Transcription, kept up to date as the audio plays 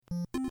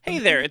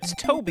there, it's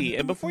Toby,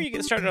 and before you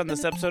get started on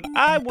this episode,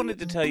 I wanted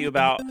to tell you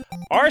about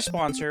our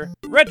sponsor,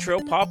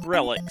 Retro Pop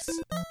Relics.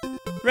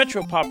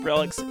 Retro Pop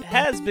Relics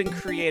has been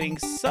creating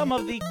some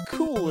of the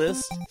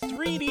coolest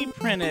 3D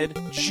printed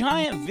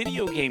giant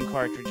video game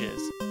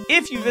cartridges.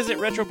 If you visit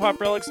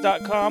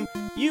RetroPopRelics.com,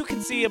 you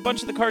can see a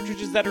bunch of the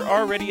cartridges that are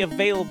already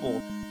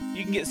available.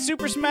 You can get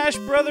Super Smash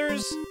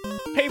Bros.,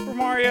 Paper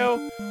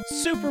Mario,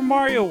 Super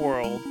Mario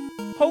World,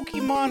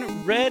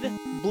 Pokemon Red,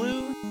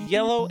 Blue,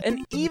 Yellow,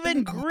 and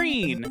even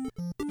Green.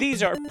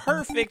 These are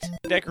perfect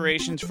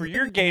decorations for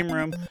your game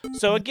room,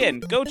 so again,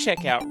 go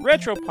check out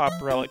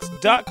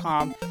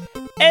RetroPopRelics.com,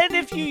 and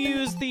if you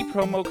use the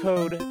promo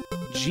code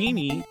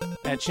GENIE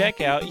at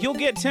checkout, you'll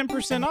get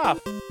 10% off.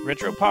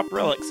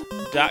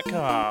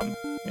 RetroPopRelics.com.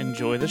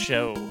 Enjoy the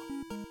show.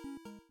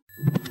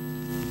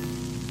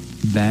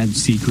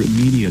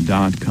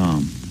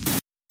 BadSecretMedia.com.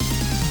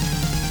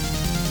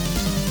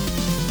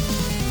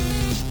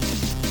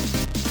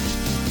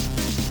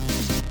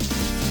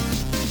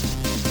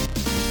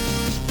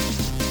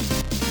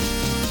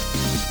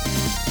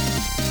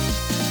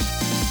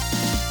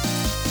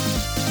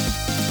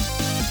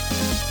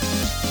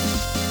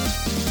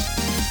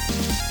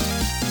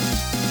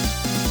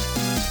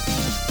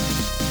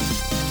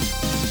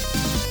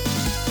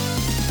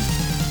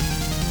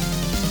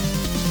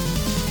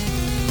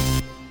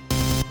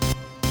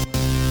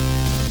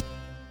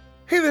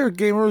 Hey there,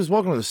 gamers.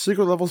 Welcome to the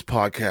Secret Levels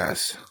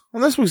Podcast. On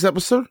this week's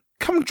episode,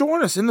 come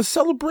join us in the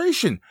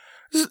celebration.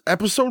 This is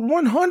episode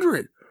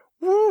 100.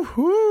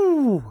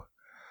 Woohoo!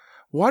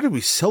 Why did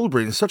we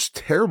celebrate in such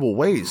terrible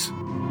ways?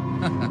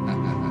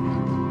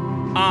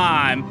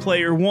 I'm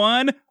Player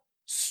 1,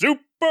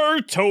 Super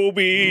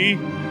Toby.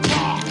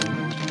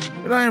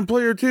 And I am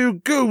Player 2,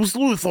 Goobs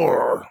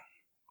Luthor.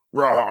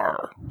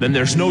 Rawr. Then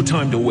there's no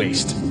time to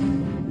waste.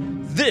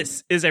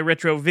 This is a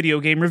retro video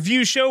game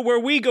review show where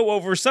we go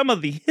over some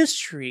of the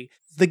history,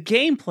 the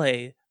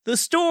gameplay, the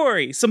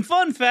story, some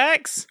fun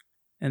facts,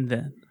 and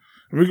then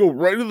We go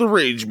right to the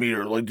rage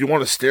meter. Like, do you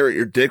want to stare at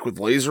your dick with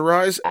laser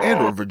eyes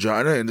and or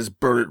vagina and just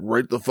burn it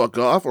right the fuck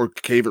off or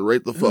cave it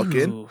right the fuck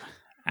in? Ooh,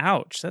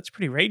 ouch, that's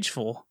pretty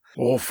rageful.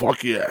 Oh,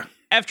 fuck yeah.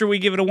 After we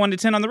give it a 1 to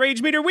 10 on the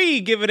rage meter,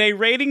 we give it a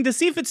rating to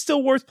see if it's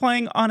still worth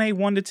playing on a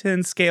 1 to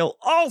 10 scale.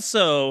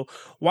 Also,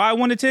 why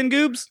 1 to 10,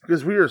 Goobs?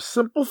 Because we are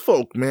simple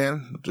folk,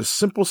 man. Just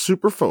simple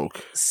super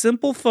folk.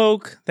 Simple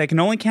folk that can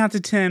only count to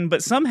 10,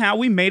 but somehow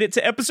we made it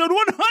to episode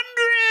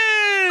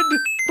 100!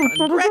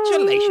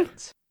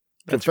 Congratulations.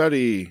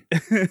 Confetti.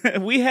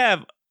 We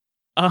have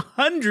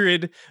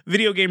 100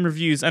 video game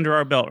reviews under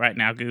our belt right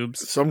now, Goobs.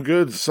 Some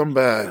good, some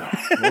bad.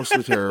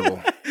 Mostly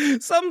terrible.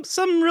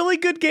 Some really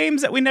good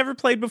games that we never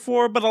played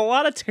before, but a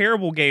lot of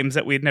terrible games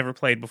that we had never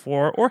played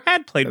before or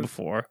had played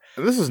before.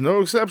 And this is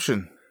no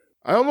exception.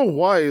 I don't know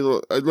why,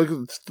 like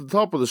at the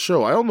top of the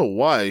show, I don't know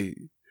why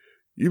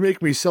you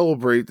make me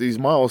celebrate these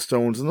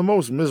milestones in the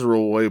most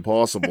miserable way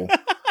possible.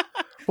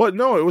 But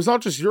no, it was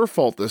not just your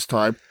fault this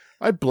time.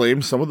 I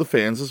blame some of the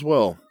fans as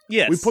well.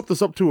 Yes. We put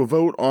this up to a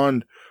vote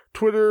on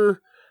Twitter,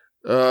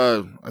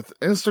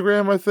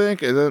 Instagram, I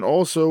think, and then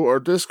also our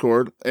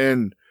Discord,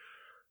 and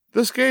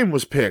this game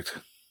was picked.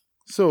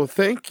 So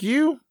thank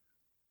you?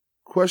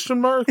 Question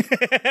mark?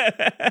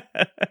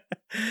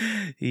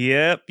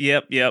 Yep.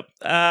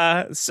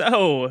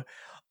 So,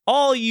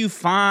 all you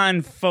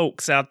fine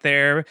folks out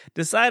there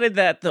decided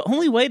that the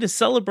only way to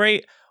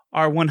celebrate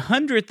our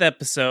 100th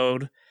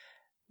episode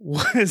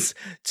was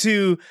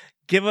to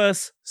give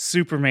us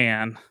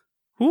Superman.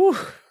 Woo!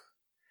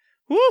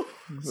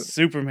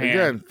 Superman.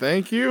 Again,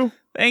 thank you.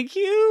 Thank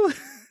you.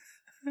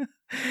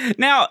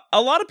 Now, a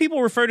lot of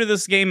people refer to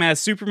this game as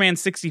Superman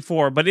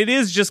 64, but it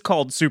is just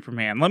called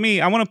Superman.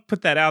 I want to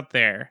put that out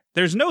there.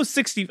 There's no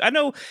 60. I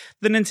know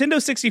the Nintendo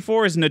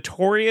 64 is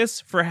notorious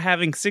for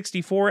having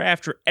 64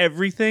 after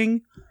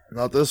everything.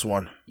 Not this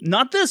one.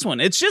 Not this one.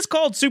 It's just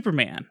called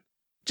Superman.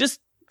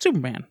 Just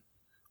Superman.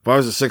 If I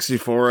was a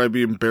 64, I'd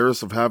be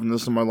embarrassed of having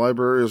this in my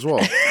library as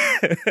well.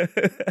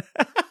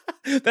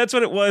 That's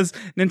what it was.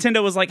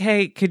 Nintendo was like,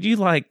 hey, could you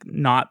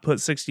not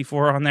put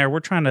 64 on there? We're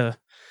trying to,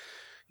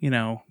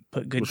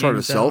 put good games We're trying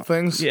to sell out.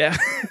 things? Yeah.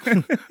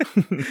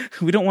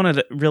 We don't want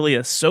it really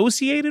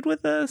associated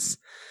with us.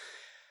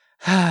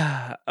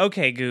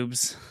 Okay,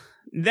 Goobs.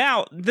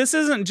 Now, this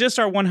isn't just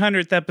our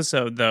 100th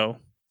episode, though.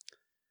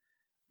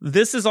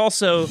 This is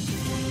also...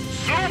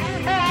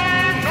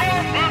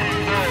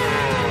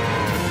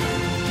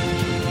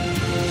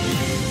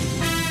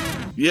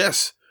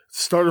 Yes,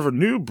 start of a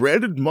new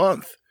branded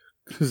month.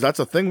 Because that's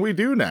a thing we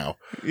do now.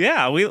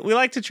 Yeah, we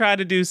like to try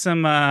to do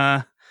some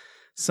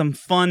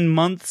fun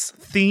months,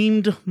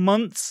 themed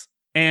months,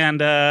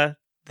 and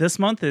this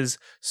month is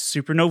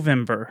Super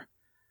November.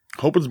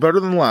 Hope it's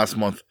better than last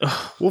month.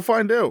 We'll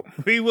find out.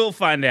 We will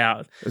find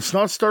out. It's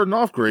not starting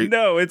off great.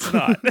 No, it's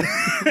not.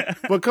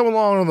 But come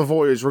along on the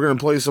voyage. We're going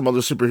to play some other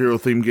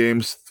superhero-themed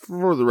games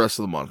for the rest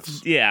of the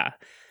month. Yeah.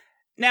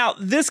 Now,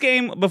 this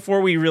game, before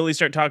we really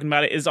start talking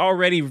about it, is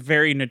already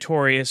very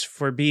notorious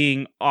for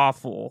being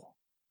awful,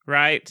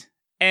 right?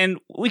 And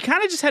we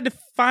kind of just had to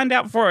find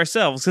out for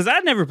ourselves, because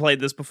I'd never played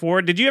this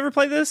before. Did you ever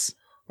play this?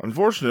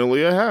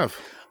 Unfortunately, I have.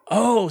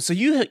 Oh, so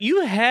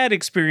you had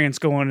experience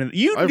going in.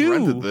 I've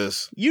rented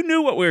this. You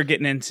knew what we were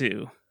getting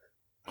into.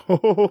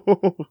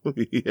 Oh,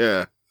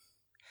 yeah.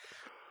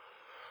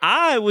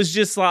 I was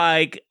just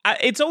like,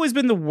 it's always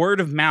been the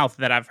word of mouth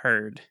that I've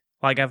heard.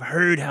 Like, I've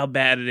heard how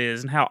bad it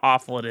is and how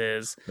awful it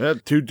is. Yeah,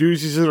 2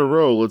 doozies in a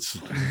row. Let's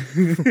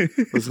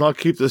not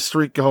keep this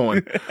streak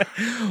going.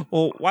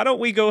 Well, why don't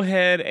we go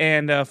ahead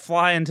and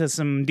fly into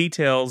some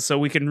details so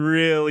we can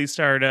really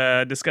start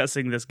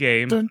discussing this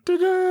game. Dun, dun,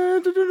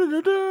 dun, dun, dun,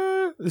 dun,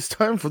 dun. It's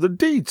time for the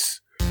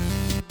dates.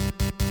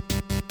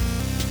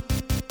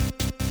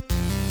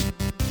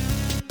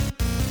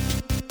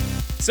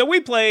 So we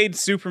played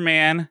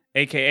Superman,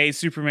 aka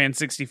Superman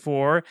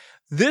 64.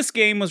 This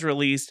game was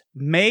released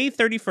May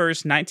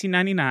 31st,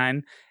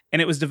 1999,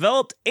 and it was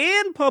developed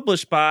and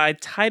published by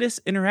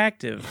Titus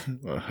Interactive.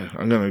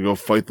 I'm going to go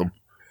fight them.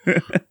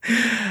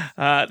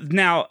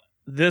 Now,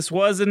 this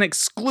was an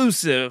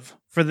exclusive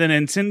for the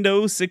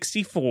Nintendo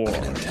 64.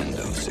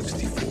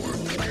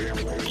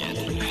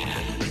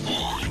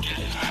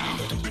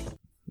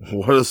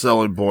 What a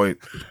selling point.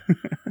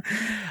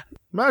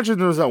 Imagine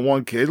there was that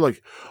one kid,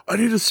 like, I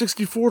need a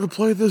 64 to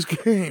play this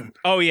game.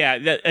 Oh, yeah.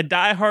 A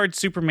diehard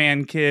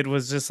Superman kid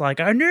was just like,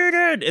 I need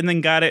it, and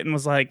then got it and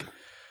was like,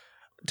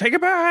 take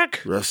it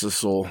back. Rest his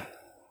soul.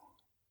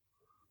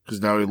 Because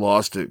now he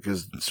lost it,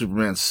 because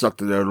Superman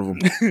sucked it out of him.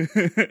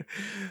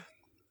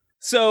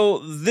 So,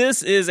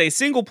 this is a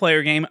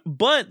single-player game,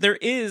 but there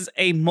is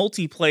a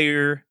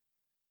multiplayer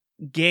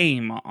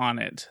game on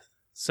it.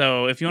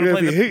 So, if you want to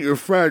play if you hate your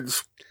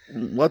friends,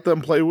 let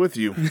them play with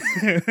you.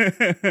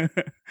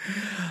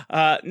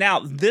 Now,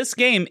 this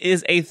game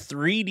is a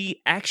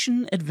 3D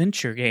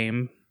action-adventure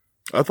game.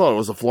 I thought it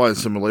was a flying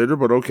simulator,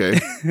 but okay.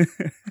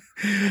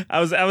 I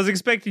was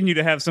expecting you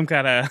to have some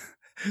kind of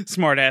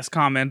smart-ass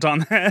comment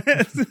on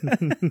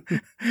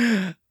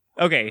that.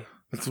 Okay.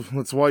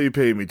 That's why you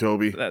pay me,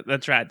 Toby.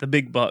 That's right, the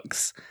big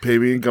bucks. Pay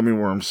me in gummy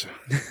worms.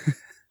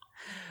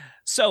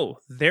 So,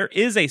 there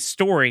is a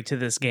story to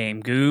this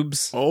game,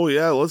 Goobs. Oh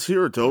yeah, let's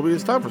hear it, Toby.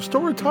 It's time for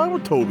story time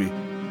with Toby.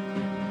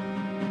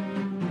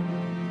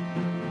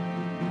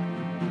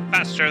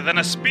 Faster than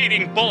a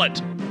speeding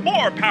bullet,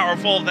 more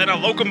powerful than a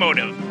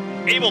locomotive,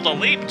 able to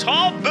leap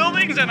tall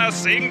buildings in a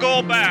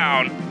single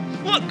bound.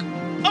 Look,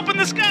 up in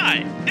the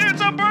sky,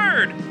 it's a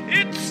bird.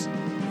 It's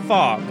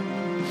fog.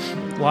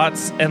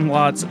 Lots and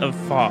lots of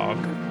fog.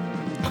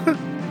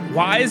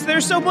 Why is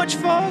there so much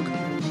fog?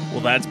 Well,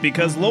 that's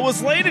because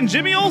Lois Lane and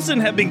Jimmy Olsen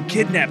have been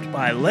kidnapped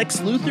by Lex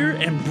Luthor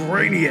and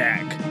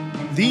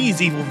Brainiac.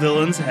 These evil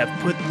villains have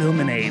put them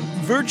in a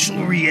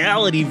virtual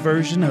reality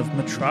version of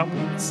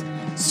Metropolis.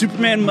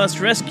 Superman must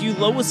rescue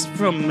Lois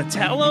from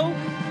Metallo,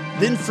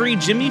 then free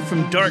Jimmy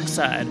from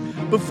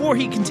Darkseid before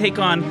he can take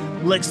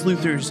on Lex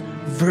Luthor's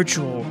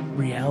virtual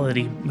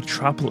reality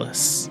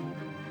Metropolis.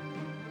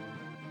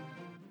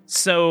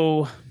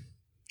 So,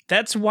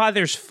 that's why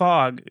there's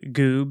fog,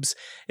 Goobs,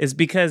 is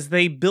because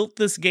they built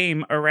this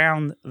game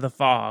around the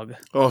fog.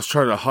 Oh, I was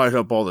trying to hide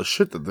up all the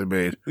shit that they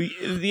made.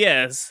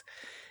 Yes.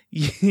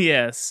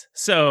 Yes.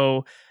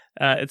 So,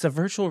 it's a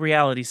virtual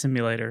reality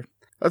simulator.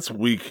 That's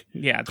weak.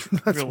 Yeah, it's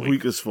That's real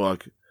weak as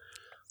fuck.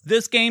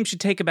 This game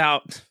should take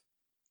about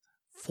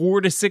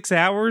 4 to 6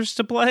 hours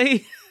to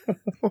play.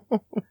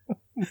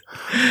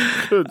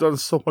 Could have done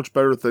so much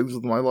better things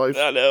with my life.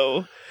 I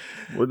know.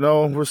 But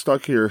no, we're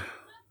stuck here.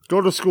 Go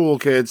to school,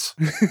 kids.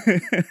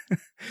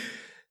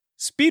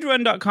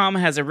 Speedrun.com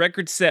has a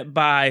record set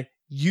by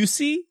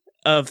Yusi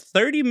of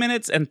 30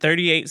 minutes and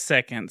 38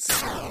 seconds.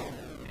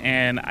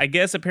 And I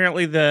guess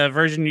apparently the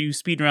version you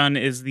speedrun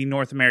is the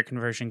North American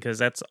version, because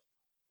that's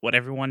what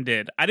everyone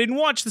did. I didn't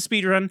watch the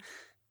speedrun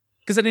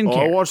because I didn't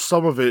care. I watched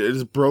some of it. It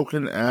is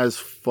broken as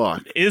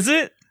fuck. Is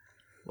it?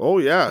 Oh,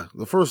 yeah.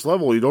 The first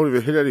level, you don't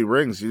even hit any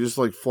rings. You just,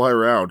 like, fly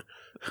around.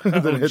 And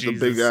then hit Jesus.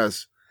 the big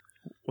S.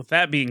 With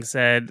that being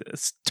said,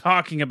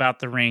 talking about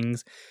the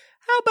rings,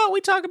 how about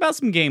we talk about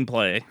some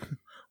gameplay?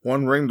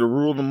 One ring to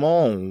rule them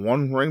all.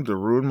 One ring to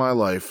ruin my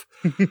life.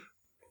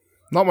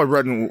 Not my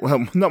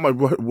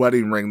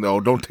wedding ring, though.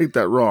 Don't take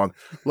that wrong.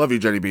 Love you,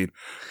 Jenny Bean.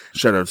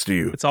 Shoutouts to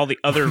you. It's all the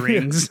other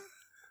rings.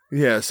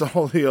 Yes,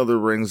 all the other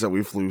rings that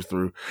we flew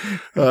through.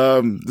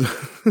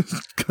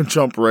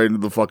 Jump right into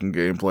the fucking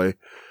gameplay.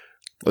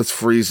 Let's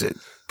freeze it.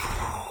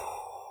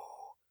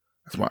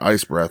 That's my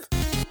ice breath.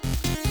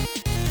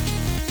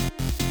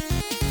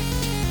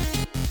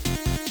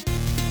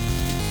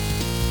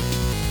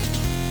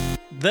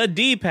 The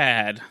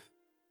D-pad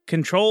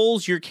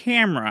controls your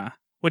camera,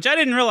 which I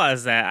didn't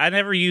realize that. I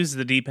never used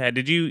the D-pad.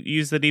 Did you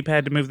use the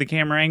D-pad to move the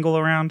camera angle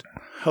around?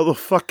 How the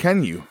fuck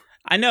can you?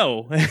 I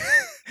know.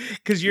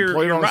 Because you're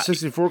playing on a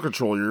 64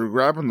 controller, you're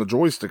grabbing the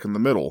joystick in the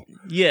middle.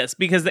 Yes,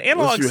 because the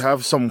analog... Unless you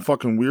have some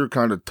fucking weird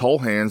kind of tall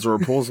hands or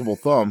opposable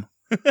thumb.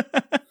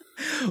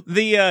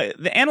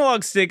 The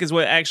analog stick is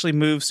what actually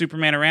moves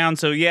Superman around.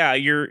 So yeah,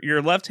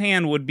 your left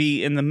hand would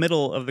be in the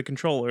middle of the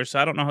controller. So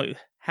I don't know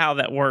how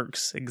that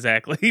works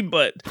exactly,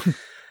 but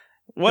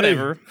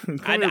whatever. Hey,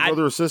 come here,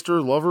 brother,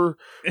 sister, lover,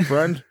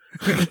 friend.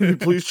 Can you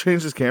please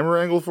change this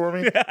camera angle for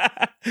me?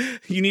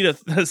 You need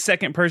a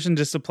second person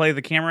just to play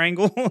the camera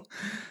angle.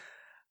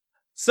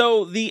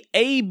 So the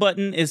A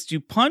button is to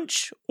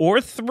punch or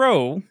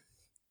throw.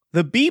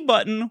 The B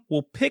button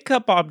will pick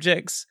up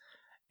objects,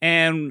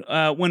 and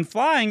when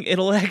flying,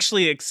 it'll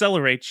actually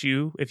accelerate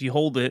you if you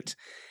hold it.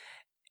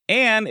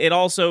 And it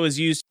also is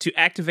used to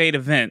activate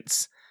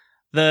events.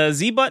 The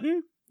Z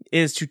button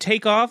is to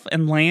take off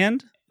and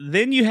land.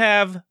 Then you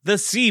have the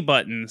C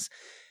buttons.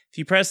 If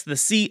you press the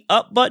C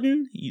up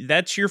button,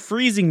 that's your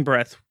freezing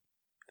breath.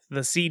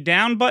 The C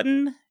down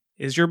button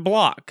is your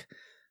block.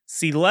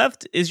 C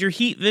left is your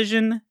heat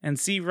vision, and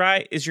C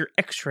right is your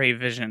X-ray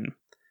vision.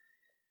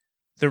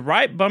 The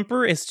right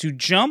bumper is to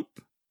jump.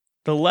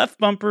 The left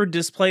bumper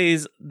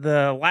displays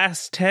the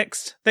last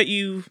text that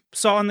you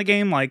saw in the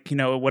game, like,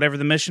 whatever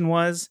the mission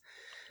was.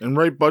 And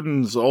right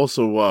button's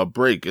also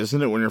brake,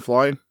 isn't it, when you're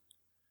flying?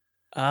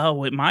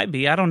 Oh, it might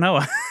be. I don't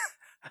know.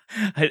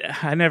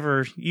 I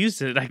never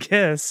used it, I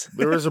guess.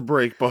 There is a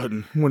brake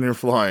button when you're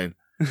flying.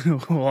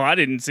 Well, I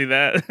didn't see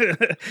that.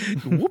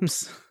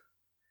 Whoops.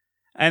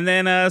 And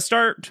then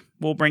start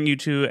will bring you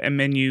to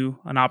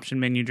an option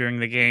menu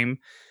during the game.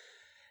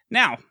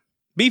 Now,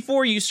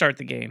 before you start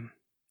the game,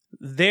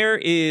 there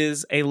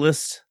is a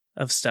list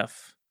of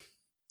stuff.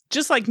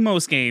 Just like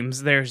most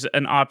games, there's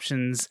an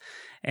options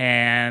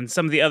and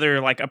some of the other,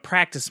 like a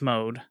practice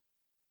mode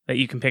that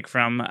you can pick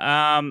from.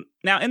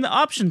 Now, in the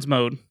options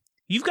mode,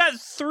 you've got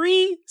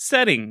 3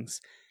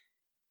 settings: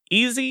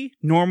 easy,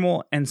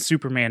 normal, and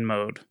Superman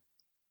mode.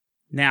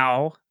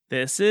 Now,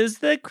 this is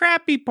the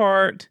crappy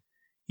part.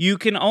 You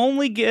can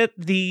only get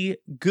the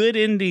good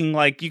ending,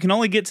 like you can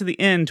only get to the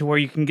end to where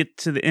you can get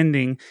to the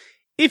ending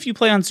if you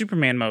play on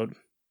Superman mode.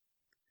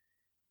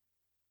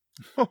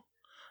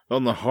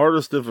 On the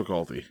hardest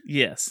difficulty.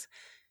 Yes.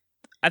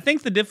 I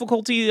think the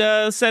difficulty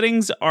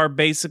settings are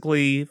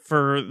basically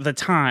for the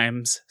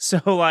times. So,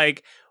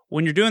 like,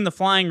 when you're doing the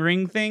flying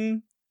ring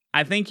thing,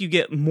 I think you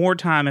get more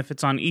time if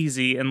it's on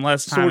easy and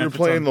less time So when you're if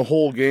playing the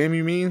whole game,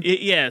 you mean?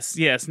 Yes,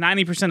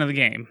 90% of the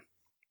game.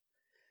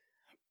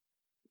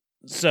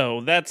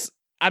 So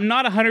I'm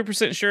not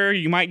 100% sure.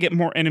 You might get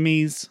more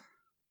enemies.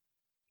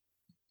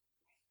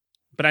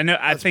 But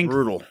I think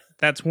brutal.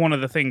 That's one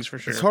of the things for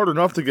sure. It's hard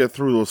enough to get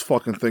through those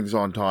fucking things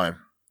on time.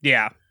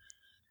 Yeah.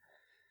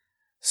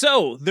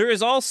 So there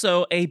is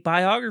also a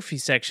biography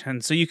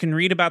section, so you can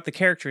read about the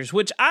characters,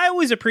 which I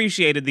always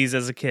appreciated these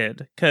as a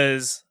kid,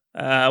 because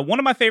one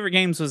of my favorite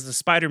games was the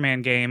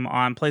Spider-Man game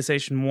on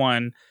PlayStation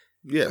 1.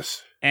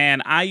 Yes.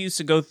 And I used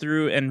to go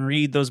through and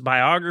read those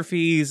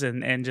biographies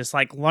and just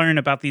like learn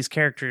about these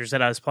characters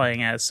that I was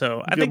playing as.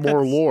 So I think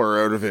more lore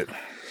out of it.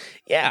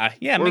 Yeah.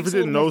 Or if you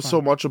didn't know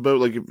so much about,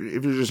 like,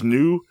 if you're just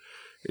new,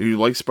 if you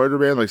like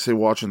Spider-Man, like say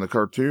watching the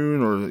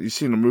cartoon or you've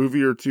seen a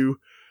movie or two,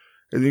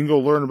 and you can go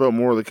learn about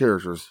more of the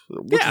characters,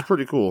 which is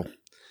pretty cool.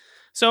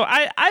 So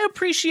I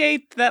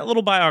appreciate that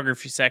little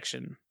biography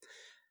section.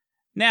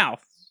 Now,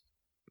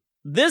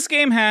 this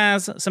game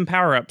has some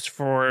power-ups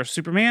for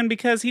Superman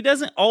because he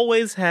doesn't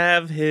always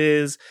have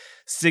his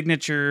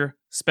signature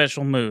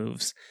special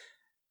moves.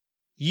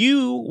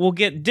 You will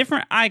get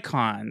different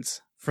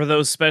icons for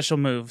those special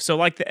moves. So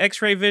like the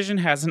X-ray vision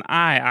has an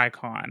eye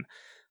icon.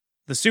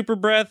 The super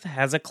breath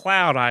has a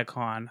cloud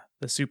icon.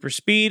 The super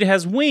speed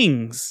has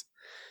wings.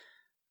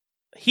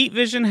 Heat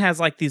vision has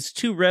like these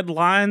 2 red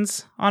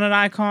lines on an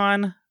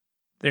icon.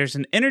 There's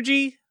an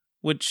energy,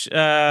 which is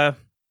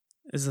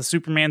the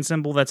Superman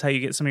symbol. That's how you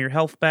get some of your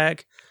health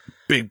back.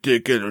 Big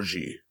dick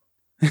energy.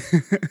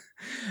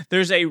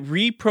 There's a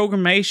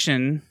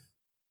reprogrammation,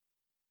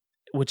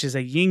 which is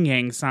a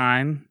yin-yang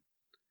sign.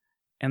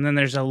 And then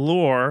there's a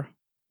lure,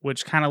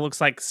 which kind of looks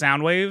like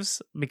sound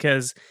waves,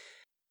 because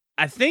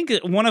I think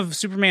one of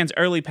Superman's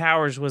early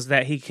powers was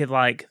that he could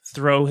like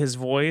throw his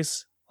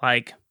voice,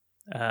 like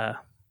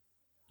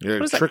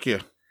trick you.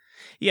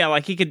 Yeah,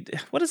 like he could.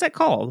 What is that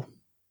called?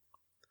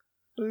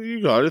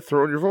 You got it.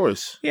 Throw in your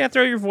voice. Yeah,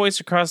 throw your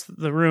voice across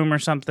the room or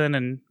something,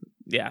 and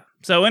yeah.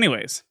 So,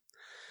 anyways,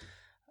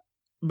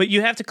 but you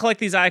have to collect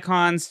these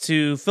icons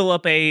to fill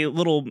up a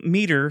little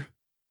meter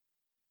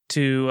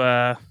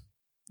to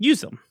use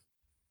them.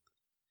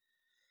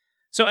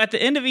 So, at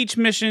the end of each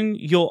mission,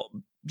 you'll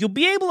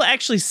be able to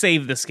actually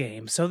save this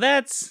game. So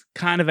that's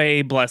kind of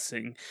a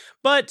blessing,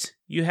 but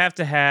you have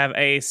to have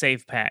a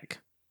save pack.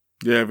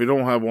 Yeah, if you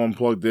don't have one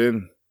plugged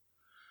in,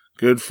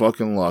 good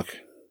fucking luck.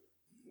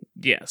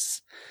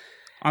 Yes.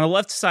 On the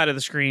left side of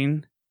the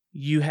screen,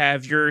 you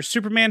have your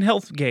Superman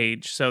health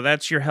gauge. So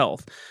that's your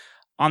health.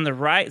 On the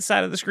right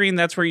side of the screen,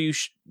 that's where you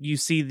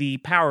see the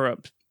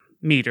power-up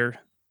meter.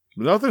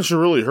 Nothing should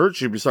really hurt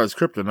you besides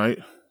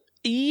kryptonite.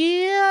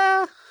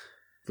 Yeah.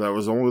 That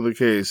was only the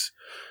case.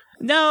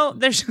 No,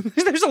 there's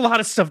a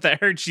lot of stuff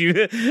that hurts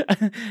you.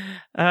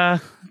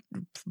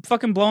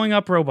 Fucking blowing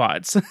up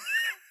robots.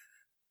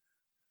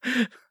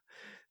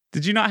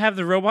 Did you not have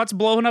the robots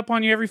blowing up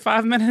on you every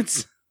 5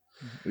 minutes?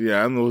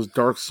 Yeah, and those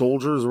dark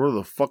soldiers, where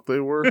the fuck they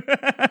were?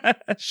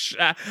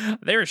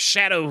 They were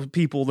shadow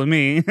people to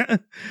me.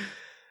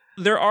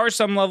 there are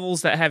some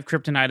levels that have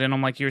kryptonite in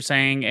them, like you were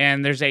saying,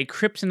 and there's a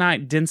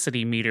kryptonite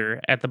density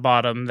meter at the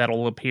bottom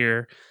that'll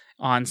appear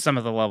on some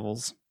of the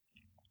levels.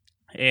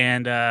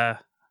 And I'm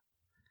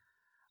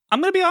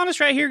going to be honest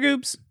right here,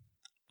 Goops.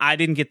 I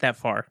didn't get that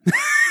far.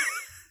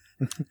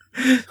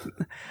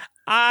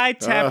 I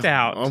tapped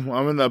out.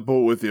 I'm in that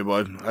boat with you,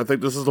 bud. I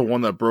think this is the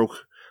one that broke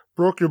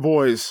your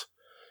boys.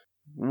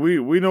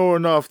 We know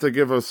enough to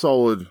give a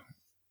solid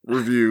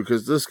review,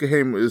 because this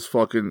game is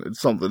it's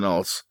something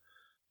else.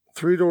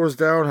 3 Doors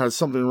Down had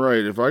something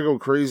right. If I go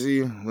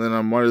crazy, then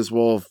I might as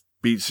well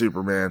beat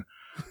Superman.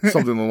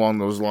 Something along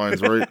those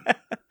lines, right?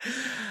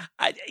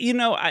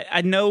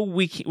 I know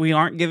we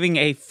aren't giving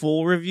a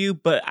full review,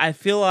 but I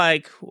feel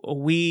like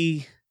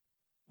we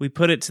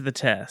put it to the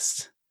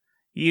test.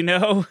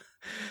 No,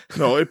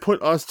 it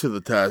put us to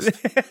the test.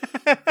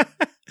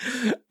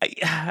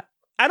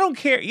 I don't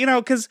care,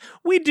 because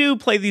we do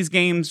play these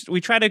games.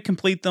 We try to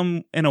complete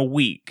them in a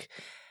week.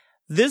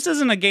 This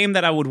isn't a game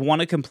that I would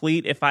want to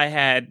complete if I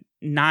had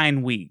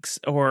 9 weeks,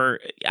 or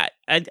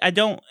I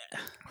don't.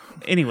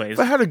 Anyways, if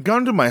I had a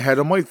gun to my head,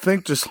 I might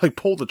think just like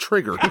pull the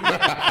trigger.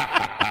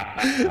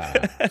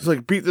 It's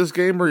like, beat this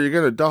game or you're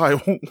gonna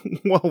die.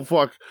 Well,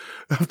 fuck.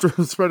 After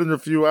spending a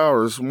few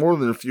hours, more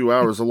than a few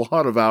hours, a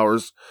lot of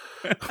hours,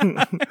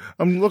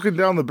 I'm looking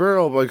down the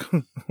barrel like,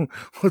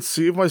 let's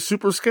see if my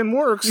super skin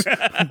works.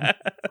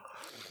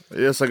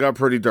 Yes, I got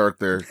pretty dark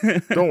there.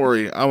 Don't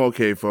worry, I'm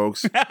okay,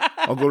 folks.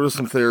 I'll go to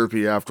some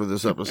therapy after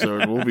this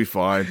episode. We'll be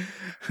fine.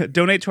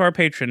 Donate to our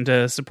patron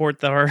to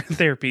support our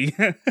therapy.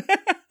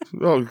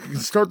 Oh,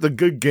 start the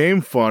good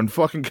game fund.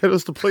 Fucking get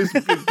us to play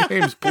some good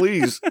games,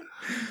 please.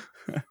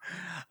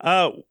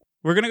 We're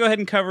going to go ahead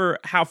and cover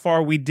how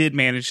far we did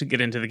manage to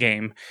get into the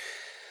game.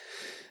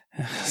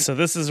 So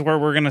this is where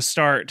we're going to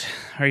start.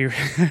 Are you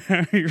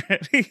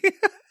ready?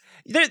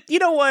 You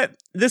know what?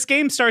 This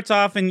game starts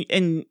off and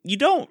you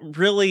don't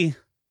really...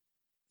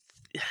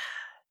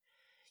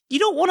 You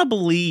don't want to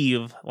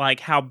believe like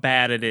how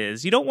bad it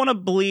is. You don't want to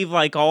believe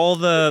like all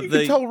You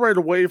can tell right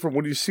away from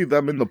when you see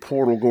them in the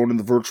portal going in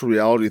the virtual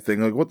reality thing.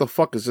 Like, what the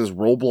fuck is this?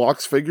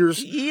 Roblox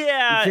figures?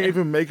 Yeah. You can't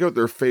even make out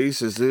their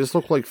faces. They just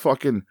look like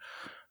fucking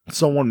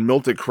someone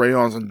melted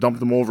crayons and dumped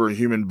them over a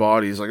human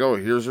body. It's like, oh,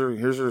 here's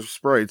her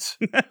sprites.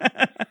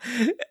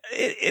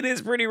 It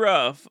is pretty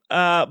rough.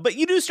 But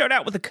you do start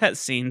out with a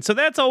cutscene. So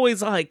that's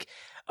always like,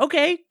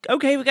 okay,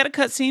 we got a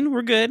cutscene.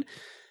 We're good.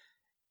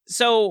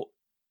 So,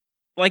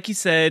 like you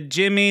said,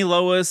 Jimmy,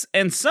 Lois,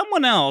 and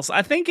someone else.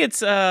 I think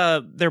it's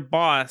their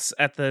boss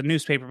at the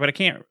newspaper, but I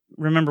can't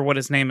remember what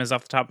his name is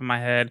off the top of my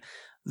head.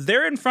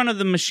 They're in front of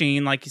the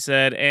machine, like you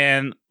said,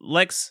 and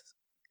Lex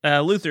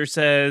Luthor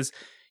says,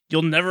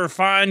 "You'll never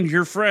find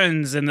your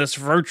friends in this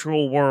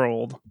virtual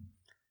world."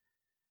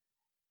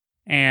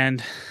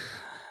 And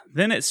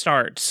then it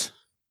starts,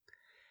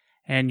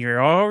 and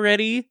you're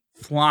already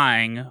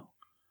flying.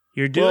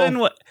 You're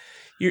doing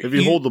if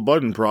you hold the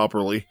button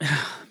properly.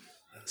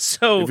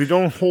 So if you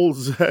don't hold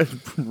Z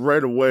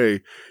right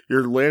away,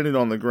 you're landing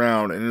on the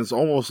ground, and it's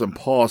almost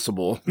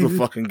impossible to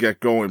fucking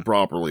get going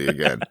properly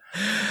again.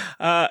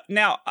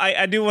 Now,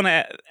 I do want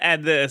to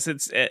add this.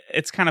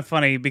 It's kind of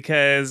funny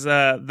because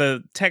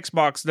the text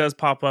box does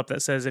pop up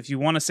that says, "If you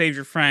want to save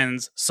your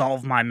friends,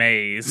 solve my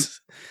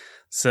maze."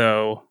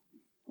 So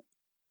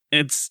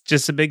it's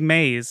just a big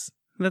maze.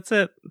 That's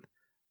it.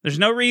 There's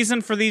no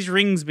reason for these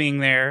rings being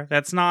there.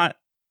 That's not...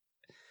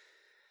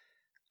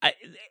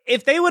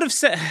 If they would have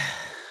said...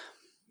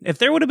 If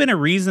there would have been a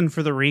reason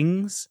for the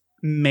rings,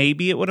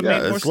 maybe it would have made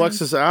more sense. Yeah, it's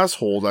Lex's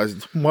asshole.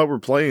 That's why we're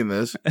playing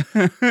this.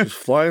 Just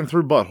flying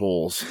through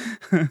buttholes.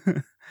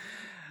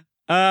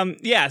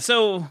 Yeah,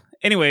 so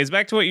anyways,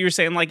 back to what you were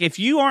saying. Like, if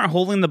you aren't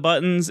holding the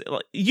buttons,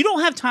 you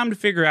don't have time to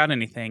figure out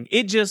anything.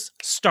 It just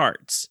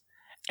starts.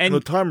 And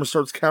the timer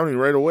starts counting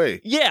right away.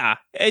 Yeah.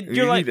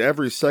 You need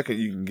every second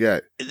you can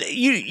get.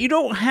 You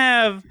don't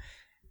have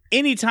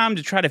any time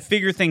to try to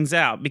figure things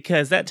out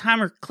because that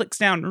timer clicks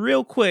down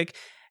real quick.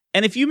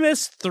 And if you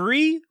miss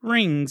 3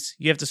 rings,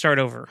 you have to start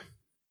over.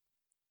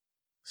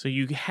 So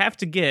you have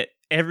to get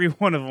every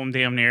one of them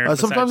damn near.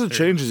 Sometimes it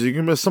changes. You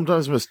can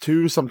sometimes miss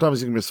 2,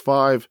 sometimes you can miss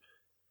 5.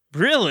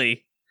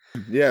 Really?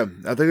 Yeah,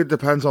 I think it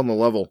depends on the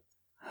level.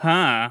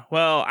 Huh.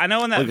 Well, I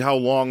know in that... Like how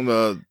long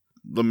the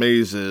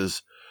maze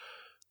is.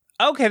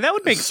 Okay, that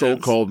would make sense.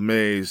 So-called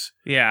maze.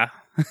 Yeah.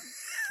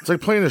 It's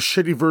like playing a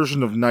shitty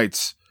version of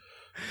Knights.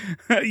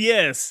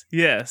 Yes.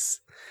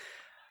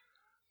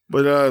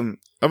 But I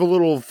have a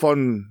little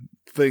fun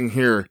thing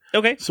here.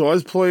 Okay. So I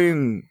was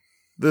playing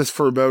this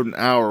for about an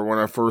hour when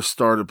I first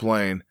started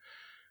playing,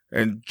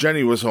 and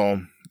Jenny was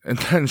home, and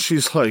then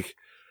she's like,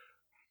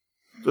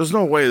 "There's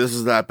no way this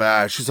is that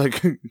bad." She's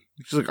like,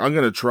 "I'm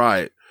gonna try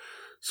it."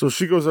 So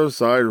she goes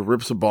outside,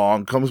 rips a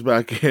bong, comes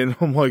back in.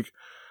 I'm like,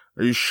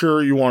 "Are you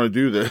sure you want to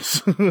do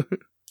this?"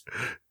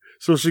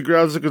 So she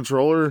grabs the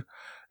controller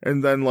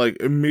and then like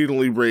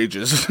immediately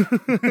rages.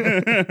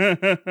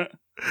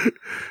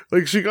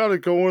 Like she got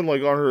it going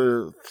like on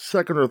her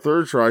second or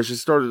third try. She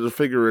started to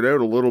figure it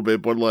out a little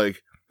bit, but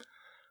like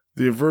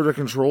the inverted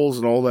controls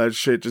and all that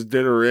shit just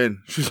did her in.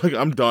 She's like,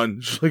 I'm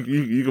done. She's like,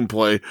 you can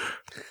play.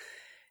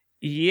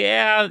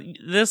 Yeah,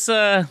 this,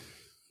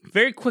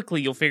 very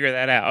quickly you'll figure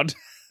that out.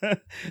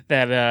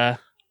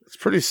 It's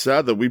pretty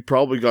sad that we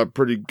probably got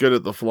pretty good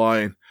at the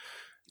flying.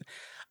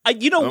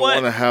 You know what?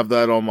 I want to have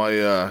that on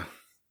my,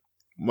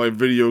 my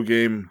video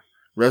game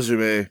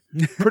resume.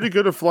 Pretty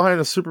good at flying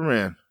a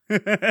Superman.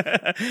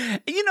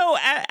 You know,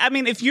 I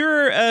mean, if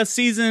you're a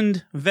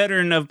seasoned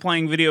veteran of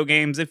playing video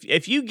games,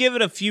 if you give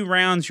it a few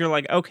rounds, you're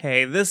like,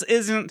 okay, this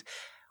isn't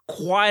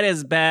quite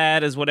as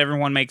bad as what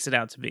everyone makes it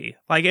out to be.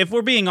 Like, if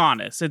we're being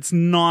honest, it's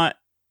not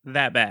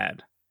that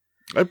bad.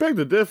 I beg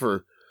to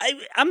differ.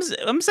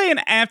 I'm saying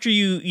after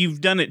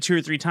you've done it 2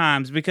 or 3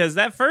 times, because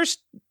that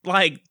first,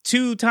 like,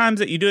 2 times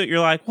that you do it, you're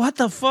like, what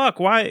the fuck?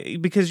 Why?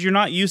 Because you're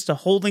not used to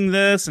holding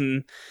this,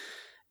 and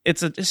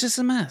it's just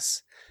a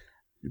mess.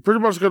 You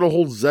pretty much got to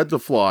hold Z to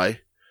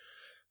fly.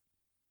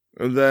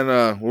 And then,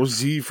 or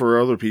Z for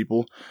other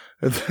people.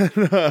 And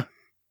then,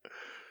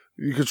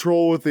 you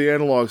control with the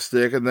analog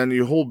stick, and then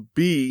you hold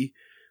B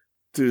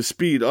to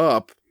speed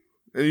up,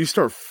 and you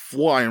start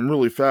flying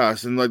really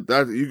fast. And like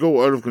that, you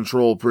go out of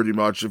control pretty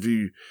much. If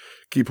you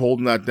keep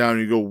holding that down,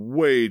 you go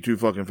way too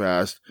fucking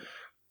fast.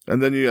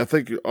 And then I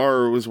think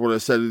R was what I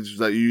said, is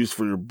that you use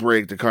for your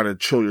brake to kind of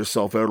chill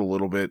yourself out a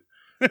little bit.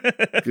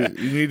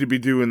 You need to be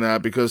doing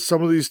that, because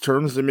some of these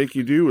turns they make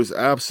you do is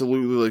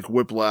absolutely like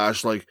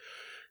whiplash. Like,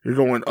 you're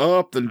going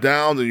up and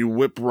down, then you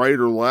whip right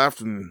or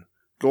left and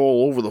go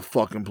all over the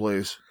fucking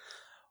place.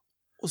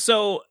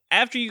 So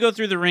after you go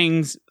through the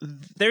rings,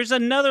 there's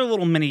another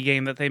little mini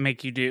game that they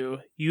make you do.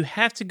 You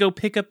have to go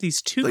pick up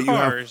these 2 that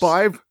cars. You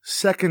have 5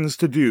 seconds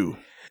to do.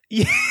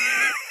 Yeah.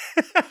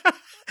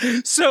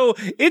 So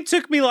it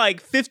took me like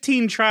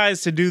 15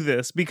 tries to do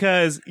this,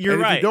 because you're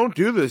right. If you don't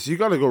do this, you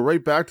got to go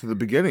right back to the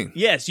beginning.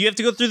 Yes, you have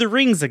to go through the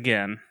rings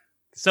again.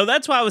 So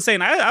that's why I was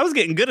saying I was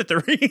getting good at the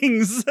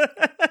rings.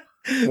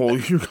 Well,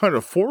 you're kind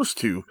of forced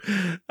to.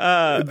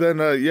 So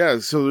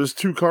there's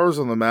 2 cars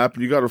on the map,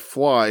 and you got to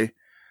fly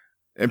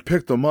and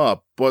pick them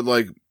up. But,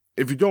 like,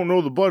 if you don't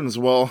know the buttons,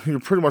 well, you're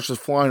pretty much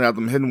just flying at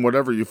them, hitting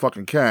whatever you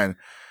fucking can,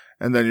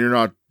 and then you're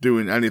not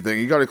doing anything.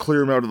 You got to clear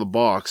them out of the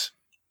box.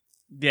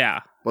 Yeah.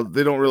 But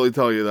they don't really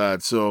tell you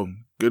that, so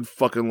good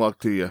fucking luck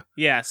to you.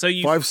 Yeah, so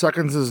 5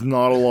 seconds is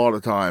not a lot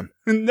of time.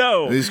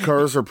 No. And these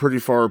cars are pretty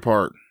far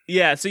apart.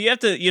 Yeah, so you have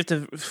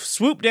to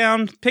swoop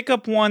down, pick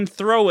up one,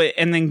 throw it,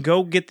 and then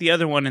go get the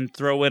other one and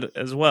throw it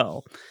as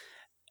well.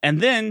 And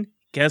then,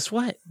 guess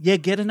what? You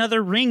get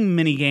another ring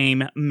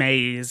minigame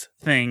maze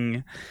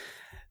thing.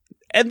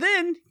 And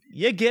then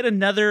you get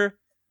another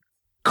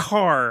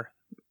car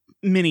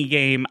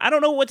minigame. I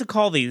don't know what to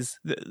call these.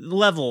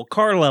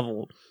 Car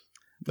level.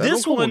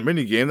 This one, a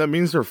mini game. That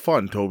means they're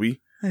fun,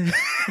 Toby.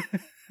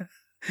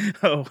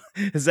 Oh,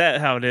 is that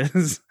how it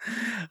is?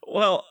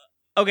 Well,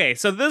 okay.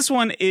 So this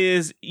one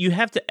is you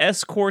have to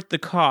escort the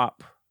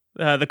cop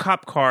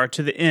car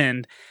to the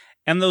end,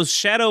 and those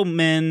shadow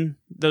men,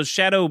 those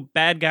shadow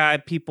bad guy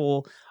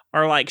people,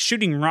 are like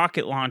shooting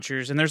rocket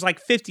launchers, and there's like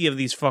 50 of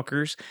these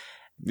fuckers.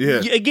 Yeah.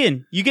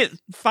 Again, you get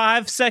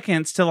 5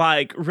 seconds to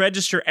like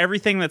register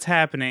everything that's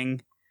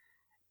happening.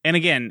 And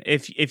again,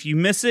 if you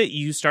miss it,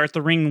 you start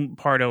the ring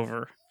part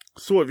over.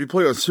 So if you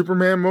play on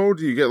Superman mode,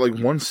 do you get like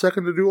 1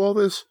 second to do all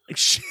this?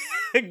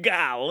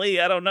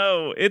 Golly, I don't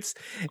know. It's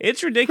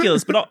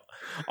ridiculous. But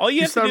all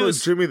you have to do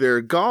is Jimmy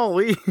there.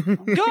 Golly,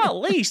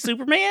 golly,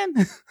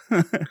 Superman.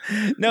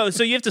 No,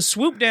 so you have to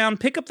swoop down,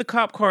 pick up the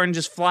cop car, and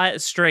just fly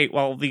it straight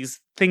while these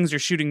things are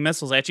shooting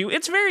missiles at you.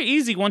 It's very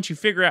easy once you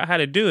figure out how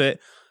to do it.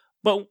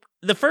 But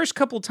the first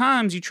couple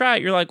times you try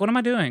it, you're like, what am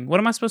I doing? What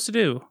am I supposed to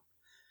do?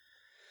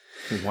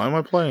 Why am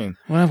I playing?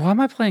 Why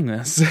am I playing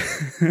this?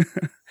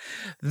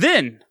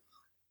 Then,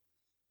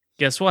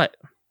 guess what?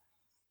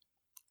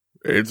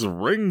 It's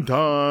ring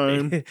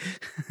time.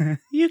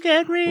 You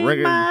can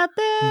ring my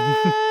bell.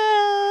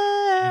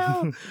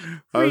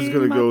 I was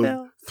going to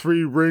go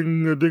 3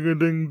 ring a ding a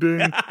ding ding.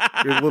 Get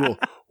a little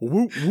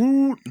woot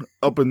woot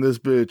up in this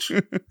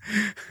bitch.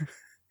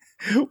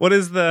 What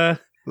is the...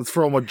 That's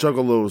for all my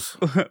juggalos.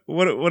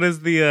 What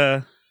is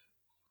the...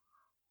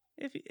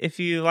 If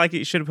you like it,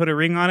 you should have put a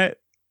ring on it.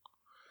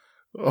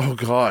 Oh,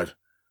 God.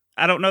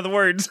 I don't know the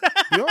words.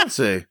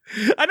 Beyonce.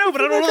 I know,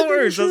 but I don't know the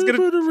words. I was gonna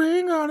put a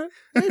ring on it.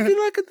 If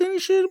you like it, then you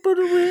should put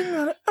a ring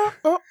on it.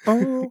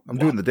 Oh. I'm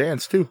doing the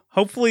dance, too.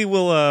 Hopefully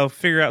we'll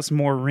figure out some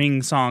more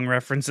ring song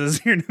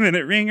references here in a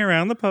minute. Ring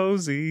around the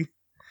posy.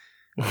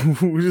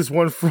 We just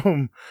went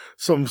from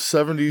some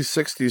 70s,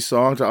 60s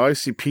song to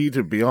ICP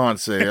to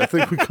Beyonce. I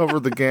think we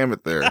covered the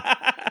gamut there.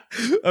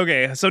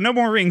 Okay, so no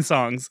more ring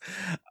songs.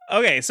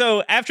 Okay,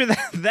 so after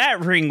that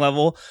ring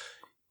level,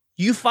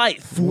 you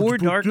fight 4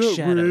 dark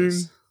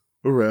shadows.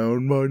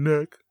 Around my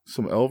neck.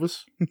 Some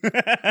Elvis?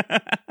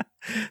 I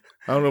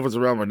don't know if it's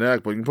around my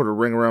neck, but you can put a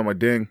ring around my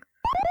ding.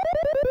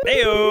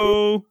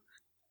 Heyo!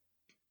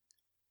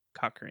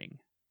 Cock ring.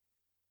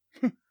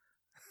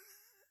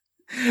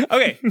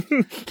 Okay.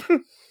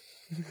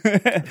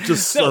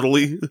 Just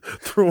subtly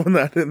throwing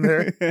that in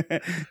there.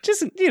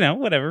 Just,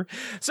 whatever.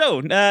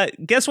 So,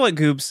 guess what,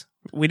 Goobs?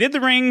 we did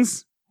the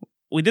rings.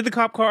 We did the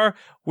cop car.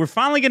 We're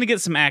finally going to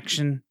get some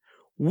action.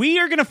 We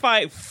are going to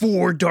fight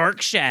 4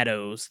 dark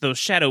shadows, those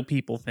shadow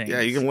people things.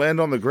 Yeah, you can land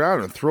on the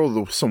ground and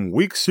throw some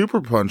weak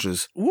super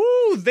punches.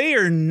 Woo, they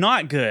are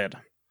not good.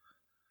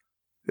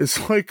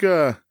 It's like,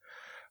 I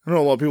know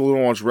a lot of people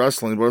don't watch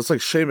wrestling, but it's like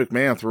Shane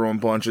McMahon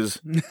throwing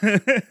punches.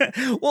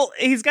 Well,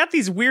 he's got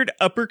these weird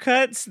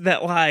uppercuts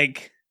that,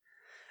 like,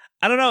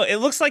 I don't know. It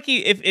looks like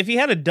if he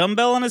had a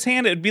dumbbell in his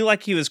hand, it would be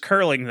like he was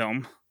curling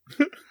them.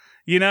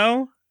 You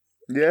know?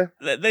 Yeah.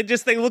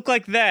 They look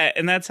like that,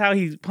 and that's how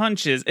he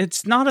punches.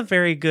 It's not a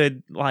very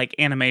good, like,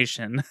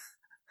 animation.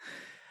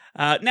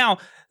 Now,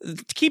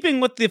 keeping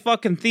with the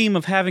fucking theme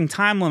of having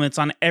time limits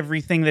on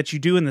everything that you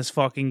do in this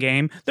fucking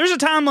game, there's a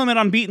time limit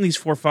on beating these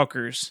 4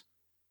 fuckers.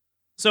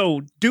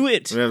 So, do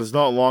it. Yeah, it's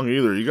not long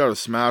either. You gotta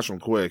smash them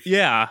quick.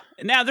 Yeah.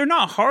 Now, they're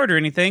not hard or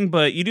anything,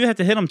 but you do have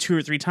to hit them 2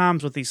 or 3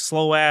 times with these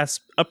slow-ass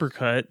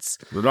uppercuts.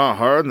 They're not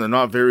hard, and they're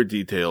not very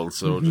detailed,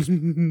 so just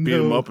beat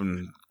them up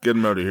and get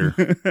them out of here.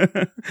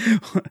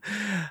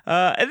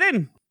 And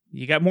then,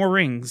 you got more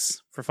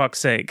rings, for fuck's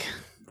sake.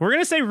 We're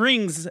going to say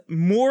rings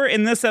more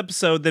in this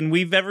episode than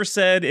we've ever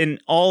said in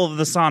all of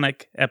the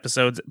Sonic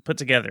episodes put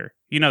together.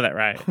 You know that,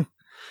 right?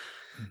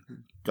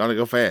 Gotta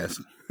go fast.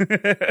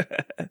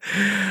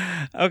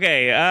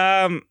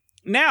 Okay,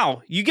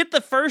 now, you get the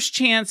first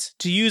chance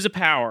to use a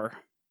power.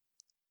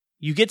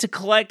 You get to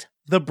collect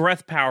the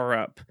breath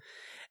power-up.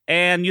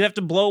 And you have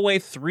to blow away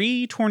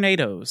 3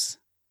 tornadoes.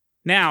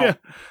 Now,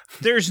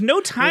 there's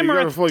no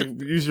timer. You gotta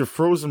use your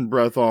frozen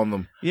breath on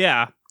them.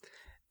 Yeah.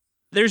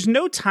 There's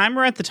no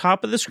timer at the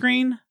top of the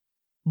screen,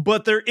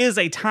 but there is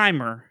a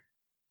timer.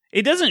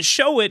 It doesn't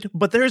show it,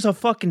 but there's a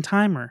fucking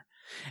timer.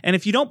 And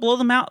if you don't blow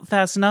them out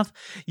fast enough,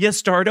 you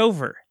start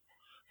over.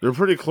 They're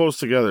pretty close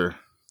together.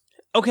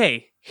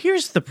 Okay,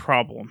 here's the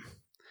problem.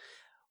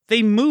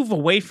 They move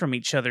away from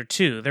each other,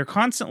 too. They're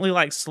constantly,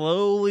 like,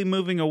 slowly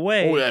moving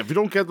away. Oh, yeah. If you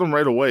don't get them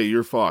right away,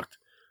 you're fucked.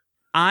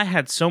 I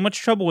had so much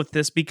trouble with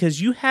this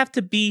because you have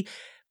to be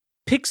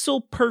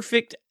pixel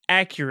perfect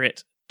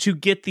accurate to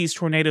get these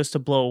tornadoes to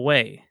blow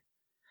away.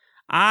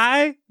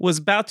 I was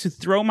about to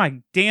throw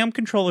my damn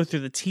controller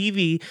through the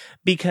TV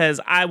because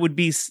I wouldn't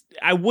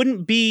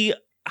be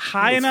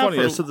high enough.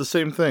 Funny, I said the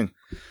same thing.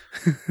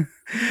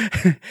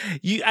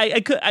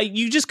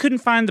 You just couldn't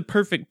find the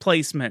perfect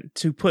placement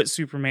to put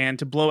Superman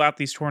to blow out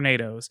these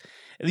tornadoes.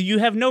 You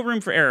have no room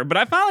for error, but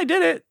I finally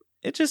did it.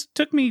 It just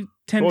took me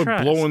 10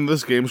 tries. Blowing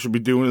this game should be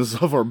doing is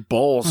of our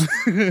balls.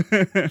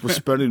 We're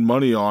spending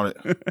money on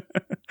it.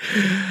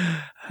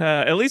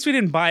 At least we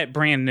didn't buy it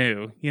brand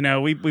new. You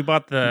know, we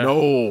bought the...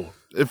 No.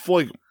 If,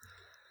 like,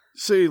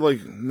 say,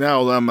 like,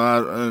 now that I'm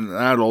an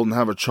adult and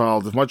have a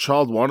child, if my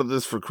child wanted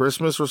this for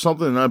Christmas or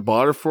something and I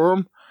bought it for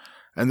him,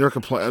 and they're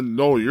complaining,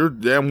 no, you're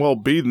damn well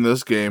beating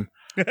this game.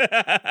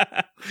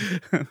 It's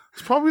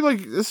probably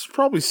like, this is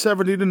probably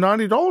 $70 to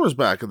 $90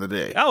 back in the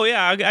day. Oh,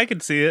 yeah, I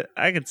could see it.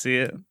 I could see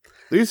it.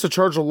 They used to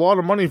charge a lot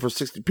of money for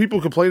 60.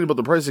 People complain about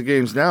the price of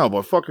games now,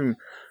 but fucking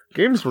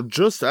games were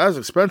just as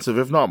expensive,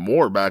 if not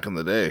more, back in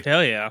the day.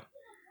 Hell yeah.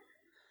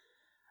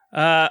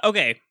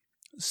 Okay,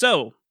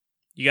 so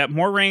you got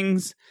more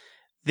rings.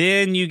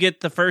 Then you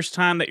get the first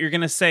time that you're going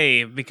to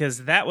save,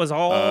 because that was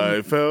all...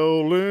 I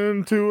fell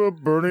into a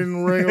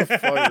burning ring of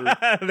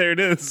fire. There it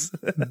is.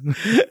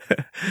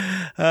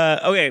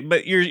 Okay,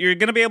 but you're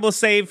going to be able to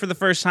save for the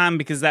first time,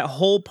 because that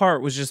whole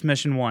part was just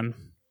mission 1.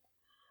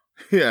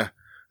 Yeah.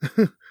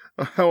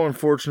 How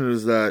unfortunate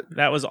is that?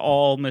 That was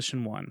all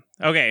mission 1.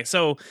 Okay,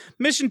 so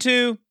mission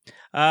 2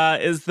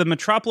 is the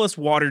Metropolis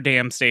Water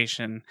Dam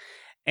Station.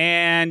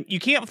 And you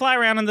can't fly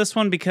around in this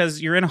one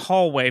because you're in a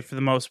hallway for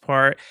the most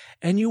part,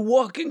 and you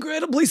walk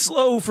incredibly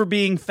slow for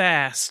being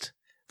fast.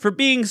 For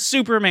being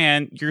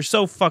Superman, you're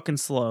so fucking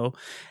slow.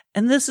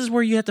 And this is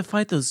where you have to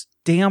fight those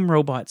damn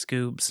robot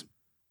Scoobs.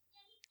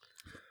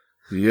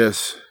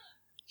 Yes.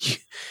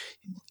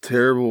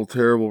 Terrible,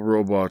 terrible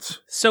robots.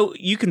 So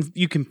you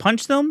can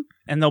punch them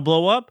and they'll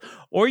blow up,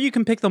 or you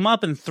can pick them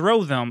up and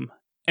throw them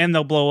and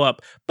they'll blow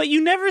up. But you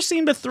never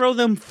seem to throw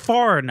them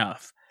far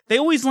enough. They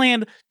always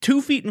land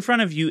 2 feet in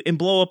front of you and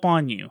blow up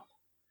on you.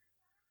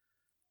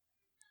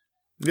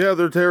 Yeah,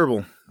 they're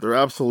terrible. They're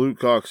absolute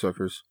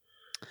cocksuckers.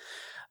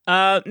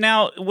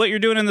 Now, what you're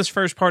doing in this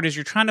first part is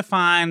you're trying to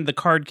find the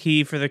card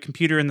key for the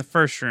computer in the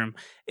first room.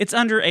 It's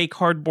under a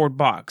cardboard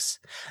box.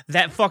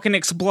 That fucking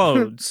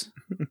explodes.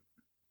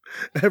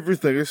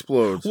 Everything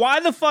explodes. Why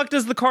the fuck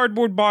does the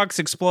cardboard box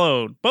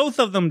explode? Both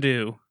of them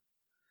do.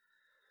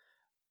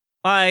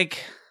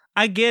 Like...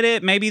 I get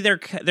it. Maybe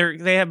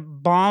they have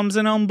bombs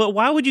in them, but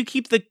why would you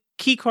keep the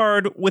key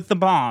card with the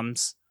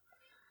bombs?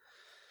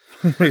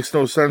 Makes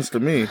no sense to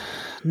me.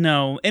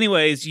 No.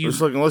 Anyways, it's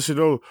like, unless you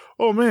know,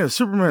 oh man,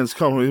 Superman's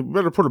coming, we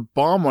better put a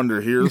bomb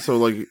under here so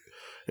like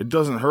it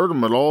doesn't hurt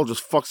him at all,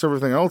 just fucks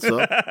everything else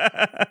up.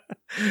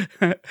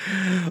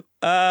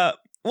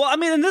 Well, I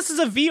mean, and this is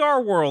a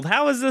VR world.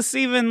 How is this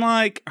even,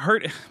 like,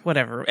 hurt?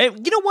 Whatever.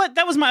 You know what?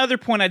 That was my other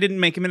point I didn't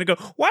make a minute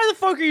ago. Why the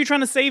fuck are you trying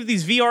to save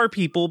these VR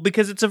people?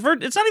 Because it's not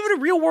even a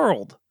real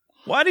world.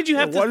 Why did you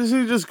have Why to?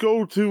 doesn't he just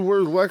go to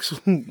where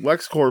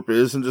LexCorp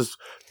is and just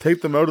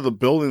take them out of the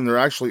building they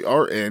actually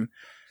are in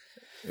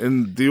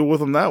and deal with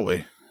them that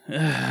way?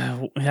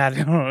 I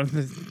don't know.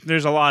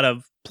 There's a lot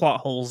of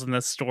plot holes in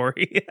this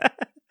story.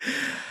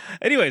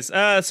 Anyways,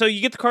 so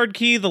you get the card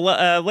key, the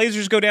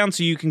lasers go down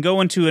so you can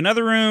go into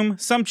another room.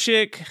 Some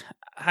chick,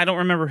 I don't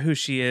remember who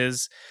she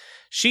is,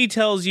 she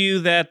tells you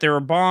that there are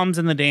bombs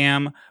in the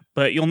dam,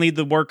 but you'll need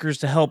the workers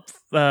to help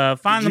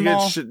find them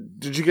all.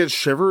 Did you get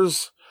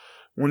shivers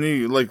when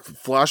you, like,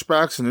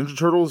 flashbacks and Ninja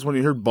Turtles when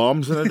you heard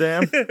bombs in a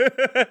dam?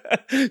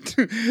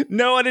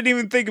 No, I didn't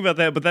even think about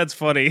that, but that's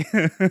funny.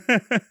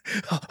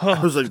 I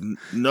was like,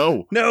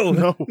 no,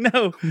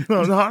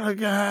 not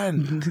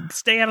again.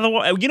 Stay out of the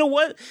water. You know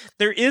what?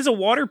 There is a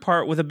water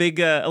part with a big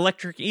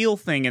electric eel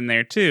thing in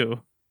there,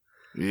 too.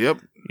 Yep.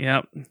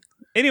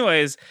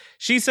 Anyways,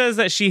 she says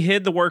that she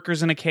hid the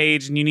workers in a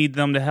cage and you need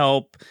them to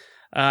help.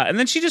 And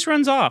then she just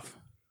runs off.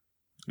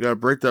 You gotta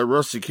break that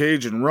rusty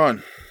cage and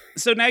run.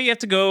 So now you have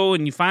to go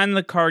and you find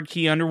the card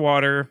key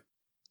underwater.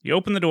 You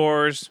open the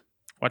doors.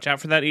 Watch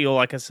out for that eel,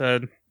 like I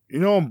said. You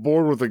know, I'm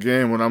bored with the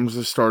game when I'm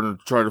just starting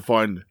to try to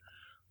find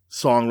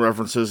song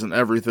references and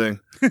everything.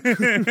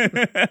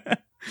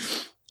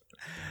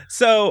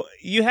 So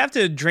you have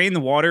to drain the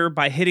water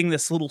by hitting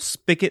this little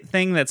spigot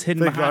thing that's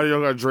hidden Thank God behind. you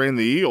don't gotta drain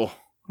the eel.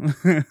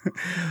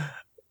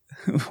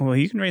 Well,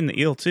 you can drain the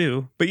eel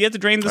too, but you have to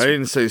drain this. I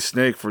didn't say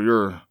snake for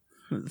your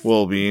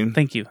well-being.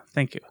 Thank you.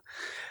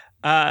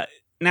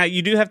 Now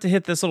you do have to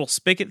hit this little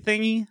spigot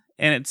thingy,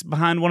 and it's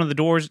behind one of the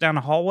doors down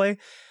a hallway.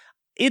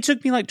 It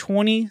took me like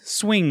 20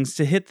 swings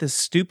to hit this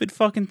stupid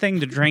fucking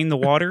thing to drain the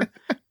water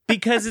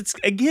because it's,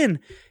 again,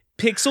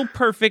 pixel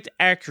perfect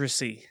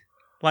accuracy.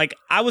 Like,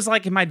 I was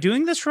like, am I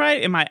doing this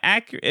right? Am I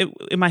accurate?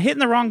 Am I hitting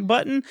the wrong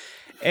button?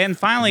 And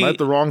finally, Am I at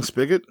the wrong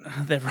spigot?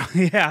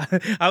 Yeah,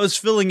 I was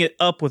filling it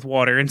up with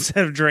water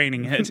instead of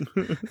draining it.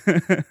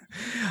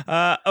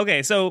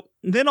 Okay, so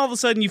then all of a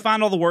sudden you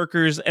find all the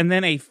workers, and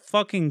then a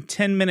fucking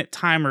 10-minute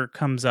timer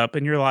comes up,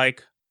 and you're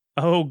like,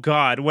 oh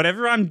God,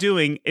 whatever I'm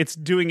doing, it's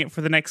doing it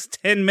for the next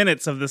 10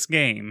 minutes of this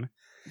game.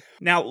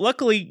 Now,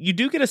 luckily, you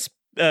do get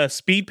a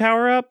speed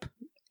power up,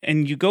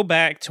 and you go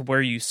back to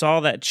where you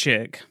saw that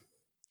chick.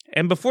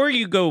 And before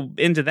you go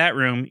into that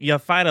room, you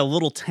fight a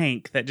little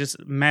tank that just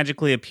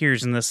magically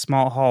appears in this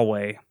small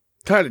hallway.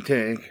 Tiny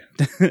tank.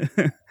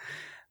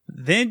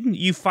 Then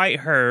you fight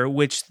her,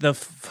 which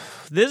this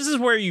is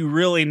where you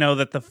really know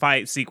that the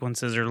fight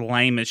sequences are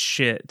lame as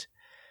shit.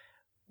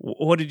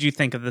 What did you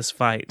think of this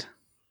fight?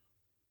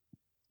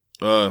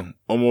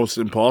 Almost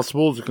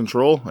impossible to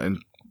control and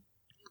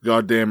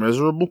goddamn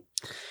miserable.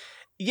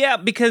 Yeah,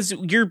 because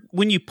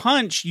when you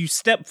punch, you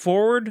step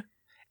forward.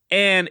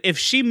 And if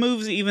she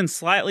moves even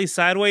slightly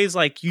sideways,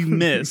 like you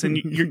miss, and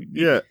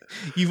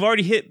you've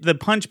already hit the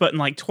punch button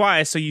like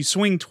twice, so you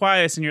swing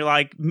twice, and you're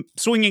like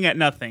swinging at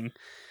nothing.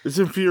 It's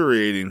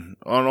infuriating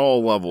on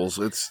all levels.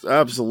 It's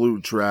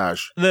absolute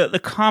trash. The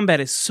combat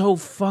is so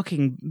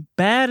fucking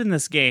bad in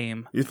this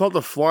game. You thought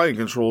the flying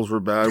controls were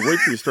bad. Wait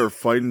till you start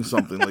fighting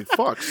something. Like,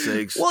 fuck's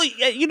sakes. Well,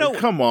 you know, like,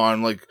 come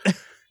on, like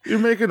you're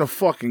making a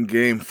fucking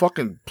game.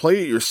 Fucking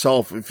play it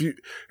yourself. If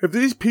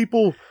these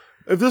people.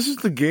 If this is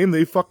the game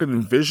they fucking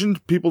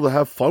envisioned people to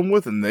have fun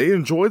with and they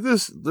enjoy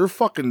this, they're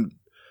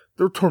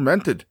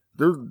tormented.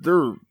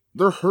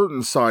 They're hurt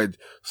inside.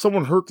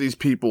 Someone hurt these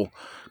people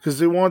because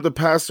they wanted to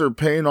pass their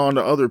pain on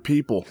to other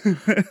people.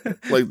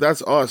 Like,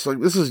 that's us. Like,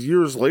 this is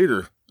years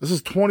later. This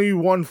is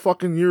 21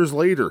 fucking years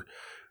later.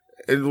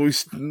 And we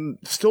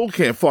still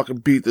can't fucking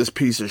beat this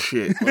piece of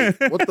shit. Like,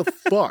 what the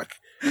fuck?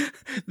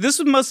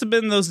 This must have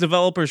been those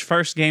developers'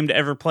 first game to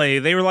ever play.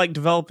 They were like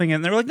developing it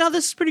and they were like, no,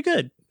 this is pretty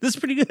good.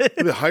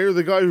 They hire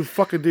the guy who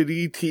fucking did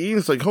E.T. and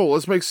it's like, oh,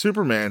 let's make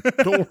Superman.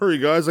 Don't worry,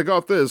 guys, I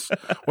got this.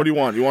 What do you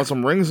want? You want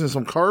some rings and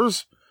some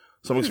cars?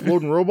 Some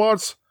exploding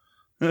robots?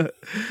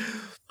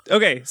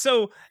 Okay,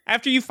 so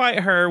after you fight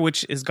her,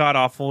 which is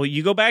god-awful,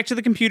 you go back to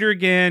the computer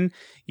again,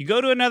 you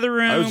go to another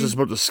room. I was just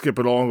about to skip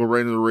it all and go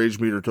right into the rage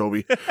meter,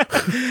 Toby.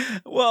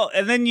 Well,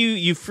 and then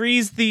you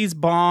freeze these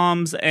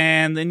bombs,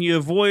 and then you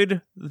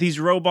avoid these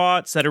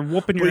robots that are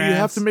whooping your ass. But you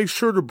have to make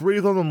sure to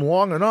breathe on them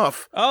long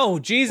enough. Oh,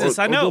 Jesus,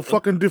 I know. Or they'll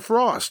fucking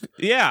defrost.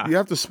 Yeah. You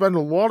have to spend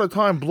a lot of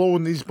time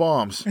blowing these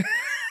bombs.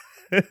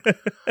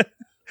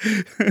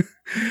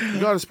 You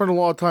gotta spend a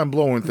lot of time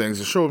blowing things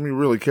to show them you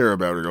really care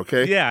about it,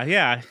 okay?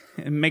 Yeah.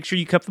 And make sure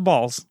you cup the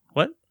balls.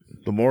 What?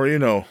 The more you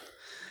know.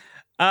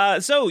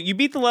 So you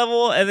beat the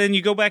level, and then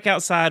you go back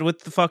outside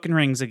with the fucking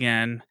rings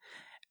again.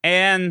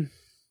 And,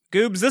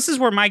 Goobs, this is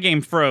where my game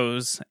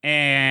froze,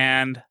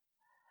 and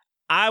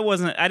I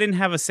didn't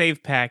have a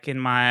save pack in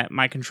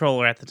my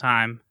controller at the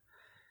time.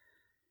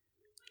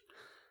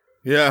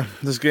 Yeah,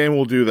 this game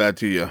will do that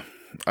to you.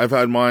 I've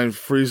had mine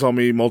freeze on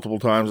me multiple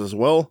times as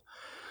well.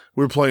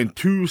 We're playing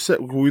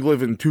we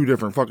live in two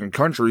different fucking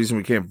countries and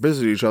we can't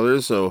visit each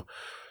other, so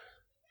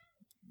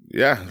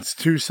yeah, it's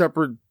two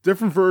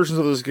different versions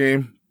of this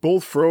game.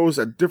 Both froze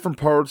at different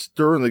parts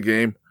during the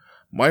game.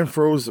 Mine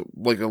froze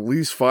like at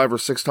least 5 or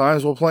 6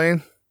 times while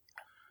playing.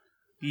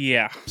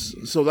 Yeah.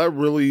 So that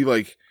really,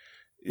 like,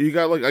 You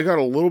got I got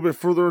a little bit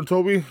further in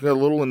Toby, got a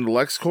little in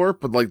LexCorp,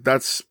 but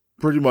that's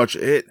pretty much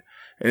it.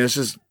 And it's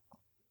just,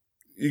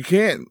 you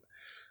can't,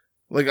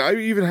 I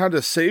even had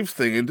a save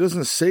thing. It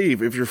doesn't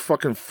save if you're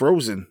fucking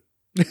frozen.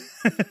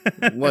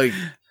 And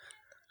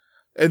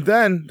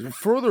then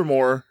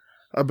furthermore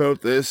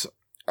about this,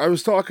 I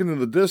was talking in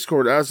the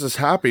Discord as this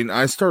happened,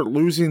 I start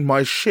losing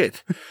my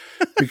shit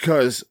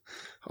because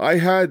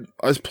I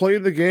was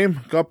playing the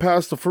game, got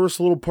past the first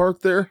little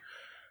part there,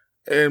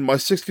 and my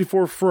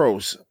 64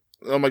 froze.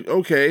 I'm like,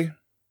 okay.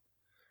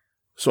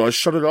 So I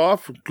shut it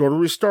off, go to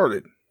restart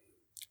it.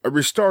 I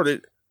restart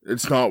it,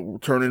 it's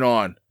not turning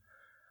on.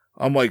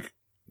 I'm like,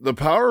 the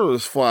power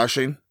is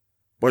flashing,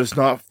 but it's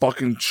not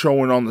fucking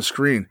showing on the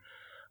screen.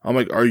 I'm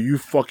like, are you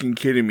fucking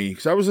kidding me?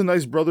 Because I was a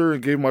nice brother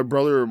and gave my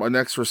brother an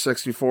extra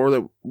 64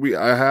 that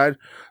I had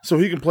so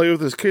he can play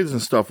with his kids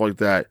and stuff like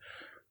that.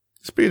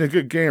 It's being a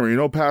good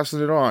gamer,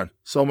 passing it on.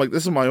 So I'm like,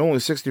 this is my only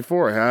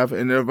 64 I have,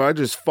 and if I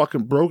just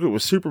fucking broke it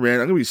with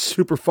Superman, I'm going to be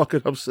super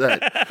fucking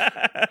upset.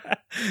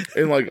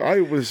 And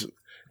it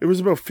was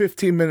about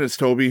 15 minutes,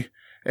 Toby,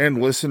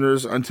 and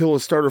listeners, until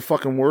it started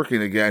fucking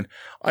working again.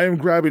 I am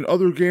grabbing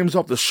other games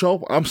off the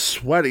shelf. I'm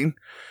sweating.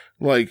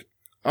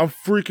 I'm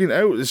freaking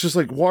out. It's just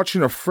like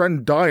watching a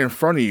friend die in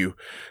front of you.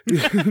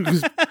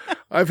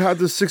 I've had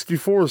this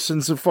 64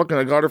 since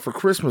I got it for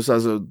Christmas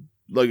as a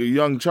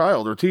young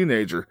child or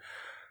teenager.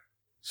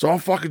 So I'm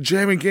fucking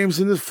jamming games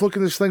in this,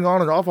 flicking this thing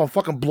on and off. I'm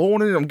fucking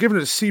blowing it. I'm giving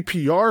it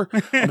CPR.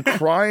 I'm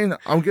crying.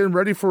 I'm getting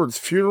ready for its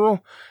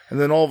funeral. And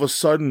then all of a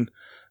sudden,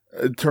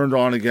 it turned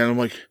on again. I'm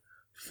like,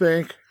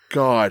 thank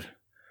God.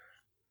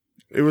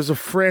 It was a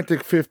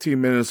frantic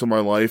 15 minutes of my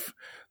life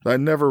that I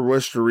never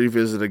wish to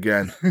revisit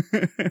again.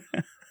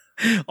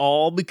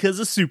 All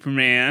because of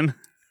Superman.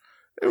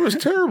 It was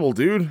terrible,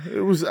 dude.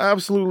 It was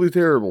absolutely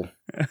terrible.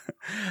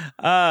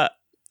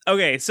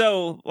 Okay,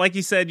 so like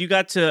you said, you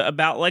got to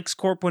about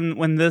LexCorp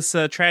when this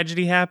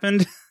tragedy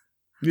happened.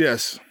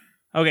 Yes.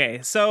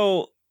 Okay,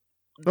 so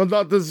no,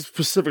 not this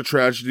specific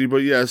tragedy,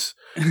 but yes,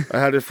 I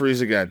had it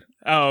freeze again.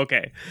 Oh,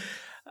 okay.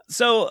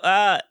 So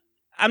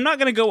I'm not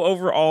going to go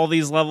over all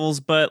these levels,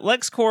 but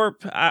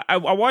LexCorp, I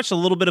watched a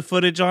little bit of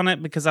footage on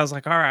it because I was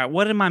like, all right,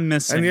 what am I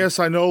missing? And yes,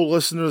 I know,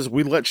 listeners,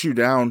 we let you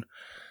down.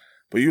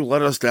 But you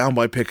let us down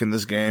by picking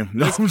this game.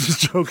 No, I'm just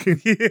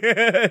joking.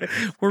 Yeah.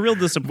 We're real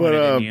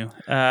disappointed in you.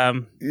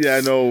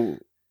 Yeah, no.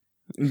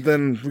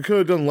 Then we could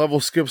have done level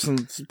skips,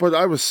 but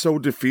I was so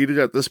defeated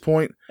at this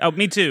point. Oh,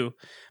 me too.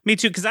 Me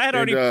too, because I had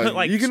already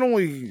put you can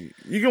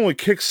only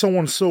kick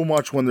someone so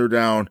much when they're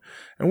down,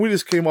 and we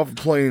just came off of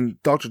playing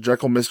Dr.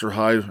 Jekyll, Mr.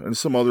 Hyde, and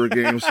some other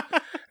games,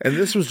 and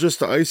this was just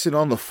the icing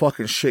on the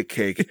fucking shit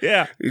cake.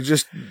 Yeah,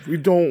 we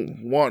don't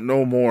want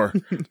no more.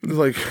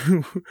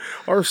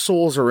 Our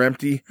souls are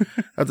empty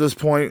at this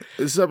point.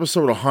 This is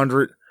episode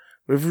 100.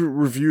 We've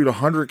reviewed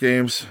 100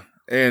 games,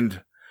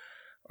 and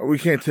we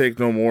can't take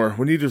no more.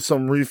 We needed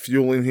some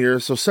refueling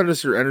here, so send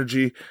us your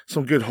energy,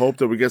 some good hope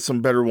that we get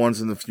some better ones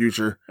in the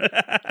future.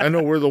 I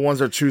know we're the ones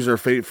that choose our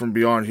fate from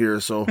beyond here,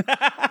 so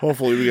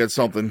hopefully we get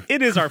something.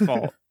 It is our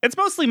fault. It's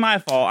mostly my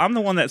fault. I'm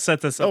the one that set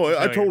this up. Oh,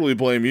 I totally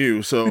blame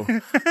you, so.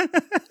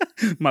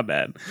 My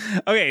bad.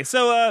 Okay,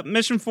 so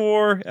Mission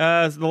 4,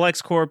 the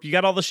LexCorp, you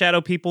got all the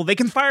shadow people. They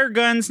can fire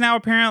guns now,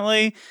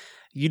 apparently.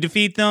 You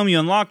defeat them, you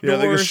unlock doors. Yeah,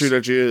 they can shoot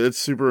at you. It's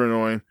super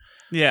annoying.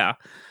 Yeah.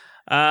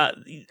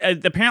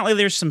 Apparently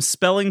there's some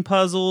spelling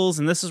puzzles,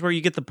 and this is where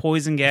you get the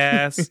poison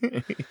gas.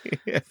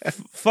 Yeah.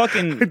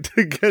 Fucking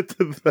to get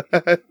to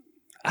that.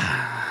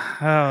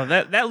 Oh,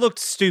 that looked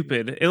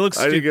stupid. It looks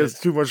stupid. I think it's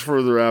too much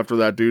further after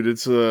that, dude.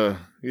 It's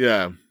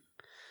yeah.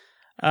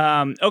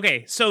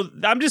 Okay, so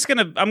I'm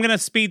gonna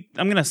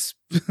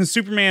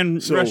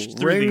Superman rush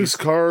through rings, these.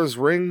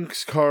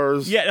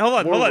 cars. Yeah,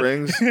 hold on.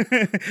 Rings.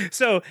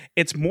 So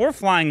it's more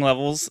flying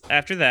levels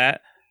after that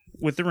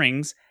with the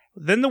rings,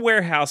 then the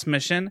warehouse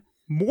mission,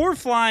 more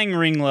flying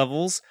ring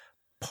levels,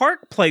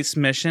 Park Place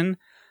mission,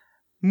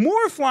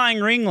 more flying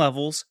ring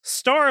levels,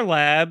 Star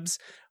Labs,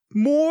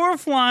 more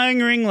flying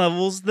ring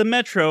levels, the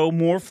Metro,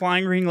 more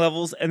flying ring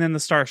levels, and then the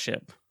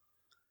Starship.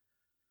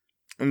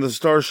 And the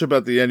Starship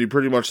at the end, you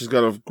pretty much just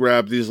gotta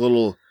grab these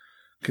little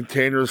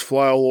containers,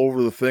 fly all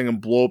over the thing,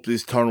 and blow up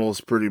these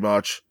tunnels, pretty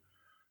much.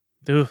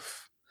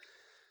 Oof.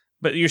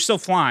 But you're still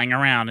flying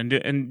around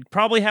and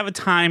probably have a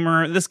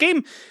timer. This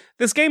game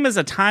is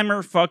a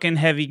timer fucking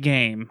heavy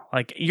game.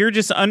 Like, you're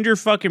just under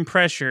fucking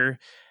pressure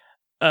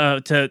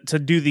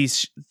to do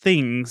these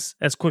things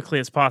as quickly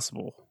as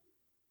possible.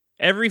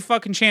 Every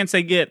fucking chance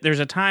they get, there's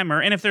a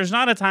timer, and if there's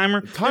not a timer,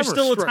 there's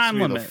still a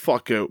time limit. The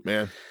fuck out,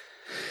 man.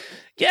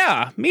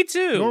 Yeah, me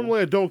too.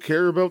 Normally, I don't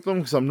care about them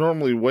because I'm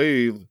normally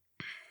way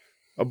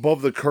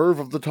above the curve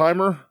of the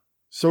timer,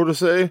 so to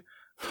say.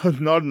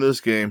 Not in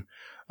this game.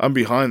 I'm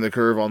behind the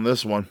curve on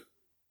this one.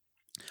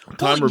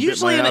 Timer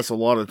bit my ass a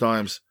lot of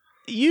times.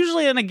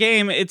 Usually in a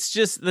game, it's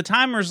just the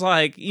timer's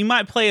like, you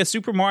might play a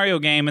Super Mario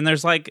game and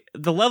there's like,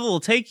 the level will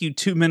take you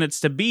 2 minutes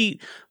to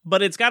beat,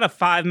 but it's got a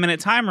 5-minute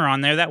timer on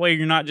there. That way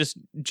you're not just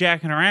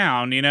jacking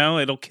around,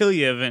 it'll kill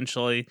you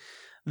eventually.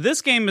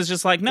 This game is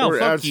just like, no, or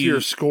fuck adds you. To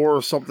your score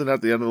or something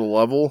at the end of the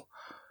level.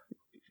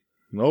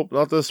 Nope,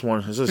 not this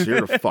one. It's just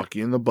here to fuck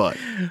you in the butt.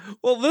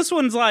 Well, this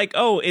one's like,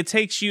 oh, it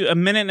takes you a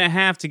minute and a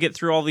half to get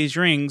through all these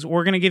rings.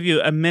 We're going to give you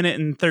a minute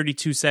and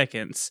 32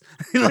 seconds.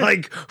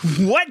 Like,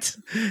 what?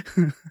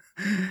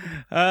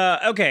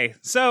 Okay,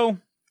 so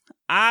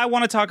I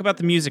want to talk about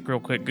the music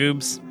real quick,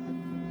 Goobs.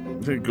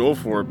 Go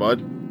for it,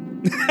 bud.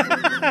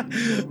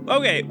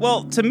 Okay,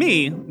 well, to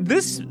me,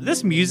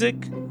 this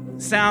music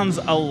sounds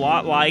a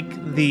lot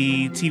like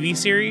the TV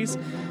series.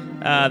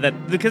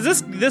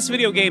 Because this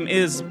video game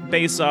is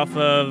based off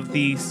of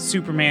the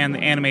Superman the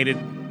animated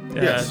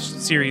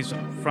series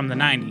from the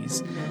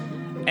 90s,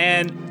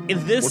 and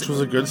which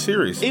was a good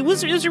series. It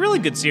was a really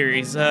good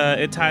series.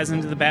 It ties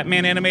into the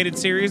Batman animated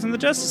series and the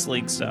Justice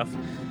League stuff,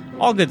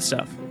 all good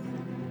stuff,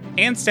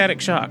 and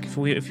Static Shock. If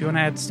you want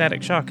to add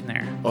Static Shock in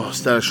there,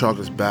 Static Shock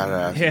is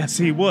badass. Yes,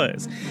 he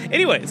was.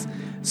 Anyways,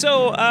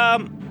 so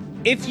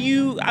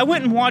I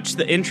went and watched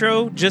the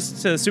intro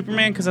just to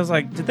Superman because I was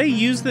like, did they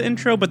use the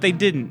intro? But they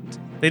didn't.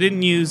 They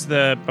didn't use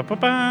the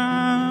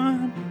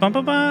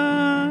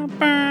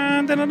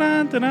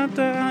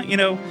you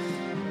know,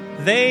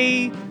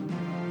 they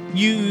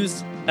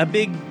used a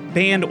big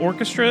band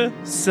orchestra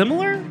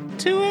similar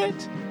to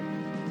it.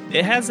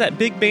 It has that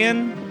big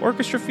band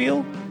orchestra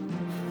feel.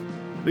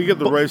 You get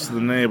the rights to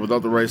the name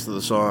without the rights to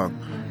the song.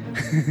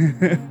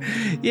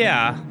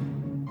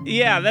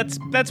 Yeah,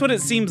 that's what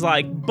it seems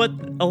like, but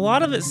a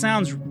lot of it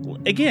sounds,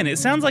 again, it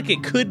sounds like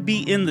it could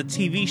be in the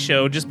TV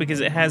show just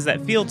because it has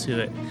that feel to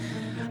it.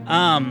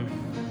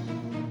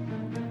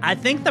 I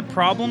think the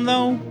problem,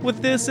 though,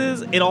 with this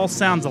is it all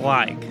sounds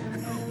alike.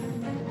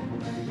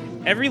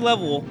 Every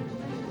level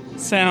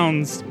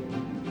sounds...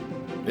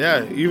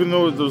 Yeah, even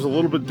though there's a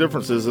little bit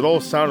differences, it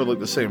all sounded like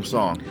the same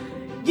song.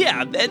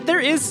 Yeah, there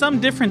is some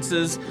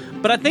differences,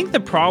 but I think the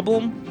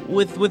problem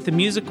with the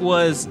music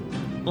was...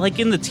 Like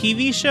in the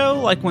TV show,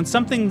 like when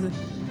something,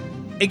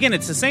 again,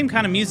 it's the same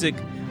kind of music.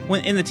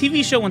 When in the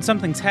TV show, when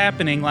something's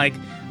happening, like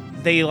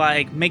they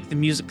like make the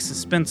music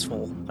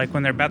suspenseful, like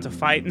when they're about to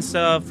fight and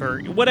stuff or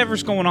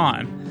whatever's going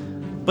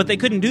on. But they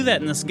couldn't do that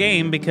in this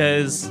game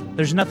because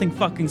there's nothing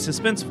fucking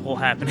suspenseful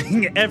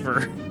happening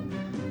ever.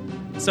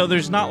 So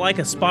there's not like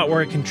a spot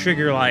where it can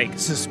trigger like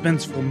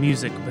suspenseful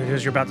music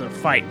because you're about to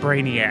fight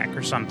Brainiac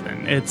or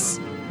something. It's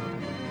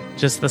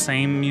just the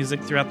same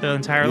music throughout the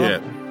entire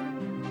level.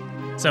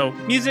 So,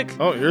 music.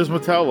 Oh, here's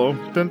Metallo.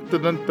 Dun,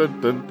 dun, dun,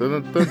 dun, dun,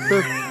 dun, dun,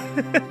 dun.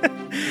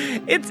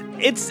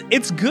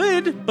 It's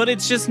good, but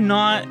it's just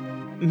not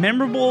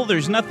memorable.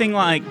 There's nothing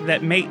like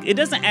that it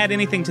doesn't add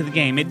anything to the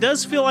game. It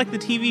does feel like the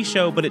TV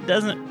show, but it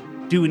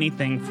doesn't do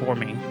anything for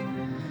me.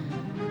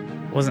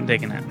 Wasn't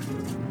digging it.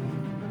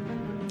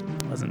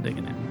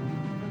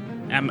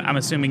 I'm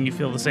assuming you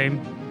feel the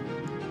same?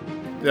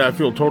 Yeah, I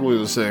feel totally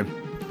the same.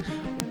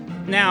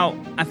 Now,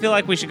 I feel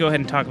like we should go ahead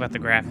and talk about the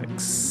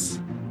graphics.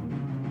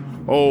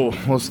 Oh,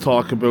 let's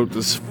talk about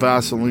this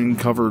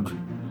Vaseline-covered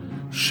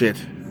shit.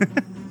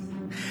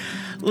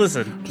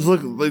 Listen. Just look,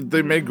 like,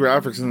 they made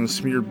graphics and then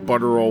smeared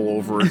butter all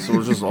over it, so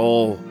it's just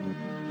all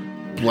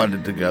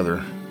blended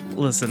together.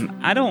 Listen,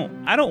 I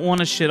don't want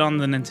to shit on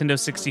the Nintendo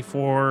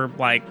 64,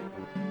 like,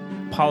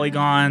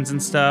 polygons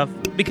and stuff,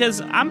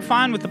 because I'm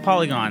fine with the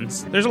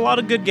polygons. There's a lot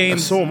of good games.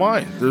 And so am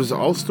I.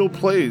 I'll still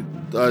play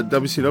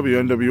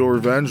WCW, NWO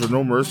Revenge, or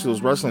No Mercy,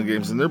 those wrestling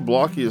games, and they're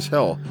blocky as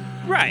hell.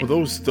 Right. But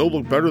those still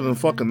look better than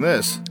fucking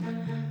this.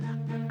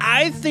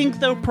 I think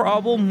the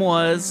problem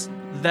was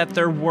that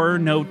there were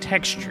no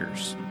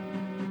textures.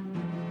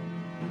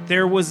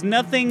 There was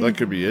nothing... That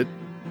could be it.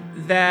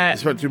 That... I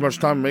spent too much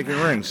time making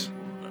rings.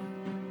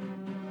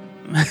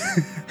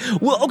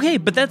 Well, okay,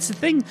 but that's the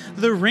thing.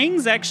 The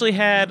rings actually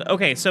had...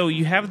 Okay, so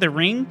you have the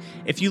ring.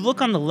 If you look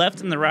on the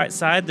left and the right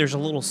side, there's a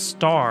little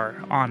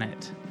star on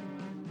it.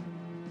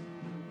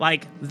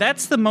 Like,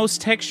 that's the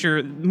most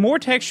texture, more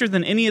texture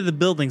than any of the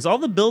buildings. All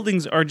the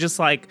buildings are just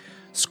like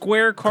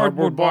square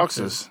cardboard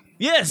boxes.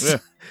 Yes. Yeah.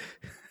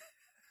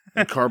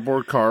 And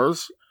cardboard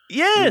cars.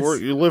 Yes.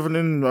 You're living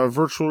in a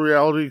virtual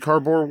reality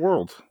cardboard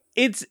world.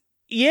 It's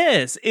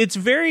very,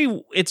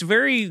 It's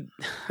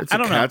I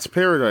don't know. Cat's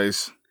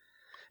paradise.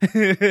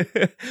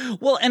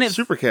 Well, and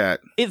Super Cat.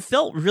 It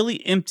felt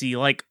really empty.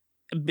 Like,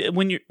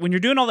 when you're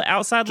doing all the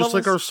outside just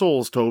levels, like our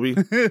souls, Toby.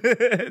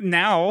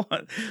 Now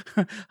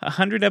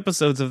 100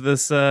 episodes of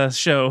this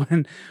show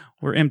and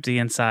we're empty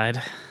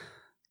inside,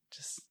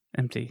 just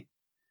empty.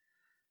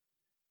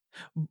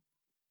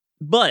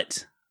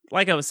 But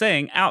like I was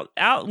saying, out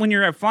when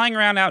you're flying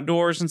around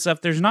outdoors and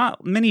stuff, there's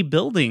not many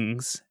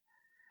buildings,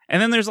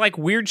 and then there's like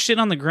weird shit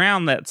on the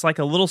ground that's like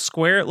a little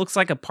square. It looks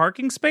like a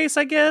parking space,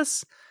 I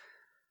guess.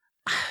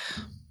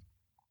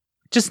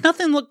 Just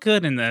nothing looked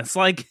good in this.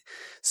 Like,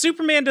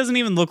 Superman doesn't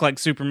even look like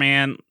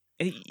Superman.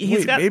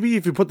 Maybe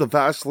if you put the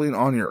Vaseline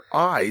on your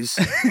eyes,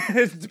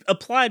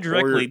 apply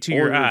directly to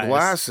your eyes,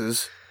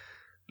 glasses,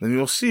 then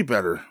you'll see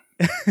better.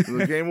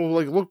 The game will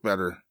like look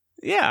better.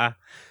 Yeah,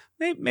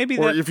 maybe.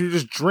 Or if you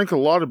just drink a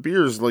lot of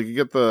beers, like you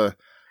get the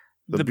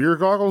beer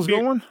goggles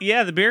going.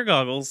 Yeah, the beer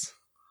goggles.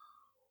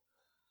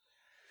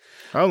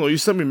 I don't know. You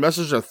sent me a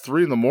message at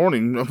 3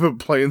 a.m. I've been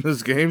playing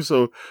this game,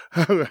 so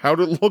how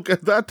did it look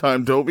at that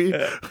time, Toby?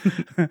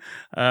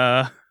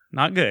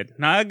 Not good.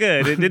 Not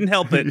good. It didn't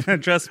help it.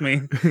 Trust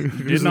me. You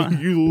did not.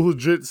 You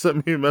legit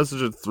sent me a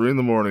message at 3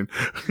 a.m.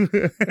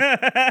 I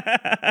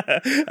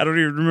don't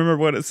even remember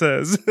what it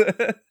says.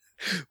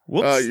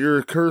 Whoops.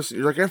 You're cursing.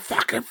 You're like, it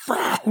fucking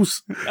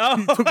froze. Oh.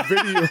 You took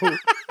video.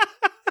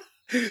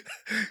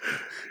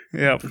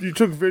 Yeah. You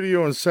took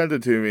video and sent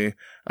it to me.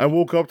 I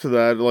woke up to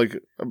that like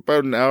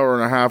about an hour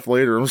and a half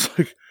later. I was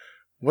like,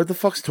 what the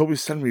fuck's Toby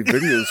sending me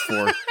videos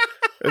for?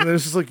 And then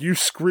it's just like you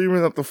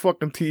screaming at the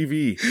fucking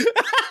TV.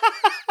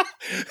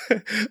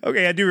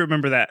 Okay, I do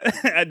remember that.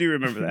 I do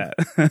remember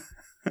that.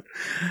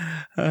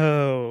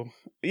 Oh.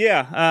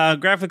 Yeah,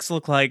 graphics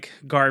look like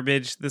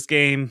garbage. This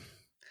game.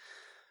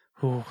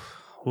 Ooh,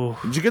 ooh.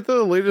 Did you get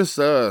the latest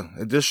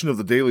edition of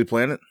the Daily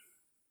Planet?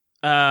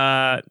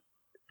 No,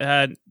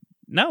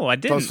 I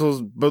didn't.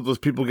 About those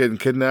people getting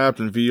kidnapped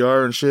in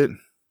VR and shit.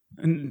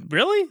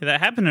 Really?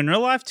 That happened in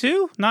real life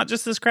too? Not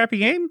just this crappy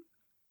game?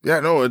 Yeah,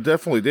 no, it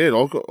definitely did.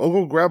 I'll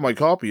go grab my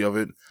copy of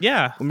it.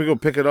 Yeah. Let me go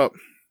pick it up.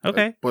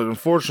 Okay. But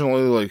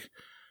unfortunately, like,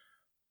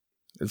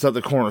 it's at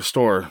the corner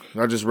store.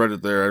 I just read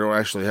it there. I don't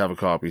actually have a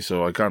copy,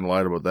 so I kind of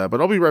lied about that.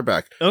 But I'll be right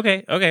back.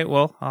 Okay.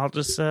 Well, I'll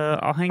just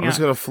I'll hang out. I'm just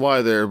gonna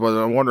fly there, but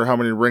I wonder how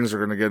many rings are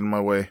gonna get in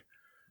my way.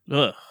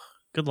 Ugh.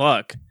 Good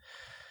luck.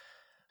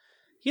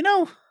 You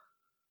know,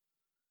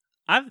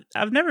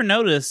 I've never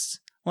noticed.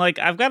 Like,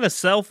 I've got a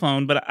cell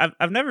phone, but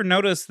I've never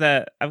noticed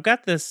that I've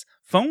got this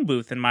phone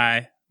booth in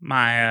my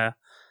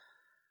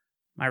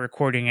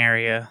recording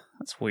area.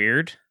 That's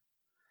weird.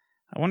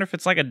 I wonder if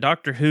it's like a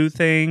Doctor Who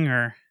thing,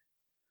 or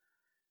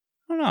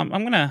I don't know.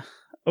 I'm gonna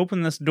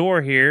open this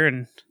door here,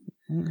 and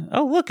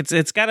oh look,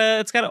 it's got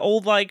an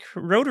old like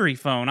rotary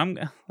phone.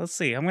 Let's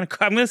see. I'm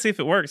gonna see if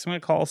it works. I'm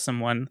gonna call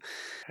someone.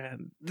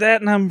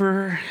 That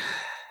number.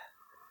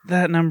 What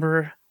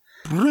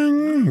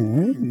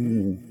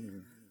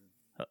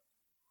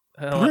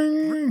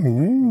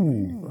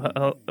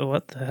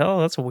the hell?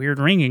 That's a weird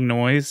ringing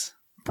noise.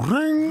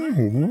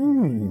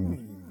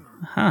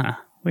 Huh.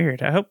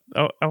 Weird. I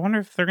wonder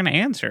if they're going to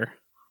answer.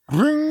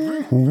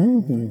 I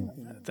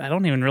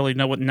don't even really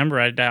know what number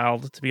I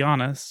dialed, to be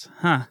honest.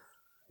 Huh.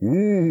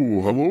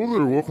 Ooh, hello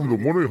there. Welcome to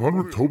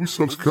 1-800 Toby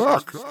Sucks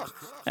Cock.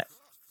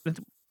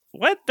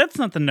 What? That's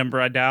not the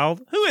number I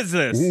dialed. Who is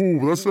this? Ooh,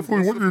 that's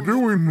definitely what you're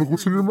doing. Look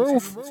what's in your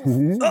mouth.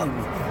 Ooh.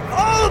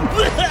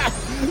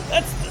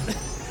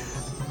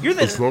 You're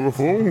the... That's not a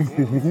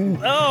phone.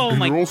 Oh, and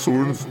my... You're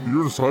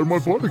inside my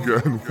butt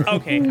again.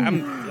 Okay,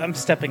 I'm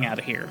stepping out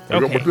of here.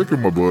 I got my dick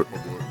in my butt.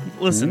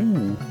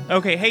 Listen. Ooh.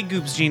 Okay, hey,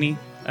 Goops Genie.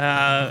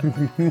 Hello,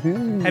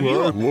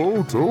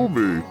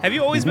 Toby. Have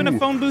you always been a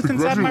phone booth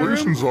inside my room?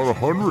 Congratulations on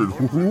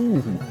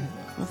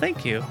 100. Well,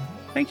 thank you.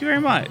 Thank you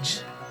very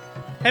much.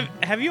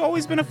 Have you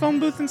always been a phone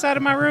booth inside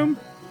of my room?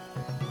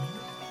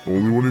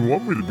 Only when you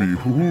want me to be.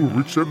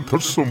 Reach out and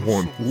touch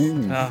someone.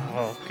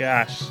 Oh,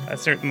 gosh. I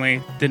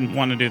certainly didn't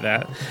want to do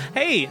that.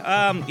 Hey,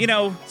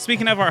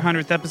 speaking of our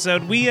 100th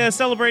episode, we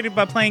celebrated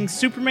by playing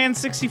Superman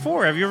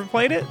 64. Have you ever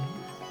played it?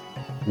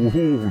 Oh,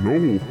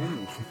 no.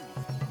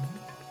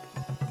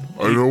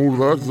 I know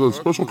that's a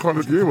special kind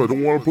of game I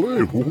don't want to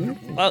play.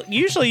 Well,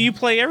 usually you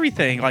play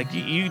everything. Like,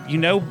 you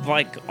know,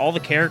 like, all the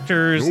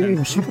characters.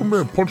 No,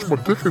 Superman punched my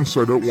dick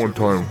inside out one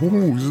time.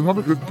 He's not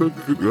a good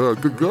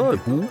guy.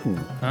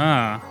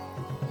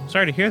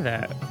 Sorry to hear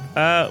that.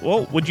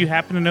 Well, would you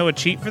happen to know a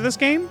cheat for this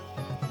game?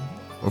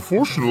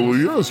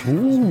 Unfortunately, yes.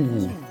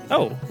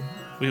 Oh,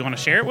 you want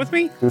to share it with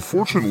me? Well,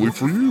 fortunately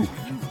for you.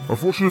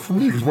 Unfortunately for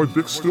me, because my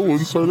dick's still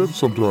inside out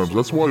sometimes.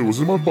 That's why it was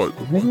in my butt.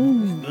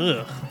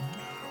 Ugh.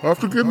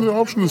 After getting the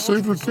option to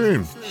save the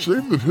game,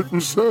 save it, hit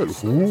reset.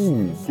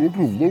 Go to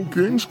the load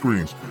game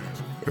screen.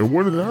 And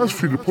when it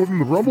asks you to put in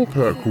the Rumble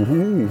Pack,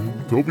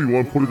 Toby, you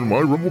want to put it in my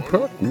Rumble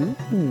Pack?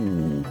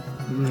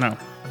 No.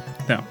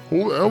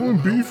 Hold L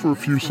and B for a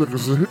few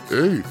seconds and hit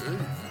A.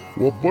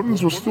 While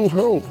buttons are still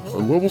held, a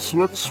level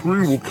select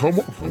screen will come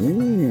up.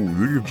 Then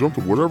you can jump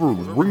to whatever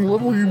ring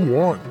level you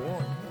want.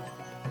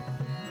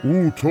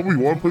 Toby, you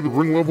want to play the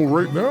ring level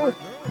right now?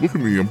 Look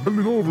at me, I'm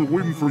bending over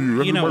waiting for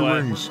you. You know my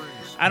what? rings.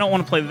 I don't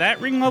want to play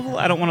that ring level.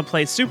 I don't want to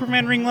play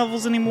Superman ring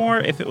levels anymore.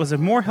 If it was a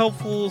more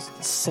helpful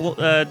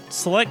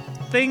select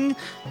thing,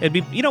 it'd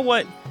be... You know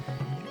what?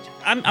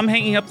 I'm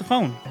hanging up the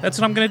phone. That's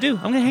what I'm going to do.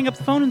 I'm going to hang up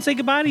the phone and say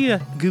goodbye to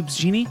you, Goops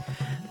Genie.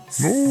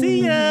 No.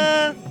 See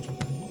ya!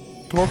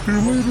 Talk to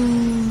you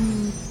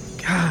later.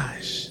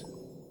 Gosh.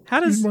 How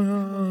does...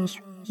 My ass.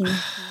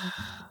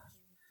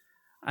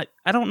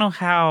 I don't know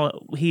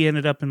how he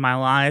ended up in my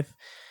life,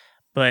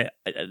 but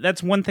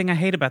that's one thing I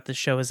hate about this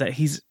show is that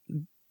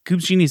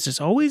Goops Genie's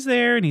just always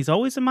there, and he's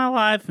always in my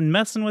life and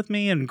messing with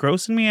me and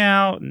grossing me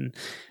out. And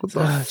what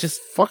the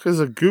fuck is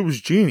a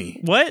Goops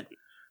Genie? What?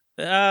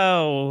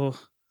 Oh,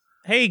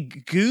 hey,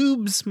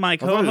 Goobs, my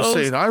co-host. I thought you were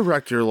saying I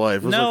wrecked your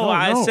life.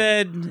 I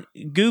said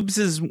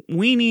Goobs'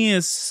 weenie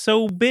is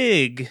so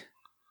big.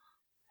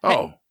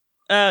 Oh,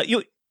 hey, you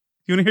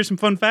want to hear some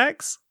fun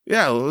facts?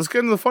 Yeah, let's get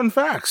into the fun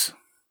facts.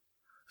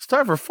 It's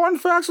time for Fun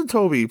Facts with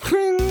Toby.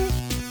 Pling!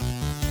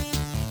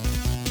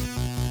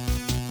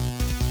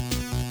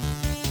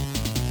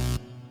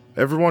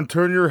 Everyone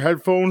turn your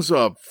headphones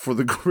up for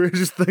the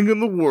greatest thing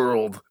in the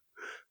world.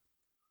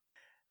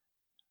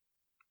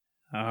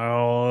 Oh,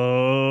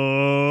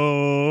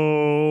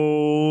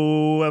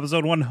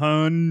 episode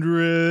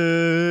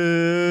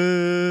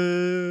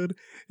 100.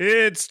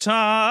 It's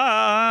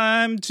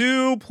time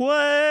to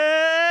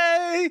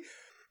play.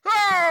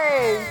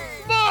 How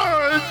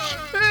much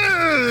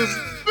is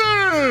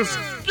this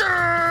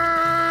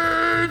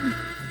game?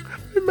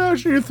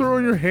 Imagine you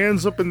throwing your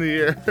hands up in the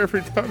air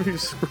every time you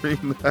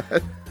scream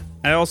that.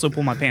 I also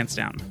pull my pants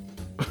down.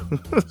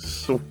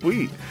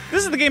 Sweet.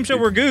 This is the game show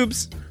where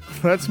Goobs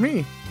That's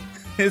me.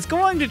 is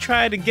going to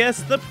try to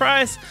guess the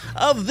price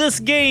of this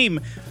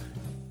game.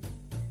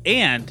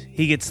 And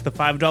he gets the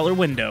 $5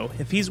 window.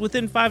 If he's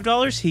within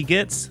 $5, he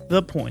gets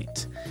the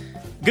point.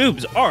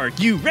 Goobs, are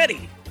you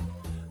ready?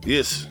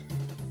 Yes.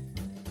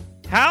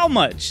 How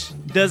much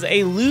does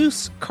a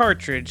loose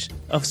cartridge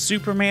of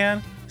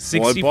Superman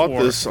 64? Well, I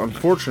bought this,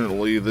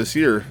 unfortunately, this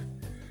year.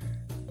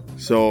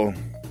 So,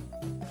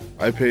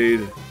 I paid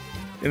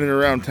in and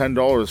around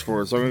 $10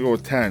 for it, so I'm going to go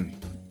with 10.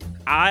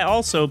 I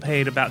also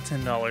paid about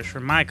 $10 for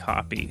my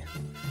copy.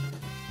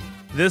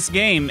 This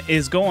game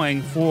is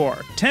going for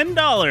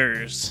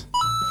 $10.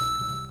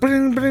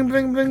 Bling, bling,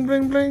 bling, bling,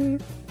 bling,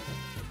 bling.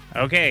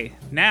 Okay,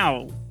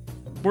 now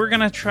we're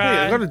going to try...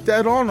 Hey, I got a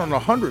dead on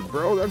 100,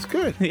 bro. That's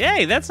good.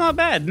 Hey, that's not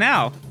bad.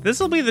 Now, this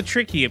will be the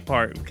tricky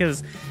part,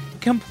 because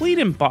complete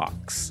in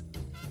box.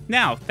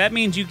 Now, that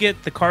means you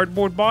get the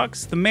cardboard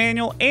box, the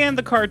manual, and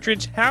the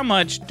cartridge. How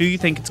much do you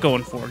think it's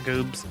going for,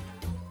 Goobs?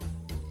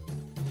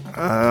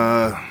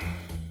 I'm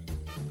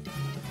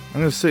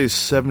going to say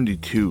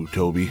 72,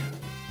 Toby.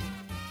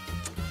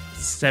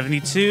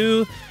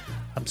 72.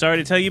 I'm sorry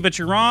to tell you, but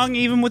you're wrong.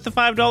 Even with the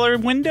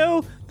 $5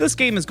 window, this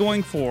game is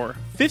going for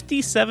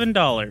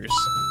 $57.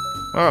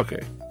 Okay.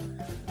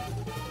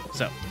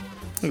 So,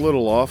 A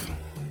little off.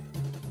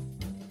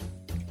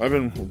 I've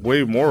been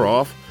way more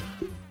off.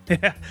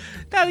 yeah,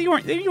 no, you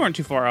weren't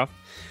too far off.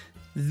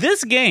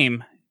 This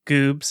game,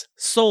 Goobs,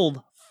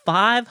 sold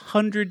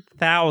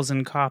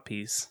 500,000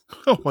 copies.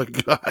 Oh my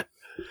god.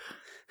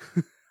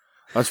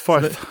 That's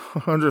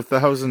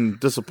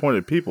 500,000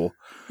 disappointed people.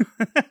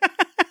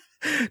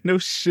 No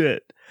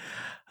shit.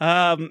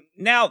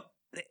 Now,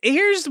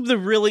 here's the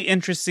really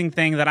interesting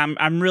thing that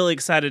I'm really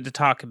excited to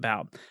talk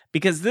about,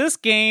 because this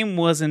game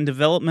was in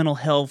developmental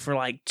hell for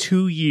like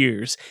 2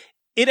 years.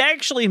 It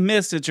actually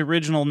missed its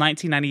original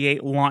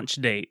 1998 launch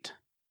date.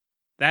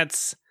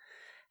 That's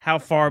how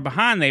far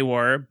behind they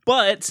were,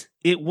 but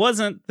it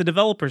wasn't the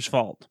developer's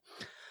fault.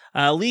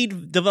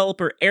 Lead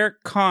developer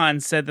Eric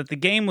Kahn said that the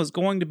game was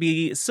going to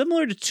be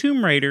similar to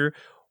Tomb Raider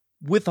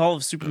with all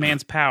of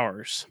Superman's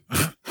powers.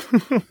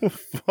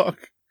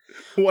 Fuck.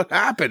 What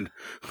happened?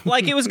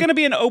 Like, it was going to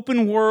be an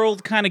open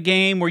world kind of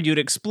game where you'd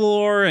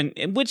explore, and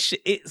which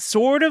it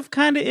sort of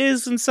kind of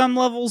is in some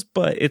levels,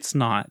 but it's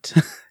not.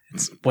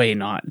 It's way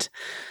not.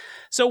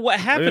 So what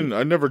happened?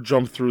 I never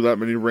jumped through that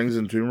many rings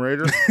in Tomb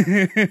Raider.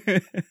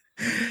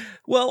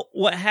 Well,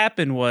 what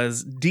happened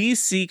was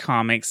DC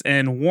Comics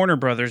and Warner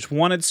Brothers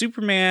wanted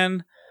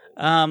Superman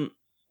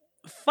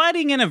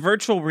fighting in a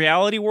virtual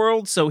reality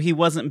world, so he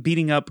wasn't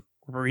beating up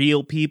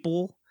real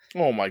people.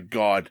 Oh my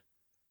god.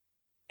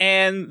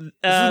 And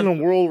This is in a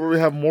world where we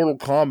have Mortal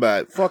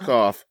Kombat. Fuck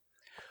off.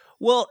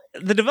 well,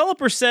 the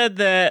developer said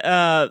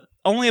that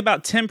only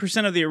about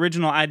 10% of the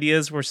original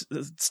ideas were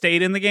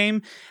stayed in the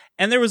game.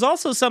 And there was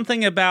also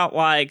something about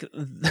like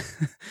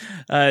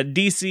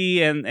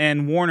DC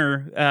and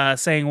Warner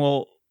saying,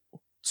 well,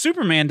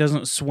 Superman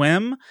doesn't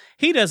swim.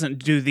 He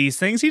doesn't do these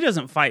things. He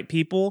doesn't fight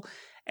people.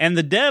 And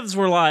the devs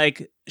were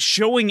like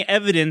showing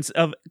evidence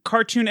of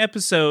cartoon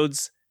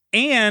episodes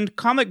and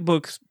comic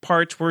book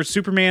parts where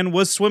Superman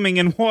was swimming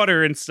in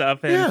water and stuff.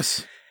 And,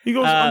 yes. He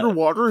goes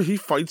underwater. He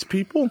fights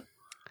people.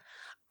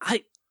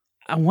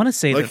 I want to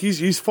say like that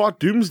he's fought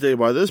Doomsday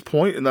by this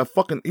point, and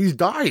he's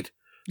died.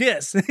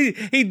 yes,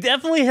 he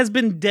definitely has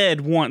been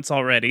dead once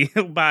already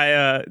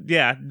by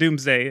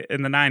Doomsday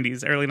in the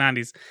 90s, early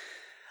 90s.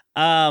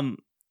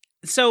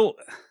 So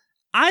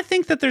I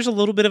think that there's a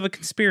little bit of a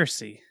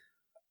conspiracy.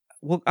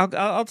 Well,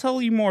 I'll tell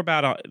you more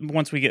about it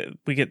once we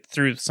get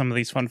through some of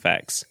these fun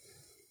facts.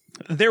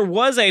 There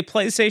was a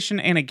PlayStation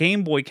and a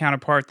Game Boy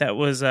counterpart that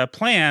was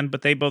planned,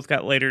 but they both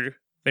got later.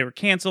 They were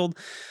canceled.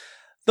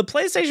 The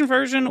PlayStation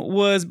version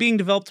was being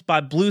developed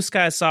by Blue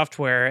Sky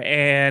Software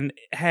and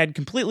had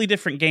completely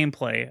different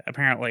gameplay,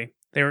 apparently.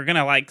 They were going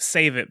to, like,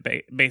 save it,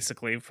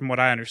 basically, from what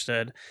I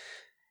understood.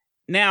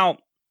 Now,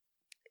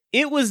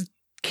 it was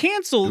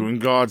canceled. Doing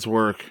God's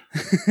work.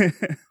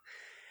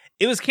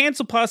 It was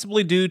canceled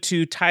possibly due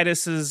to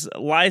Titus's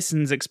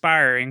license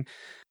expiring.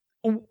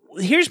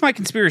 Here's my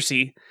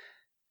conspiracy.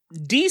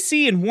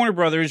 DC and Warner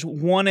Brothers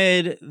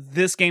wanted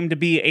this game to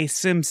be a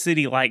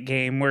SimCity-like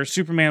game where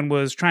Superman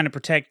was trying to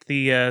protect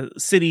the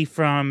city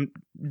from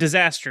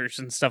disasters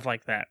and stuff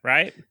like that,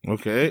 right?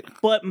 Okay.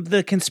 But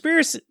the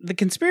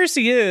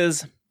conspiracy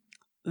is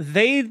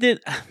they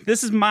did.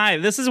 This is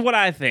what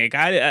I think.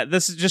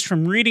 This is just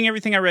from reading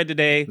everything I read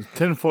today.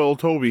 Tinfoil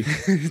Toby.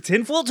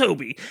 Tinfoil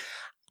Toby.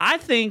 I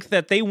think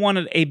that they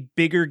wanted a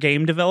bigger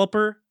game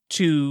developer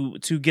to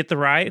get the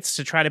rights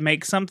to try to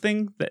make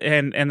something,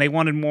 and they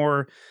wanted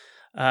more.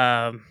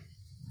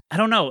 I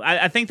don't know.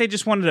 I think they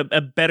just wanted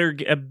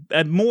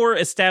a more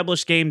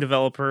established game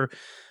developer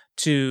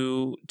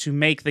to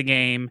make the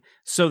game.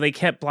 So they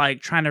kept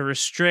like trying to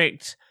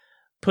restrict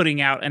putting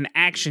out an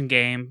action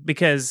game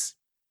because,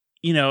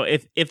 you know,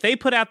 if they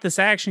put out this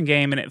action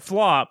game and it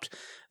flopped,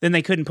 then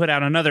they couldn't put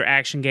out another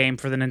action game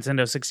for the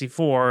Nintendo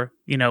 64,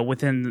 you know,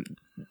 within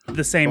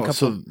the same couple.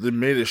 So they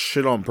made it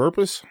shit on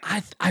purpose?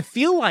 I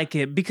feel like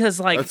it because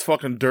like that's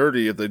fucking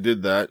dirty if they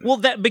did that. Well,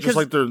 that because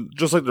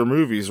just like their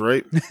movies,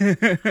 right?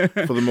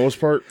 For the most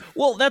part.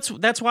 Well, that's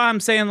why I'm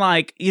saying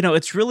like, you know,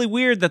 it's really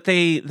weird that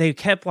they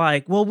kept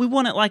like, well, we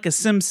want it like a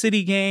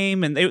SimCity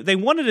game, and they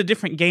wanted a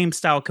different game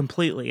style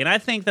completely, and I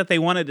think that they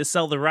wanted to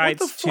sell the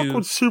rights what the fuck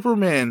would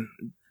Superman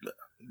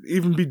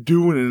even be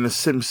doing in a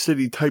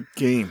SimCity type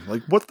game?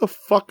 Like, what the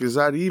fuck is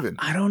that even?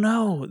 I don't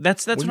know.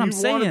 That's what I'm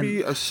saying. When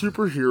you want to be a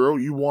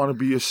superhero, you want to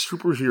be a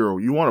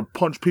superhero. You want to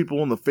punch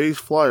people in the face,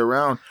 fly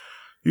around,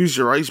 use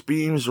your ice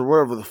beams or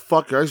whatever the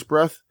fuck, ice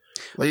breath,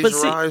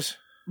 laser eyes.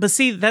 But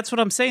see, that's what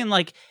I'm saying.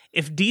 Like,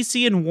 if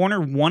DC and Warner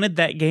wanted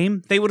that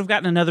game, they would have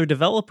gotten another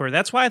developer.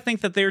 That's why I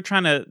think that they were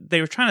trying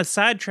to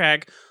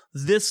sidetrack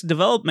this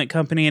development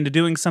company into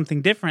doing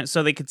something different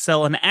so they could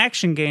sell an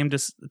action game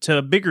to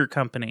a bigger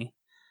company.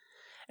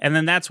 And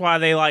then that's why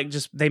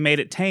they made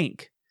it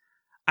tank.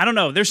 I don't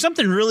know. There's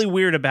something really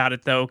weird about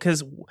it, though,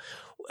 because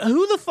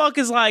who the fuck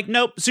is like,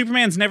 nope,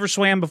 Superman's never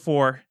swam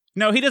before.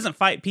 No, he doesn't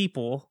fight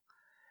people.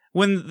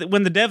 When the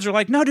devs are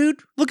like, no,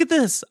 dude, look at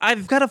this.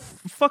 I've got a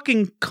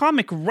fucking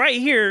comic right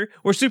here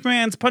where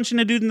Superman's punching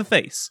a dude in the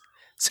face.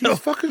 So he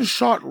fucking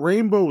shot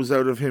rainbows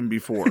out of him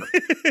before.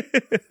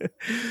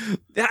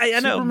 I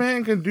know.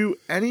 Superman can do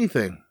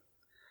anything.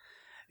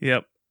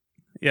 Yep.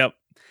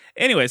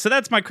 Anyway, so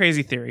that's my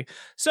crazy theory.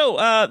 So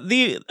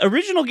the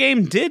original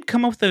game did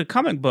come up with a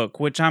comic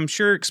book, which I'm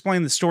sure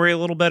explained the story a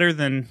little better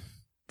than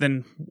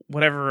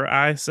whatever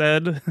I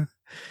said.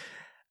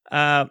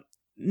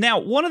 Now,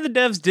 one of the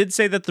devs did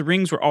say that the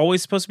rings were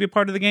always supposed to be a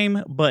part of the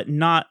game, but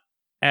not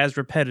as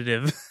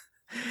repetitive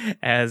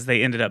as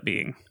they ended up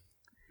being.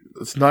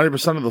 It's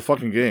 90% of the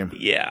fucking game.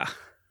 Yeah.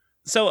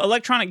 So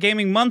Electronic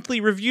Gaming Monthly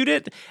reviewed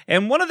it,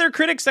 and one of their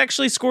critics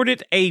actually scored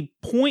it a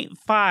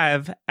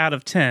 0.5 out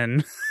of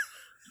 10.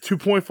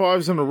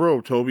 2.5s in a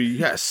row, Toby.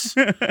 Yes.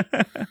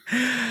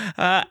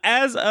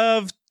 As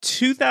of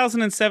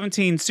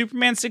 2017,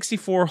 Superman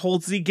 64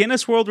 holds the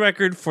Guinness World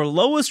Record for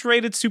lowest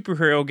rated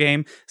superhero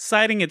game,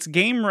 citing its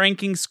game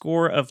ranking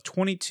score of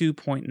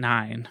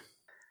 22.9.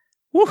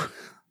 Whew,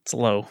 it's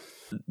low.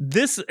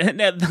 This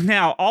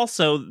now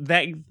also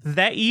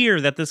that year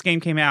that this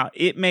game came out,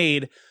 it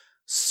made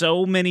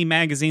so many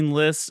magazine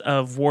lists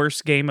of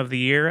worst game of the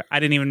year. I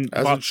didn't even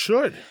it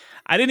should.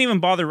 I didn't even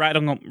bother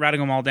writing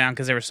them all down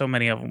because there were so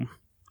many of them.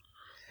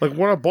 Like,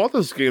 when I bought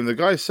this game, the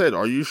guy said,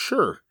 "Are you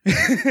sure?"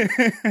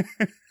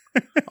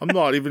 I'm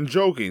not even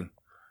joking.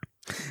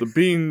 The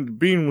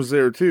bean was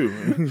there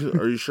too.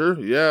 Are you sure?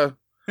 Yeah.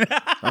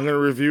 I'm gonna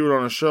review it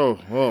on a show.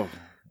 Oh,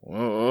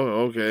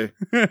 okay.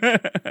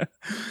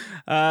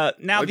 Now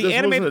like, the this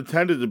animated wasn't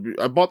intended to be.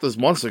 I bought this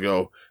months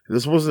ago.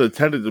 This wasn't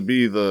intended to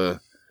be the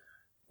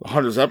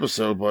 100th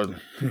episode, but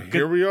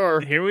here we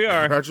are. Here we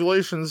are.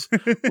 Congratulations.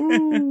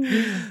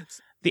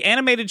 The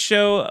animated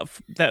show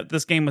that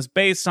this game was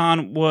based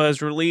on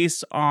was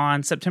released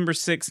on September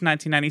 6,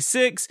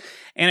 1996,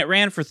 and it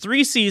ran for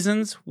 3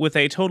 seasons with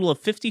a total of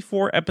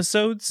 54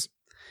 episodes.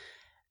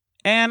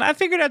 And I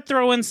figured I'd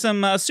throw in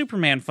some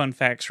Superman fun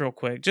facts real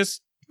quick,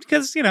 just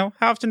because, you know,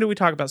 how often do we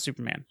talk about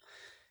Superman?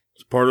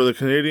 It's part of the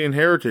Canadian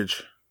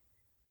heritage.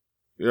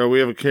 You know, we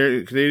have a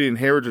Canadian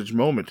heritage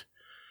moment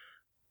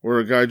where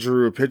a guy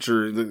drew a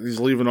picture. He's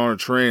leaving on a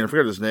train. I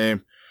forget his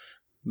name.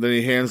 Then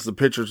he hands the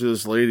picture to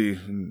this lady,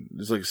 and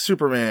he's like,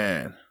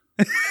 Superman.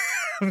 I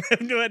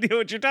have no idea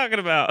what you're talking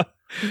about.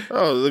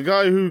 Oh, the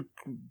guy who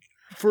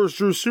first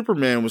drew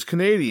Superman was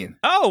Canadian.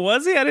 Oh,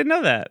 was he? I didn't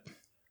know that.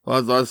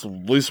 Well, that's at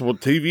least what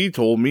TV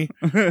told me.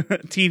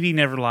 TV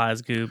never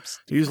lies,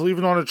 Goops. He was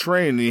leaving on a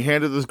train, and he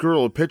handed this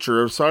girl a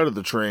picture outside of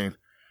the train.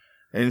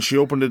 And she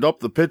opened it up,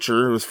 the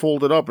picture, it was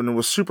folded up, and it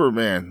was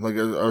Superman, like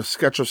a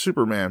sketch of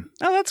Superman.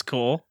 Oh, that's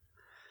cool.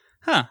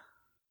 Huh.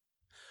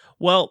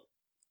 Well,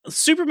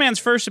 Superman's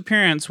first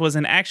appearance was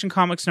in Action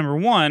Comics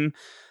 #1.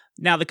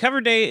 Now, the cover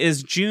date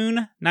is June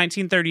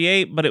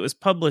 1938, but it was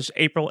published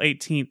April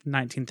 18th,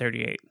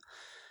 1938.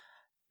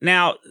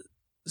 Now,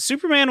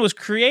 Superman was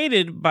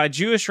created by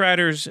Jewish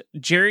writers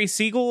Jerry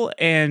Siegel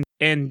and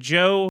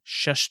Joe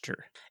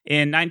Shuster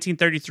in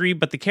 1933,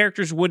 but the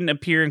characters wouldn't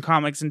appear in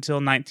comics until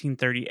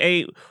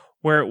 1938,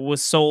 where it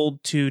was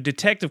sold to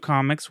Detective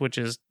Comics, which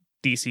is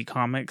DC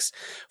Comics,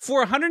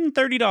 for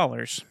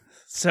 $130.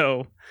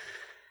 So...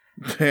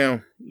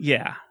 Damn.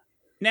 Yeah.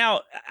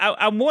 Now,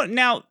 I want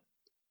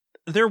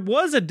there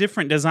was a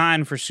different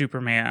design for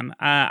Superman.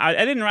 I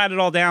didn't write it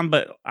all down,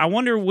 but I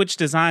wonder which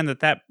design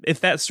if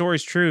that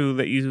story's true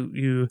that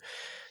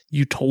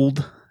you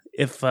told,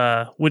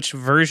 which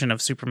version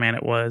of Superman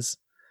it was.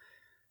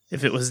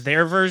 If it was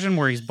their version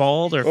where he's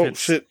bald, or if it's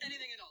shit.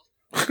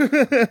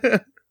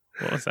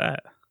 What was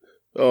that?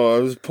 Oh, I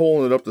was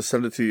pulling it up to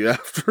send it to you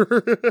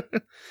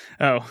after.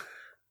 Oh.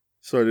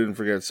 So I didn't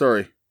forget.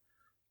 Sorry.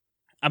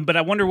 But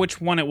I wonder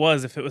which one it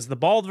was, if it was the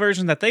bald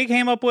version that they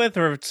came up with,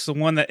 or if it's the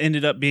one that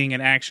ended up being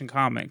in Action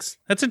Comics.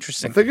 That's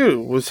interesting. I think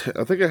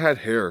it had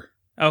hair.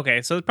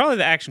 Okay, so it's probably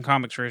the Action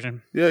Comics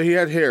version. Yeah, he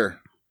had hair.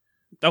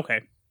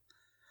 Okay.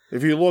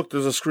 If you look,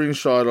 there's a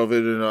screenshot of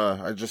it, and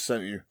I just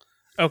sent you.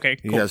 Okay,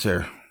 cool. He has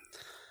hair.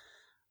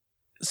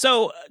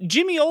 So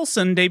Jimmy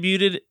Olsen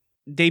debuted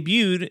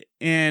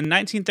in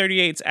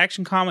 1938's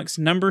Action Comics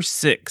number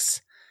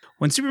 6.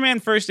 When Superman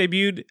first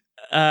debuted,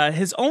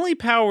 his only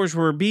powers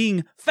were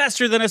being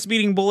faster than a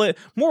speeding bullet,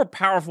 more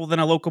powerful than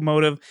a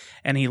locomotive,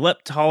 and he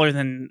leapt taller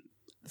than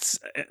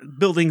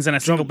buildings in a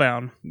single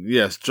bound.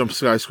 Yes, jump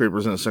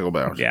skyscrapers in a single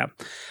bound. Yeah.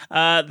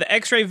 The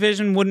X-ray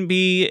vision wouldn't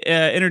be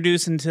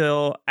introduced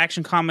until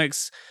Action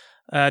Comics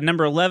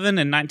number 11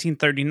 in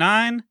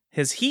 1939.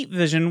 His heat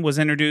vision was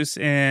introduced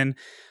in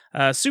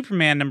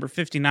Superman number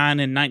 59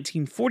 in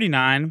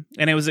 1949,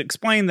 and it was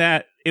explained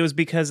that it was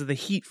because of the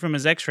heat from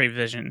his X-ray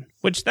vision,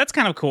 which that's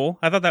kind of cool.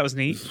 I thought that was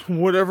neat.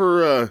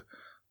 Whatever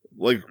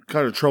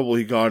kind of trouble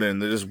he got in,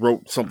 they just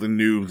wrote something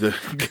new to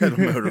get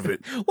him out of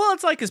it. Well,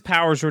 it's like his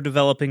powers were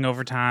developing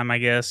over time, I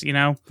guess, you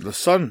know? The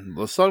sun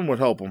would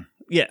help him.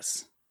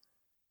 Yes.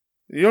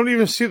 You don't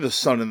even see the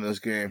sun in this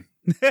game.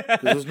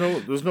 There's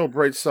no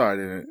bright side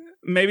in it.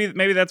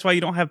 Maybe that's why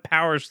you don't have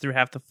powers through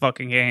half the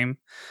fucking game.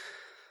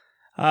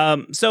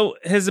 So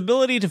his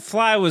ability to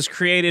fly was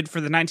created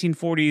for the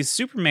 1940s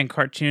Superman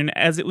cartoon,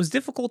 as it was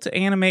difficult to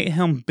animate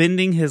him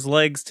bending his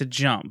legs to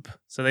jump.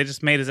 So they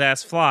just made his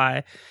ass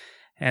fly,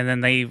 and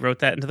then they wrote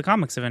that into the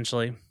comics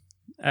eventually.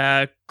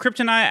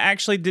 Kryptonite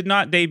actually did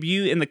not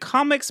debut in the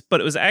comics,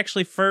 but it was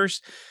actually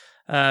first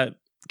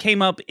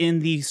came up in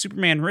the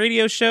Superman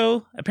radio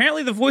show.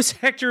 Apparently the voice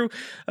actor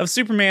of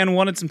Superman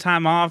wanted some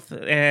time off,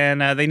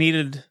 and they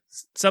needed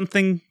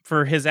something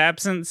for his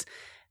absence.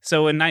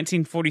 So in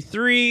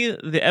 1943,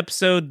 the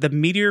episode "The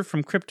Meteor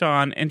from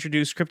Krypton"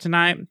 introduced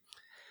Kryptonite,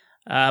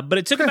 but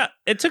it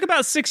took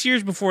about 6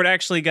 years before it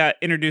actually got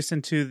introduced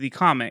into the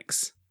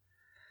comics.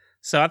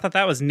 So I thought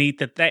that was neat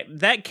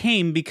that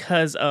came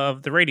because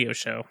of the radio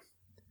show.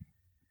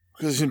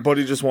 Because his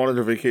buddy just wanted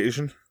a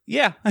vacation.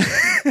 Yeah.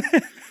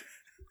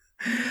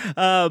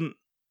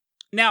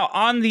 Now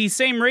on the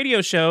same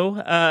radio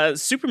show,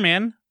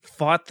 Superman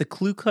fought the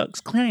Ku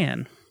Klux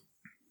Klan.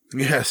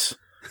 Yes.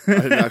 I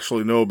didn't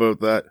actually know about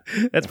that.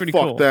 That's pretty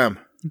fuck cool. Them.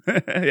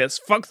 Yes,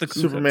 fuck the Ku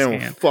Klux Superman Klan.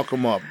 will fuck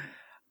them up.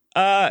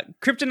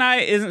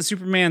 Kryptonite isn't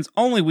Superman's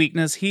only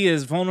weakness. He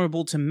is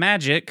vulnerable to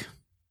magic.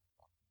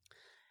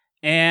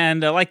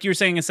 And like you were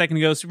saying a second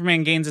ago,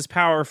 Superman gains his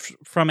power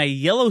from a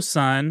yellow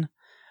sun.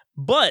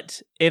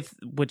 But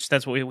which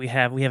that's what we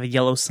have. We have a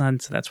yellow sun,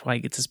 so that's why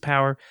he gets his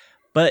power.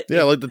 But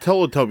yeah, like the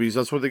Teletubbies,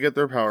 that's where they get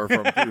their power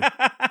from, too.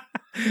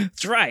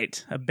 That's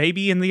right. A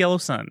baby in the yellow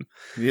sun.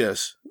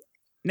 Yes.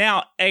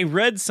 Now, a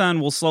red sun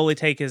will slowly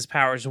take his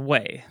powers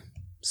away.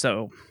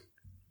 So,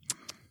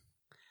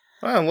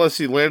 well, unless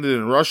he landed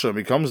in Russia and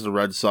becomes the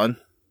Red Sun.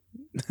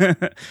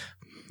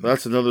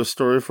 That's another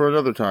story for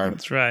another time.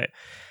 That's right.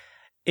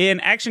 In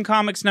Action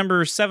Comics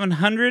number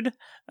 700,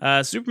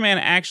 Superman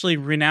actually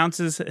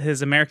renounces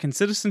his American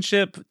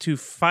citizenship to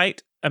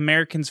fight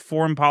Americans'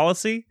 foreign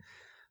policy.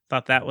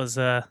 Thought that was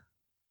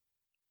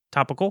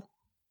topical.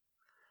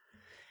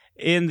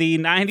 In the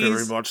 90s,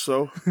 very much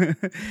so.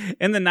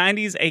 In the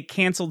 90s, a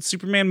canceled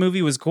Superman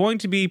movie was going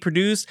to be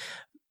produced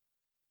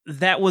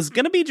that was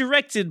going to be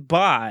directed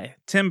by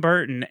Tim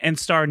Burton and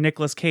star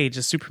Nicolas Cage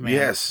as Superman.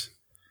 Yes.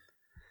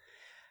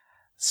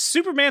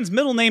 Superman's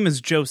middle name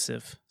is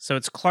Joseph, so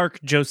it's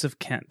Clark Joseph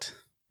Kent.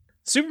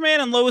 Superman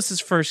and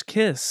Lois's first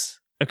kiss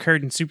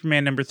occurred in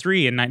Superman number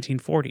 3 in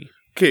 1940.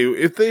 Okay,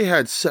 if they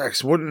had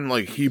sex, wouldn't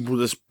he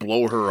just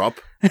blow her up?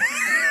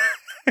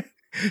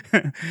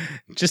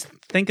 Just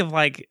think of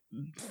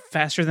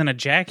faster than a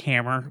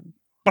jackhammer.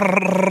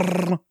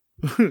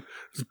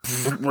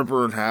 Rip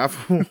her in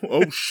half.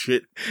 Oh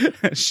shit!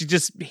 She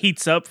just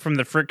heats up from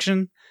the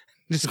friction,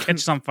 just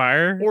catches on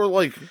fire. Or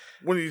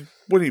when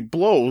he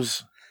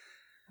blows.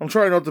 I'm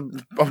trying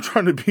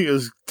to be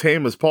as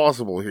tame as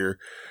possible here.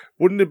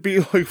 Wouldn't it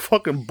be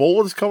fucking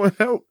bullets coming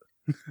out?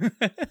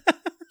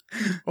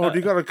 Oh, do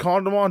you got a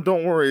condom on?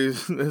 Don't worry,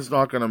 it's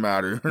not gonna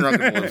matter. You're not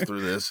gonna live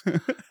through this.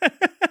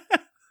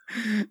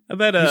 I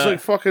bet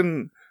it's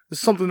fucking there's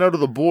something out of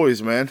The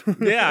Boys, man.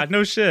 Yeah,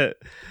 no shit.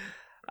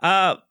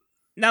 Now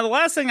the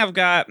last thing I've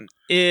got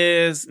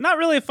is not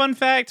really a fun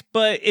fact,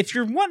 but if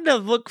you're wanting to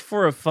look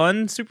for a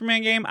fun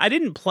Superman game, I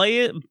didn't play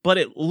it, but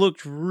it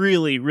looked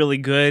really, really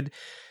good.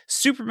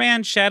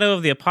 Superman Shadow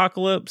of the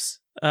Apocalypse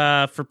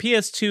for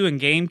PS2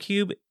 and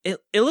GameCube. It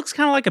looks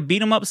kind of like a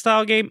beat 'em up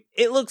style game.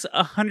 It looks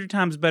 100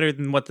 times better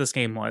than what this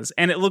game was,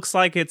 and it looks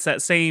like it's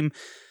that same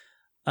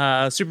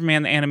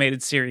Superman the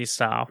animated series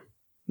style.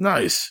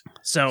 Nice.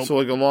 So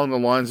like along the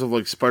lines of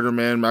like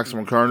Spider-Man,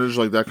 Maximum Carnage,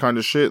 like that kind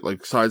of shit,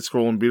 like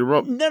side-scrolling beat 'em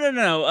up.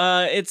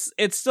 no.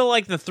 It's still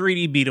like the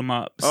 3D beat 'em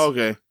ups. Oh,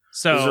 okay.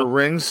 So is there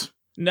rings?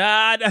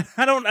 Nah,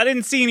 I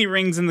didn't see any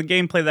rings in the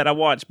gameplay that I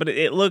watched, but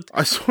it looked.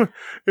 I swear,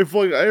 if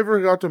like I ever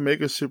got to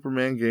make a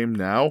Superman game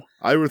now,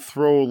 I would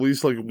throw at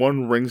least like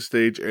one ring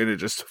stage in it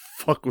just to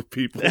fuck with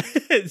people.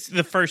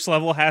 The first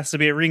level has to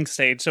be a ring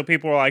stage, so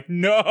people are like,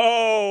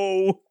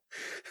 no.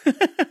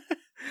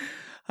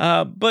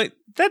 But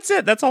that's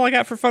it. That's all I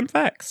got for fun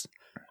facts.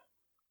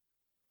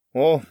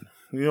 Well,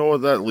 you know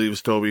what that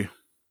leaves, Toby?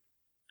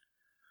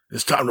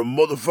 It's time to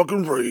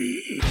motherfucking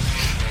rage.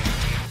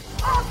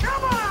 Oh,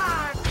 come on!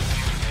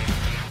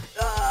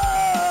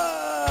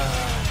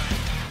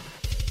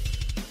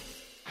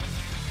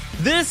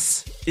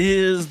 This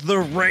is the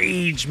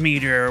Rage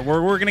Meter,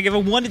 where we're going to give a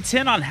 1 to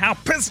 10 on how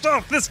pissed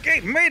off this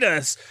game made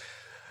us.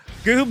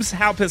 Goobs,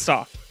 how pissed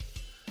off?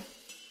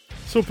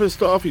 So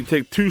pissed off, you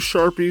take 2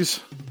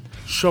 Sharpies,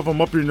 shove them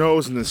up your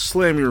nose, and then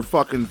slam your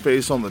fucking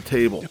face on the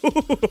table.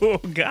 Ooh,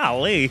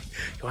 golly.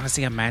 You want to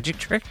see a magic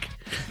trick?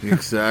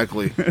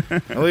 Exactly.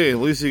 At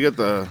least you get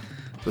the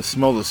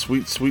smell, the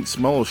sweet, sweet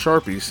smell of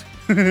Sharpies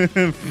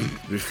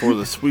before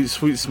the sweet,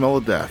 sweet smell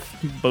of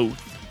death.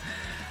 Both.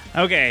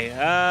 Okay,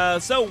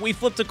 so we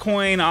flipped a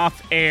coin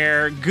off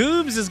air.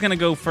 Goobs is going to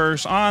go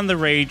first on the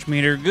Rage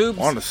Meter. Goobs,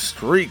 On a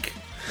streak.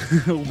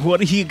 what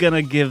are you going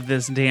to give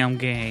this damn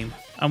game?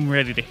 I'm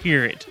ready to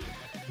hear it.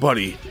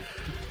 Buddy,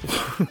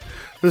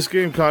 this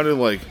game kind of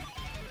like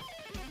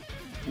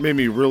made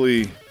me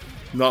really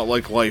not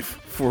like life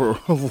for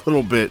a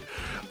little bit.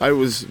 I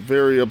was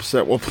very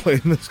upset while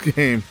playing this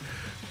game.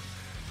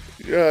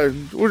 Yeah,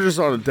 we're just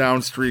on a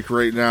down streak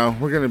right now.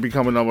 We're going to be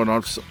coming up on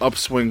an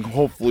upswing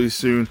hopefully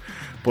soon.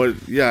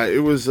 But yeah, it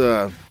was,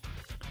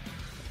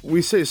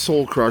 we say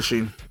soul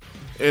crushing,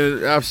 and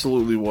it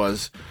absolutely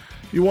was.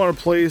 You want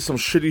to play some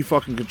shitty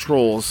fucking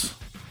controls,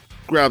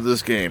 grab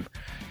this game.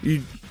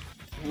 You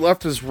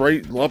left is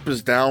right, up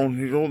is down,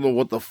 you don't know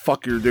what the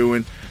fuck you're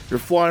doing. You're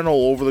flying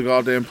all over the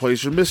goddamn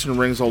place, you're missing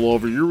rings all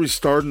over, you're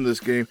restarting this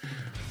game.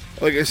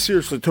 Like, it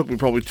seriously took me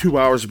probably 2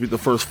 hours to beat the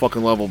first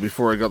fucking level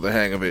before I got the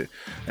hang of it.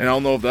 And I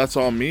don't know if that's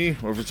on me,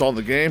 or if it's on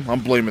the game. I'm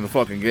blaming the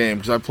fucking game,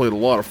 because I played a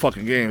lot of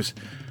fucking games.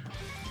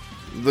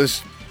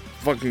 This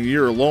fucking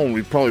year alone,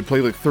 we probably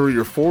played like 30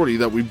 or 40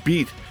 that we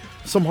beat.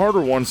 Some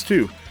harder ones,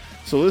 too.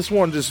 So this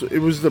one it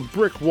was the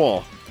brick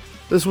wall.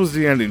 This was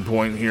the ending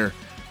point here.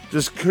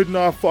 Just could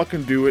not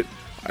fucking do it.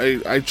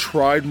 I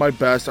tried my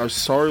best. I'm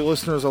sorry,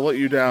 listeners, I let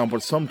you down,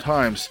 but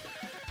sometimes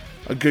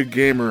a good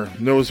gamer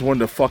knows when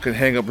to fucking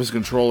hang up his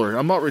controller.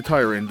 I'm not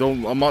retiring.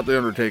 I'm not the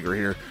Undertaker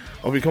here.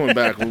 I'll be coming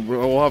back.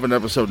 We'll have an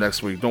episode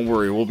next week. Don't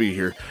worry, we'll be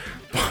here.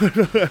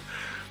 But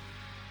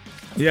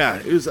yeah,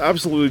 it was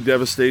absolutely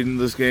devastating,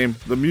 this game.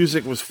 The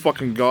music was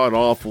fucking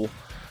god-awful.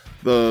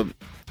 The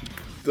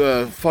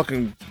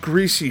fucking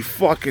greasy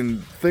fucking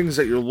things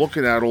that you're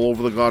looking at all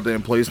over the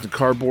goddamn place in the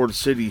Cardboard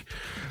City,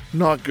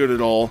 not good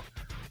at all.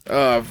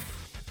 I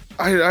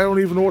don't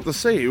even know what to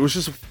say. It was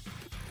just...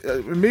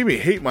 It made me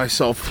hate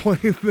myself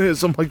playing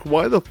this. I'm like,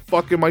 why the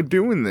fuck am I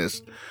doing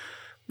this?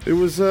 It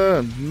was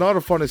not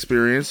a fun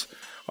experience.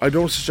 I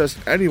don't suggest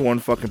anyone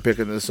fucking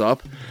picking this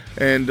up.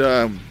 And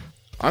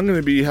I'm going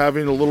to be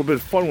having a little bit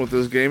of fun with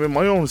this game in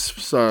my own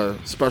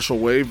special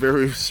way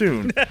very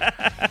soon.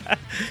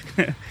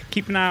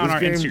 Keep an eye on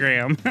our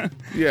Instagram.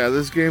 Yeah,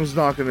 this game's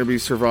not going to be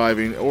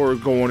surviving or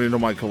going into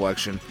my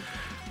collection.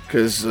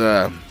 Because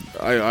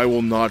I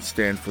will not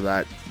stand for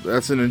that.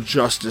 That's an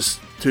injustice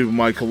to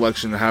my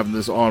collection having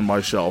this on my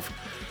shelf.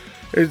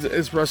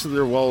 It's rested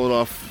there well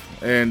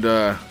enough. And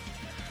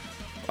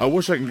I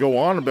wish I could go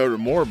on about it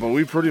more, but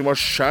we pretty much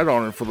shat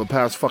on it for the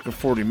past fucking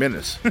 40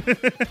 minutes.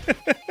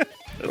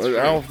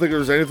 I don't think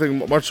there's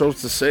anything much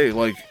else to say.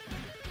 Like,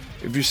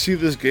 if you see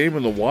this game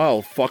in the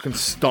wild, fucking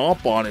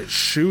stomp on it,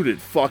 shoot it,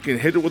 fucking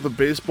hit it with a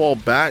baseball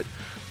bat,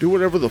 do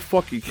whatever the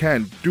fuck you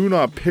can. Do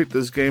not pick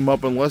this game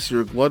up unless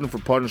you're a glutton for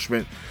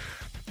punishment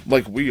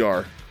like we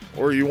are.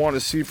 Or you want to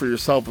see for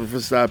yourself if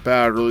it's that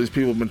bad, or these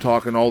people have been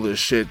talking all this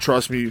shit.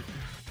 Trust me,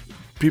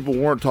 people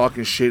weren't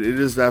talking shit. It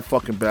is that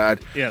fucking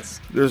bad. Yes.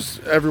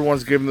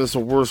 Everyone's giving this a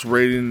worse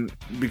rating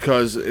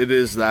because it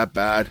is that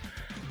bad.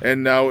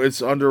 And now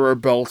it's under our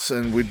belts,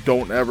 and we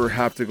don't ever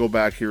have to go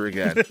back here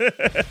again.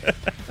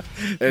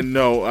 And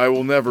no, I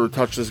will never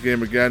touch this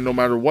game again, no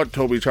matter what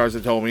Toby tries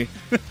to tell me.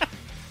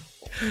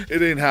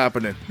 It ain't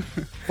happening.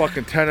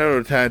 Fucking 10 out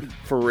of 10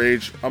 for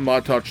Rage. I'm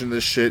not touching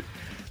this shit.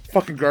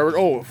 Fucking garbage.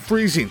 Oh,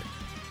 freezing.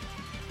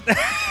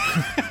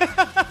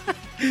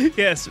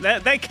 Yes,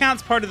 that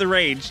counts part of the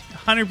Rage.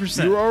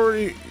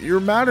 100%. You're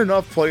mad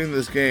enough playing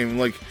this game.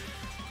 Like,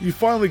 you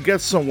finally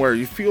get somewhere.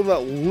 You feel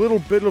that little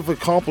bit of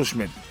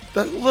accomplishment.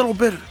 That little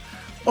bit.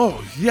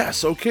 Oh,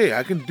 yes, okay,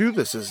 I can do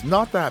this. It's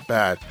not that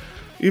bad.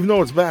 Even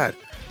though it's bad.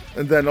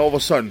 And then all of a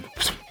sudden,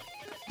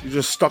 you're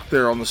just stuck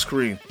there on the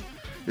screen.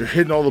 You're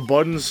hitting all the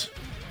buttons.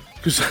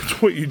 Because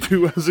that's what you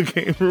do as a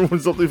gamer when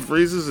something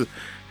freezes.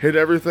 Hit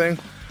everything.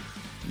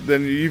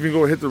 Then you even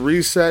go hit the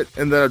reset,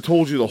 and then I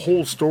told you the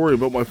whole story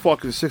about my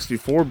fucking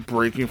 64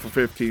 breaking for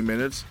 15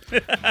 minutes.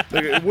 Like,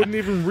 it wouldn't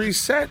even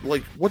reset.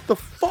 Like, what the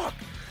fuck?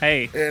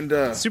 Hey,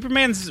 And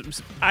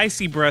Superman's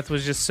icy breath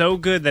was just so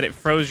good that it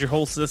froze your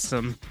whole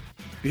system.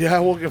 yeah,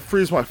 well, I can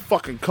freeze my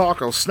fucking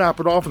cock. I'll snap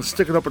it off and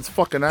stick it up its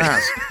fucking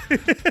ass.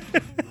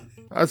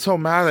 That's how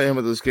mad I am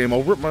at this game.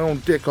 I'll rip my own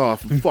dick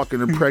off and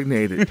fucking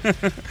impregnate it.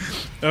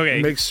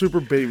 Okay. Make super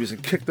babies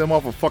and kick them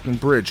off a fucking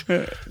bridge.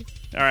 All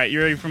right,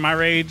 you ready for my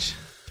rage?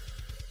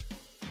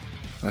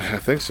 I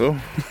think so.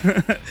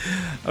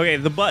 Okay,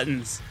 the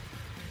buttons.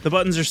 The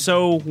buttons are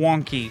so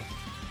wonky.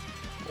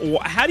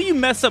 How do you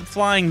mess up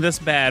flying this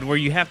bad where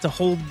you have to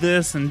hold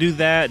this and do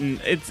that, and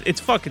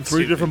it's fucking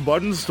Three stupid. different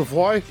buttons to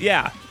fly?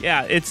 Yeah,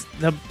 it's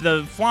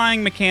the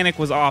flying mechanic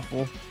was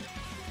awful.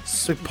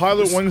 It's like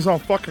pilot wings on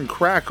fucking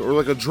crack or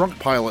like a drunk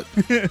pilot.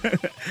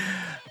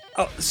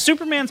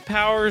 Superman's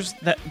powers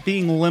that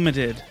being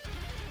limited.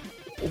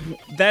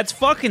 That's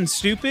fucking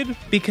stupid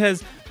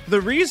because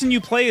the reason you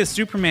play a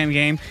Superman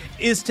game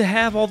is to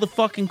have all the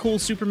fucking cool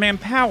Superman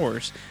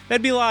powers.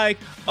 That'd be like,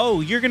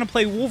 oh, you're gonna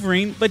play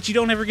Wolverine, but you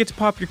don't ever get to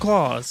pop your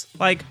claws.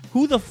 Like,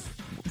 who the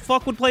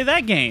fuck would play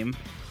that game?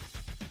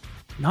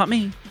 Not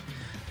me.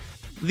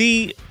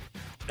 The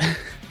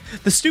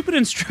stupid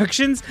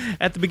instructions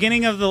at the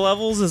beginning of the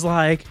levels is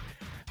like,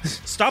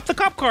 stop the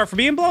cop car from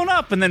being blown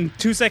up, and then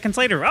 2 seconds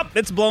later,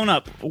 it's blown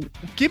up.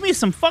 Give me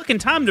some fucking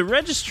time to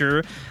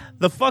register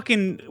the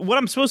fucking what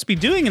I'm supposed to be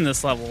doing in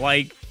this level.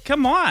 Like,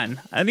 come on.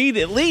 I need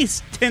at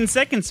least 10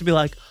 seconds to be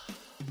like,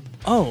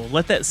 oh,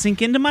 let that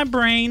sink into my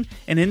brain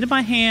and into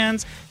my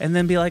hands, and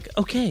then be like,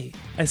 okay,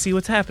 I see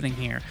what's happening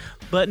here.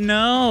 But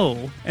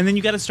no. And then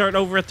you got to start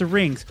over at the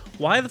rings.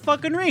 Why the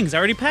fucking rings? I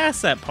already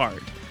passed that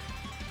part.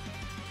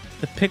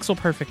 The pixel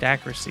perfect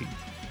accuracy.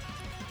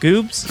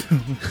 Goobs.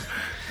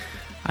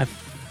 I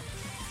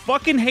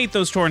fucking hate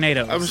those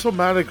tornadoes. I'm so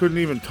mad I couldn't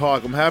even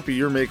talk. I'm happy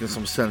you're making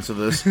some sense of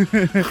this.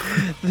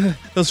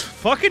 Those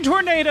fucking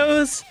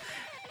tornadoes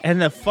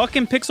and the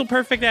fucking pixel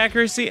perfect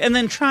accuracy, and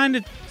then trying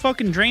to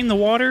fucking drain the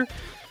water.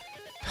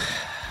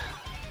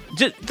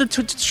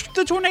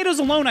 The tornadoes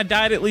alone, I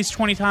died at least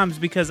 20 times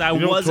because I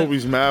wasn't.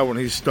 Toby's mad when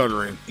he's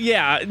stuttering.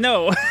 Yeah,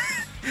 no.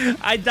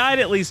 I died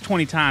at least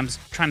 20 times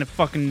trying to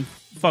fucking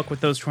fuck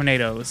with those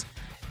tornadoes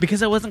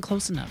because I wasn't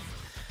close enough.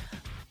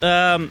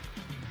 The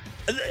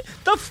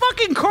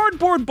fucking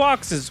cardboard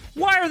boxes.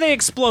 Why are they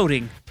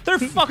exploding? They're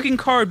fucking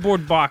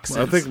cardboard boxes.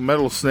 I think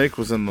Metal Snake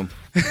was in them.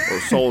 Or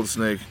Solid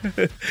Snake.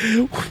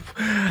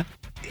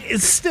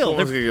 It's still,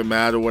 Someone's gonna get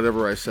mad at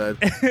whatever I said.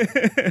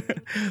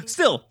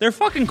 they're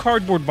fucking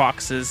cardboard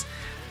boxes.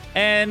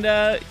 And,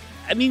 I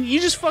mean,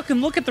 you just fucking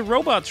look at the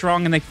robots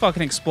wrong and they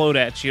fucking explode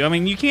at you. I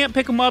mean, you can't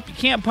pick them up, you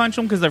can't punch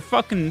them because they're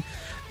fucking...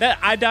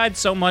 I died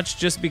so much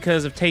just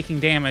because of taking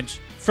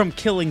damage from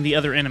killing the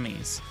other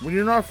enemies. When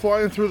you're not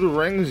flying through the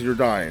rings, you're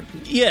dying.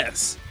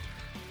 Yes.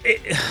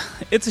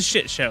 It's a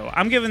shit show.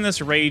 I'm giving this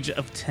a rage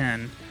of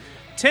 10.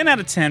 10 out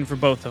of 10 for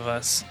both of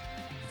us.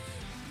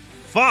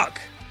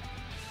 Fuck.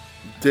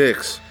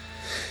 Dicks.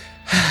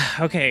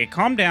 Okay,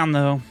 calm down,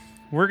 though.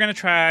 We're going to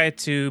try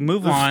to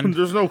move on.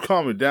 There's no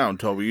calming down,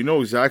 Toby. You know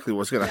exactly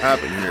what's going to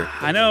happen here.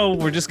 I know,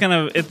 we're just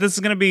going to... This is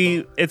going to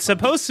be... It's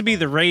supposed to be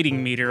the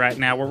rating meter right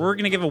now, where we're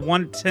going to give a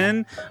 1 to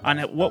 10 on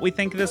what we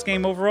think of this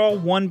game overall.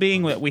 1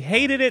 being that we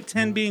hated it,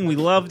 10 being we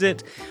loved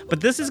it.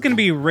 But this is going to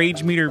be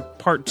Rage Meter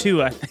Part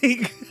 2, I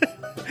think.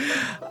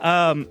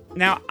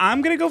 Now,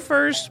 I'm going to go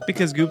first,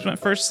 because Goobs went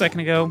first a second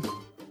ago.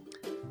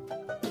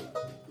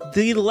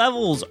 The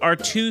levels are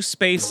too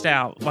spaced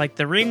out. Like,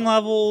 the ring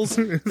levels...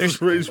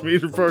 There's Rage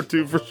Meter Part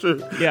 2 for sure.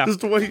 Yeah. Just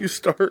the way you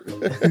start.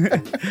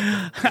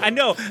 I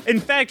know.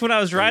 In fact, when I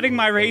was writing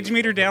my rage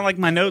meter down, like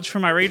my notes for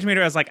my rage meter,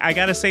 I was like, I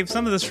gotta save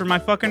some of this for my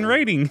fucking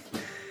rating.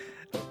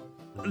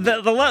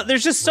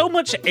 There's just so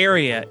much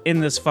area in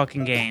this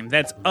fucking game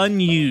that's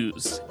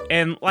unused.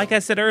 And like I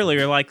said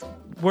earlier, like,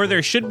 where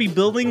there should be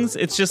buildings,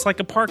 it's just like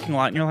a parking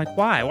lot. And you're like,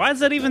 why? Why is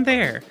that even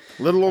there?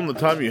 Let alone the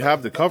time you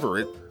have to cover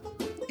it.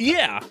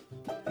 Yeah.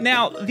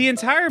 Now, the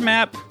entire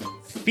map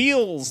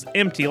feels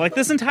empty. Like,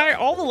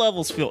 all the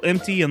levels feel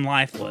empty and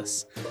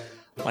lifeless.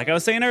 Like I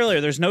was saying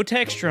earlier, there's no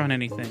texture on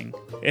anything.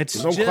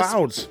 It's No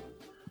clouds.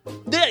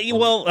 Yeah,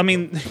 well, I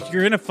mean,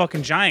 you're in a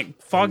fucking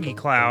giant foggy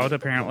cloud,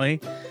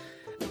 apparently.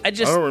 I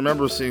don't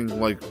remember seeing,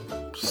 like,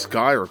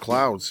 sky or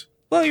clouds.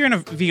 Well, you're in a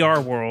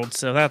VR world,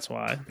 so that's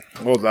why.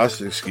 Well, that's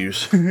the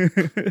excuse.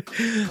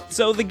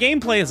 So the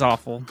gameplay is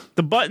awful.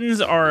 The buttons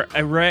are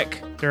a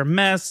wreck. They're a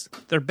mess.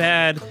 They're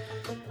bad.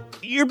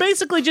 You're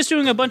basically just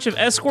doing a bunch of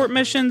escort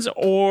missions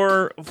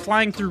or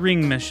flying through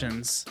ring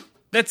missions.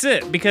 That's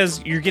it,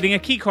 because you're getting a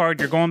key card,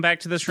 you're going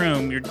back to this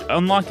room, you're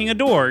unlocking a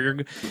door.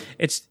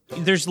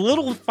 There's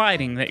little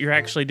fighting that you're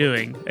actually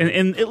doing,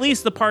 and at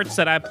least the parts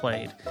that I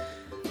played.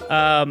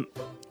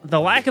 The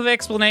lack of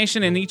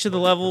explanation in each of the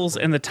levels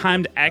and the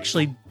time to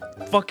actually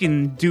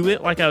fucking do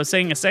it, like I was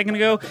saying a second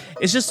ago,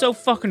 is just so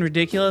fucking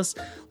ridiculous.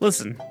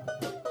 Listen,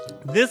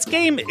 this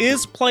game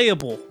is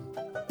playable.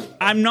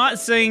 I'm not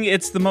saying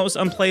it's the most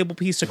unplayable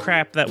piece of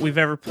crap that we've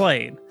ever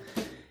played.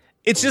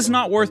 it's just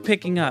not worth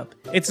picking up.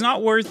 It's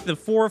not worth the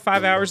 4 or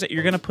 5 hours that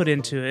you're going to put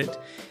into it.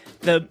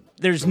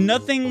 There's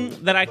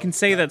nothing that I can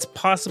say that's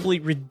possibly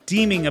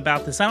redeeming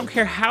about this. I don't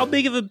care how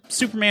big of a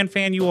Superman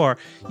fan you are.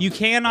 You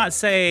cannot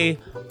say,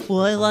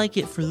 well, I like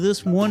it for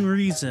this one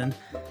reason.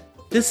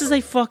 This is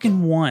a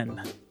fucking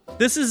one.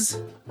 This is...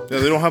 Yeah,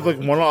 they don't have like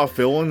one-off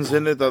villains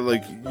in it that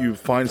like you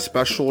find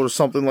special or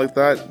something like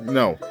that.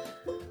 No.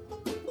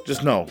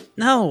 Just no.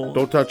 No.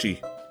 Don't touchy.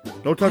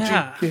 No touchy.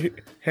 Yeah.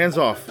 Hands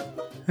off.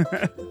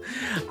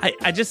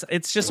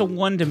 It's just a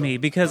one to me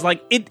because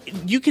like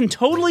you can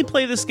totally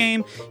play this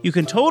game, you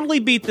can totally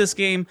beat this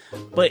game,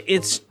 but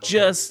it's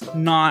just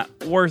not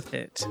worth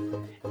it.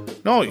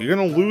 No, you're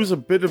gonna lose a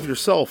bit of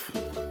yourself.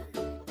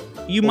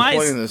 You might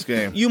playing this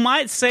game. You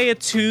might say it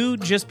too,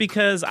 just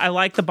because I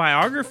like the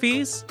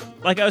biographies.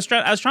 Like I was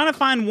trying to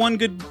find one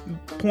good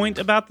point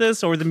about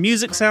this, or the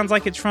music sounds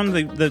like it's from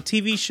the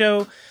TV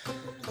show,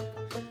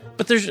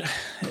 but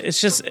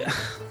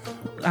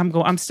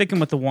I'm sticking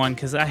with the one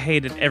because I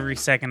hated every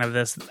second of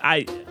this.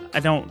 I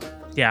don't.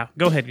 Yeah,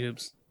 go ahead,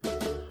 Goobs.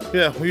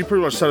 Yeah, well, you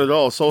pretty much said it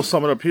all, so I'll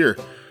sum it up here.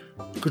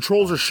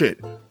 Controls are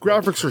shit.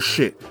 Graphics are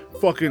shit.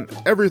 Fucking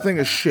everything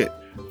is shit.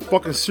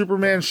 Fucking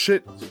Superman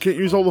shit. Can't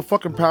use all the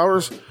fucking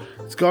powers.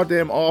 It's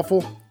goddamn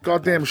awful.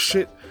 Goddamn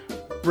shit.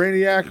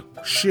 Brainiac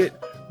shit.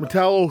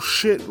 Metallo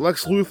shit.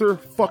 Lex Luthor.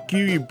 Fuck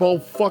you, you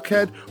bald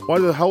fuckhead. Why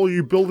the hell are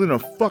you building a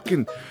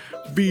fucking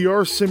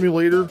VR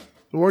simulator?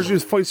 Why don't you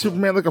just fight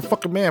Superman like a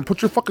fucking man?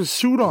 Put your fucking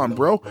suit on,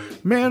 bro.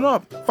 Man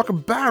up. Fucking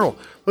battle.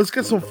 Let's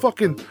get some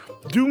fucking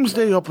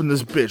Doomsday up in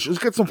this bitch. Let's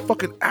get some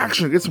fucking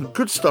action. Get some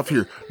good stuff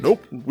here.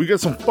 Nope. We got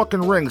some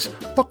fucking rings.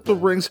 Fuck the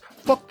rings.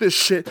 Fuck this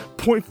shit.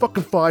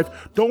 .5.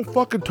 Don't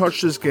fucking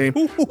touch this game.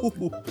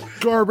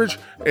 Garbage.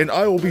 And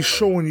I will be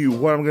showing you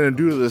what I'm gonna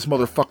do to this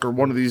motherfucker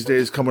one of these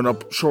days coming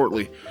up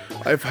shortly.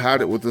 I've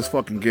had it with this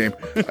fucking game.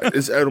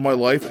 It's out of my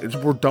life.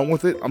 We're done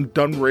with it. I'm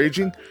done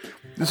raging.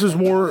 This is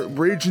more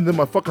raging than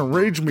my fucking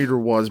rage meter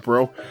was,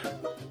 bro.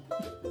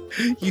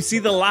 You see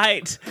the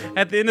light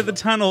at the end of the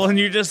tunnel, and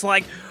you're just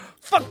like,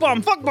 fuck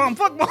bomb, fuck bomb,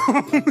 fuck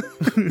bomb.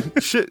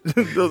 Shit.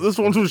 This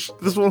one was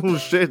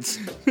shits.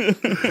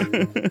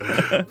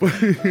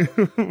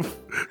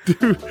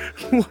 Dude,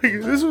 like,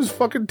 this was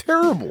fucking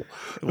terrible.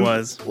 It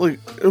was. Like,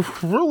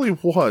 it really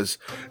was.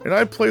 And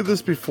I played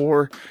this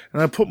before,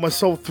 and I put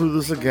myself through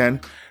this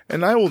again,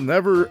 and I will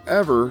never,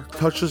 ever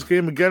touch this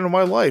game again in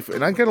my life.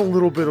 And I get a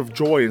little bit of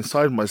joy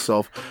inside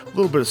myself, a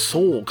little bit of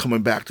soul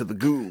coming back to the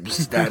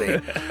Goobs, daddy.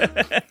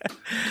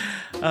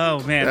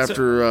 Oh, man.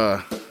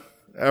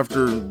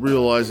 After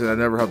realizing I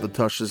never have to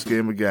touch this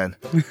game again.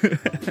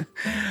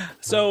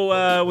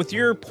 So, with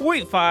your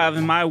 0.5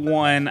 and my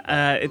 1,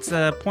 it's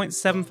a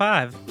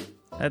 0.75.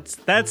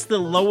 That's the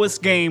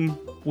lowest game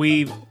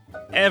we've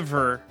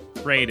ever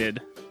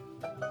rated.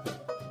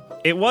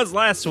 It was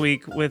last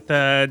week with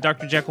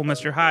Dr. Jekyll,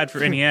 Mr. Hyde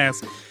for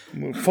NES.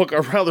 Fuck,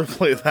 I'd rather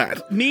play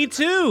that. Me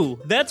too.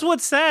 That's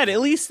what's sad.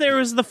 At least there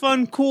was the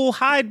fun, cool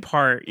Hyde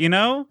part, you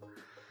know?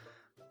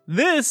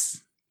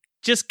 This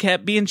just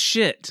kept being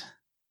shit.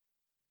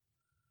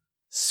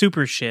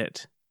 Super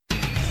shit.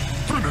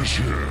 Finish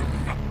him.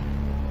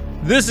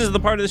 This is the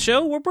part of the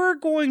show where we're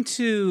going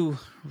to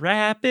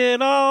wrap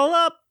it all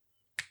up.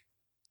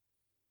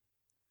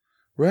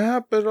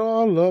 Wrap it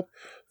all up.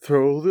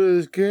 Throw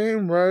this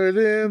game right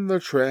in the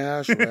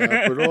trash.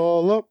 Wrap it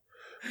all up.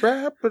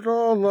 Wrap it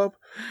all up.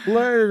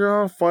 Light it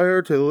on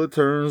fire till it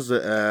turns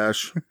to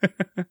ash.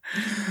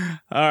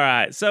 All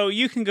right. So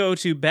you can go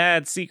to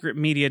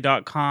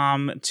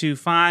badsecretmedia.com to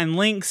find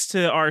links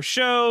to our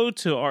show,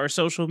 to our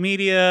social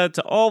media,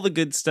 to all the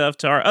good stuff,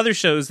 to our other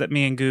shows that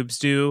me and Goobs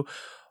do.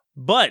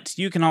 But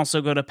you can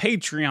also go to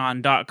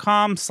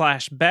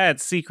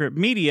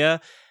patreon.com/badsecretmedia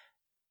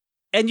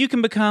and you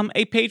can become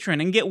a patron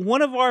and get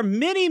one of our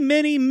many,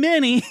 many,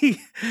 many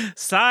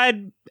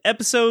side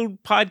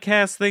episode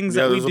podcast things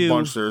that we do. Yeah, there's a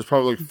bunch there. There's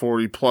probably like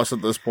 40 plus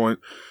at this point.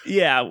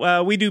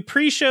 Yeah, we do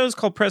pre-shows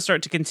called Press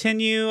Start to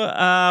Continue.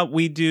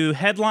 We do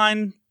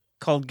headline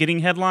called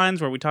Getting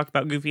Headlines, where we talk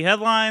about goofy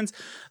headlines.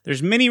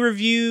 There's mini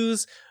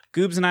reviews.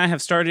 Goobs and I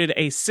have started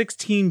a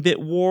 16-bit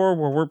war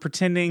where we're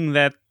pretending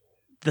that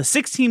the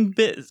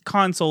 16-bit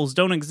consoles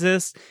don't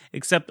exist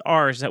except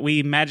ours that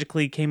we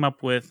magically came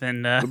up with.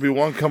 And there'll be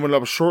one coming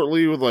up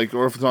shortly with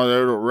or if it's not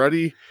out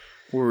already,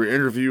 where we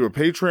interview a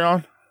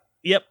Patreon.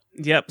 Yep.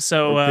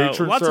 So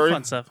lots of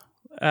fun stuff.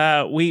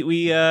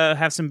 We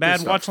have some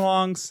bad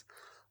watch-alongs.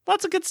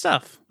 Lots of good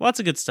stuff.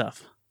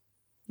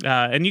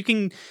 And you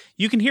can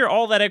hear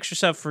all that extra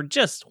stuff for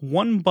just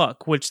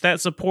 $1, which that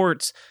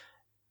supports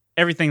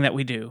everything that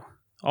we do.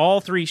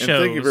 All 3 shows.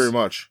 And thank you very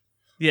much.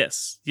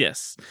 Yes.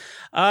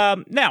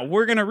 Now,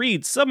 we're going to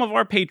read some of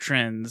our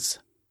patrons.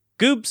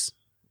 Goobs,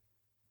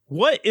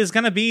 what is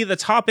going to be the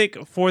topic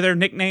for their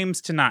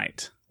nicknames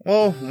tonight?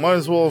 Well, might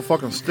as well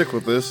fucking stick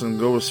with this and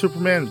go with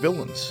Superman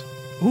villains.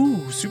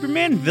 Ooh,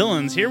 Superman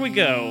villains. Here we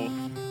go.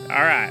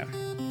 All right.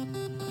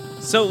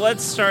 So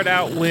let's start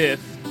out with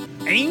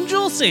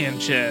Angel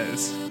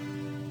Sanchez.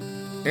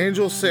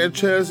 Angel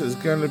Sanchez is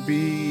going to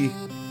be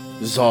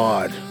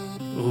Zod.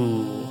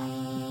 Ooh.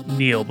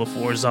 kneel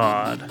before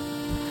Zod.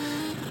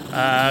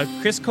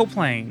 Chris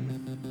Coplain.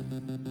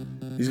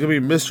 He's gonna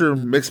be Mr.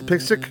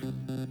 Mixpixik.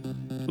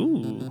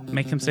 Ooh,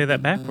 make him say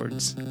that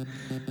backwards.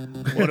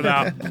 What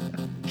about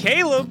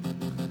Caleb?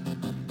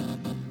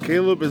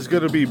 Caleb is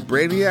gonna be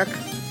Brainiac.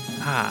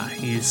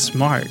 He's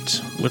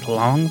smart with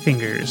long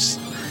fingers.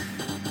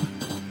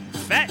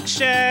 Fat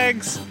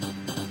Shags.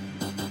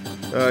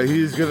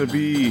 He's gonna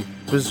be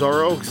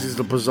Bizarro, because he's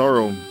the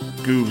Bizarro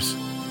Goobs.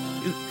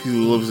 He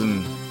lives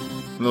in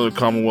another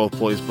Commonwealth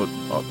place, but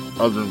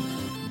other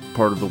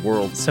part of the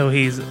world. So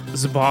he's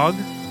Zabog.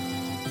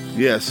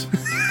 Yes.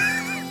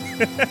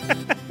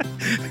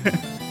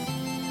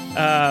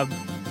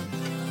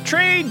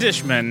 Trey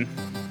Dishman.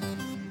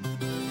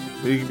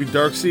 He could be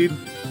Darkseid.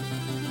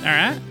 All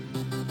right.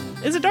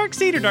 Is it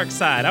Darkseid or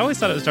Darkseid? I always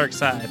thought it was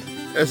Darkseid.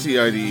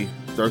 S-E-I-D.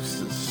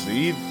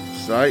 Darkseid?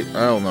 Side?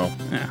 I don't know.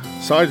 Yeah.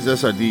 Side is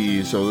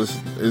S-I-D-E, so this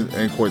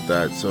ain't quite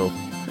that, so.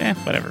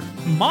 Whatever.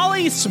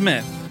 Molly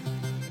Smith.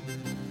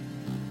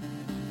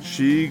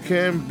 She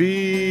can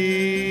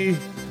be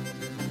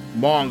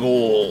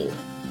Mongol.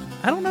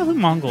 I don't know who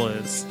Mongol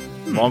is.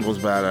 Mongol's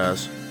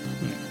badass.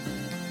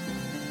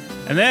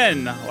 And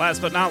then,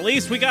 last but not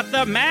least, we got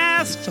the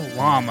Masked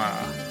Llama.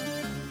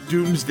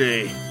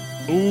 Doomsday.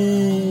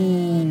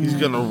 Ooh. He's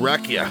gonna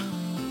wreck ya.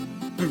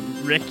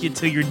 Wreck you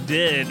till you're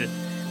dead.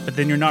 But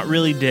then you're not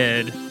really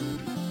dead.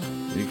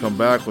 You come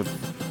back with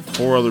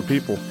 4 other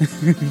people.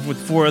 With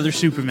 4 other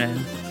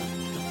Supermen.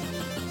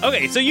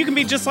 Okay, so you can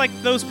be just like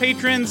those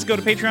patrons. Go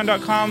to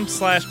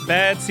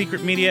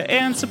patreon.com/badsecretmedia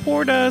and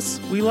support us.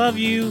 We love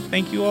you.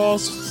 Thank you all,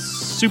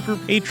 super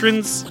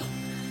patrons.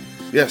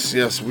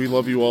 Yes, we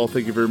love you all.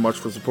 Thank you very much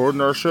for supporting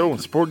our show and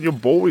supporting your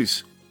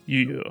boys.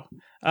 Yeah.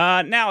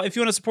 Now, if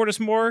you want to support us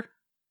more,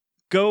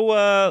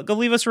 go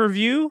leave us a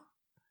review.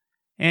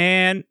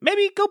 And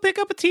maybe go pick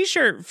up a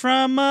t-shirt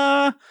from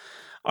our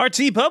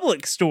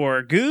TeePublic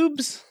store,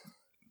 Goobs.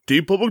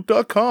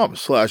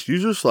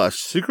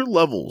 TeePublic.com/user/secret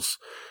levels.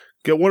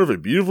 Get one of the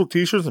beautiful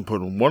t-shirts and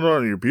put one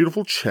on your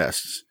beautiful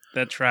chests.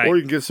 That's right. Or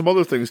you can get some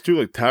other things too,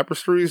 like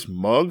tapestries,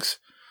 mugs,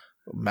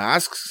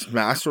 masks.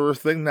 Masks are a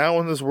thing now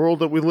in this world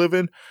that we live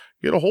in.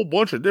 Get a whole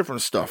bunch of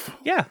different stuff.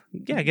 Yeah,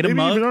 get a Maybe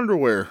mug. even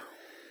underwear.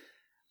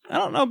 I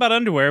don't know about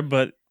underwear,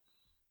 but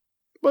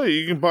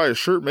you can buy a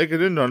shirt, make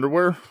it into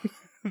underwear.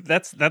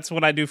 that's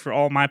what I do for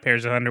all my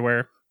pairs of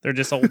underwear. They're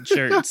just old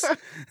shirts.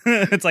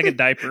 It's like a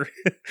diaper.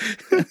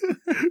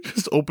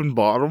 Just open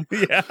bottom.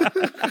 Yeah.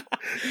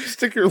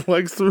 Stick your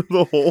legs through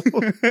the hole.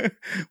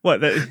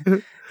 What?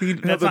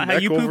 That's not how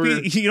you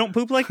poop. You don't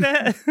poop like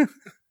that?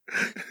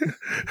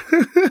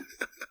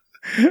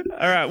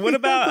 All right. What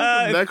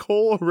about neck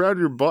hole around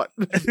your butt?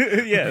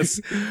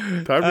 Yes.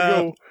 Time to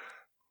go.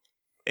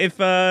 If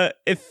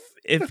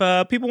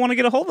people want to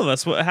get a hold of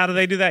us, how do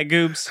they do that,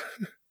 Goobs?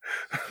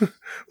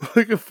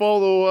 They can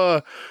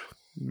follow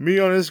me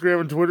on Instagram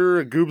and Twitter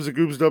at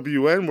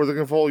Goobs@GoobsWN. Where they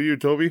can follow you,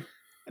 Toby?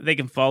 They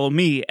can follow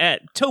me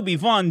at Toby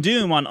Von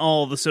Doom on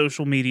all the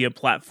social media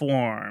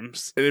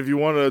platforms. And if you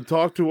want to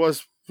talk to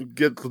us,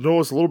 get to know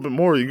us a little bit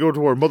more, you can go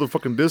to our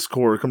motherfucking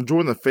Discord. Come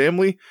join the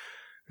family.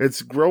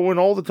 It's growing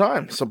all the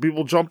time. Some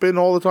people jump in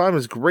all the time.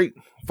 It's great.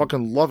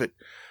 Fucking love it.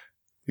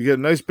 You get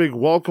a nice big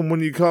welcome when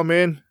you come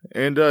in.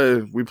 And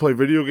we play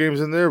video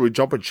games in there. We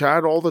jump and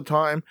chat all the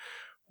time.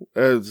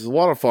 It's a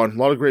lot of fun. A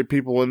lot of great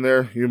people in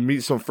there. You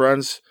meet some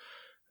friends.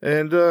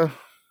 And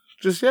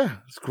it's a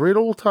great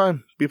old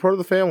time. Be part of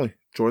the family.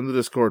 Join the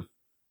Discord.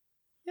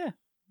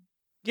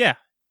 Yeah.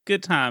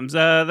 Good times.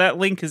 That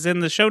link is in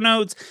the show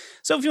notes.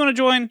 So if you want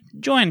to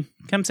join.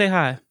 Come say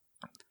hi.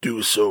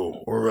 Do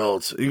so, or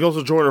else. You can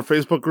also join our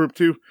Facebook group,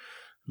 too.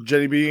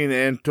 Jenny Bean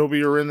and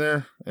Toby are in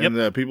there.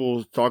 And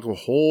people talk a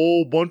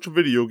whole bunch of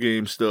video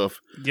game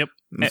stuff. Yep.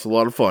 And it's a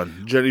lot of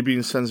fun. Jenny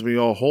Bean sends me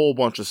a whole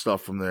bunch of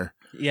stuff from there.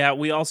 Yeah,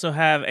 we also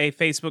have a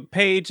Facebook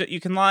page that you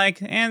can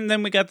like, and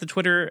then we got the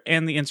Twitter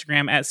and the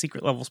Instagram at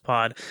Secret Levels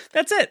Pod.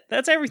 That's it.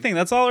 That's everything.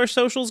 That's all our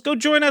socials. Go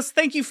join us.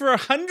 Thank you for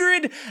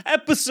 100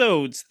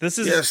 episodes.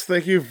 Yes,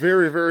 thank you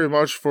very, very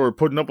much for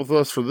putting up with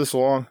us for this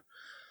long.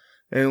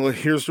 And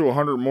here's to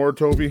 100 more,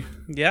 Toby.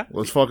 Yeah.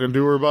 Let's fucking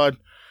do her, bud.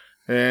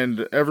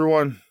 And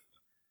everyone,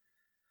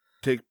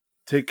 take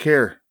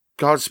care.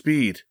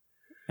 Godspeed.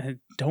 And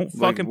don't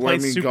fucking play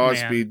Superman.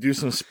 Godspeed. Do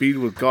some speed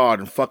with God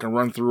and fucking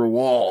run through a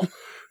wall.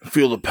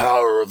 Feel the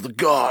power of the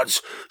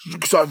gods,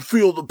 because I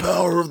feel the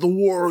power of the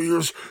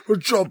warriors.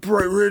 Jump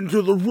right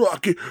into the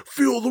rocket,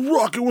 fuel the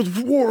rocket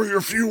with warrior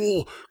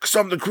fuel, because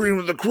I'm the cream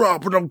of the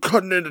crop and I'm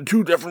cutting into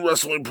 2 different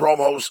wrestling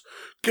promos.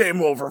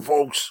 Game over,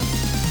 folks.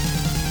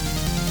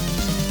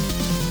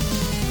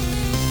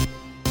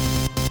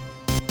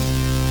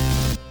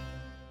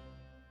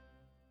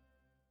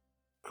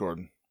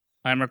 Recording.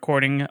 I'm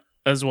recording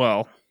as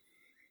well.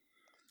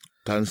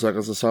 10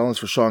 seconds of silence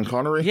for Sean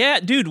Connery. Yeah,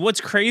 dude,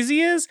 what's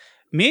crazy is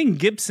me and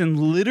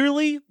Gibson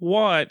literally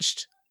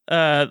watched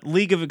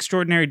League of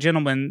Extraordinary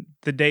Gentlemen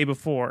the day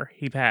before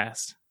he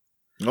passed.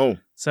 Oh.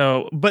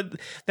 So, but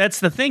that's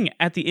the thing.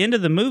 At the end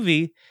of the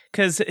movie,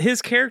 because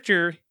his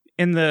character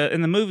in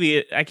the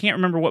movie, I can't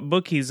remember what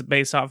book he's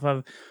based off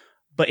of,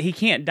 but he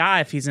can't die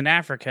if he's in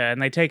Africa. And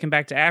they take him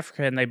back to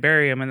Africa and they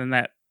bury him. And then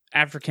that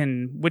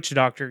African witch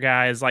doctor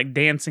guy is like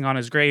dancing on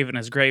his grave and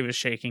his grave is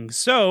shaking.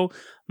 So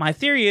my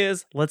theory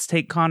is, let's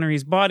take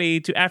Connery's body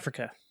to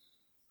Africa.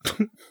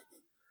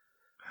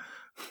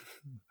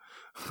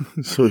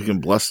 So he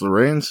can bless the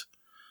rains?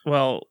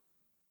 Well,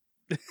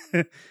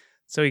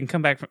 so he can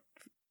come back from...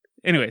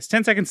 Anyways,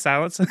 10 seconds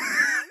silence.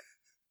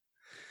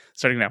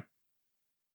 Starting now.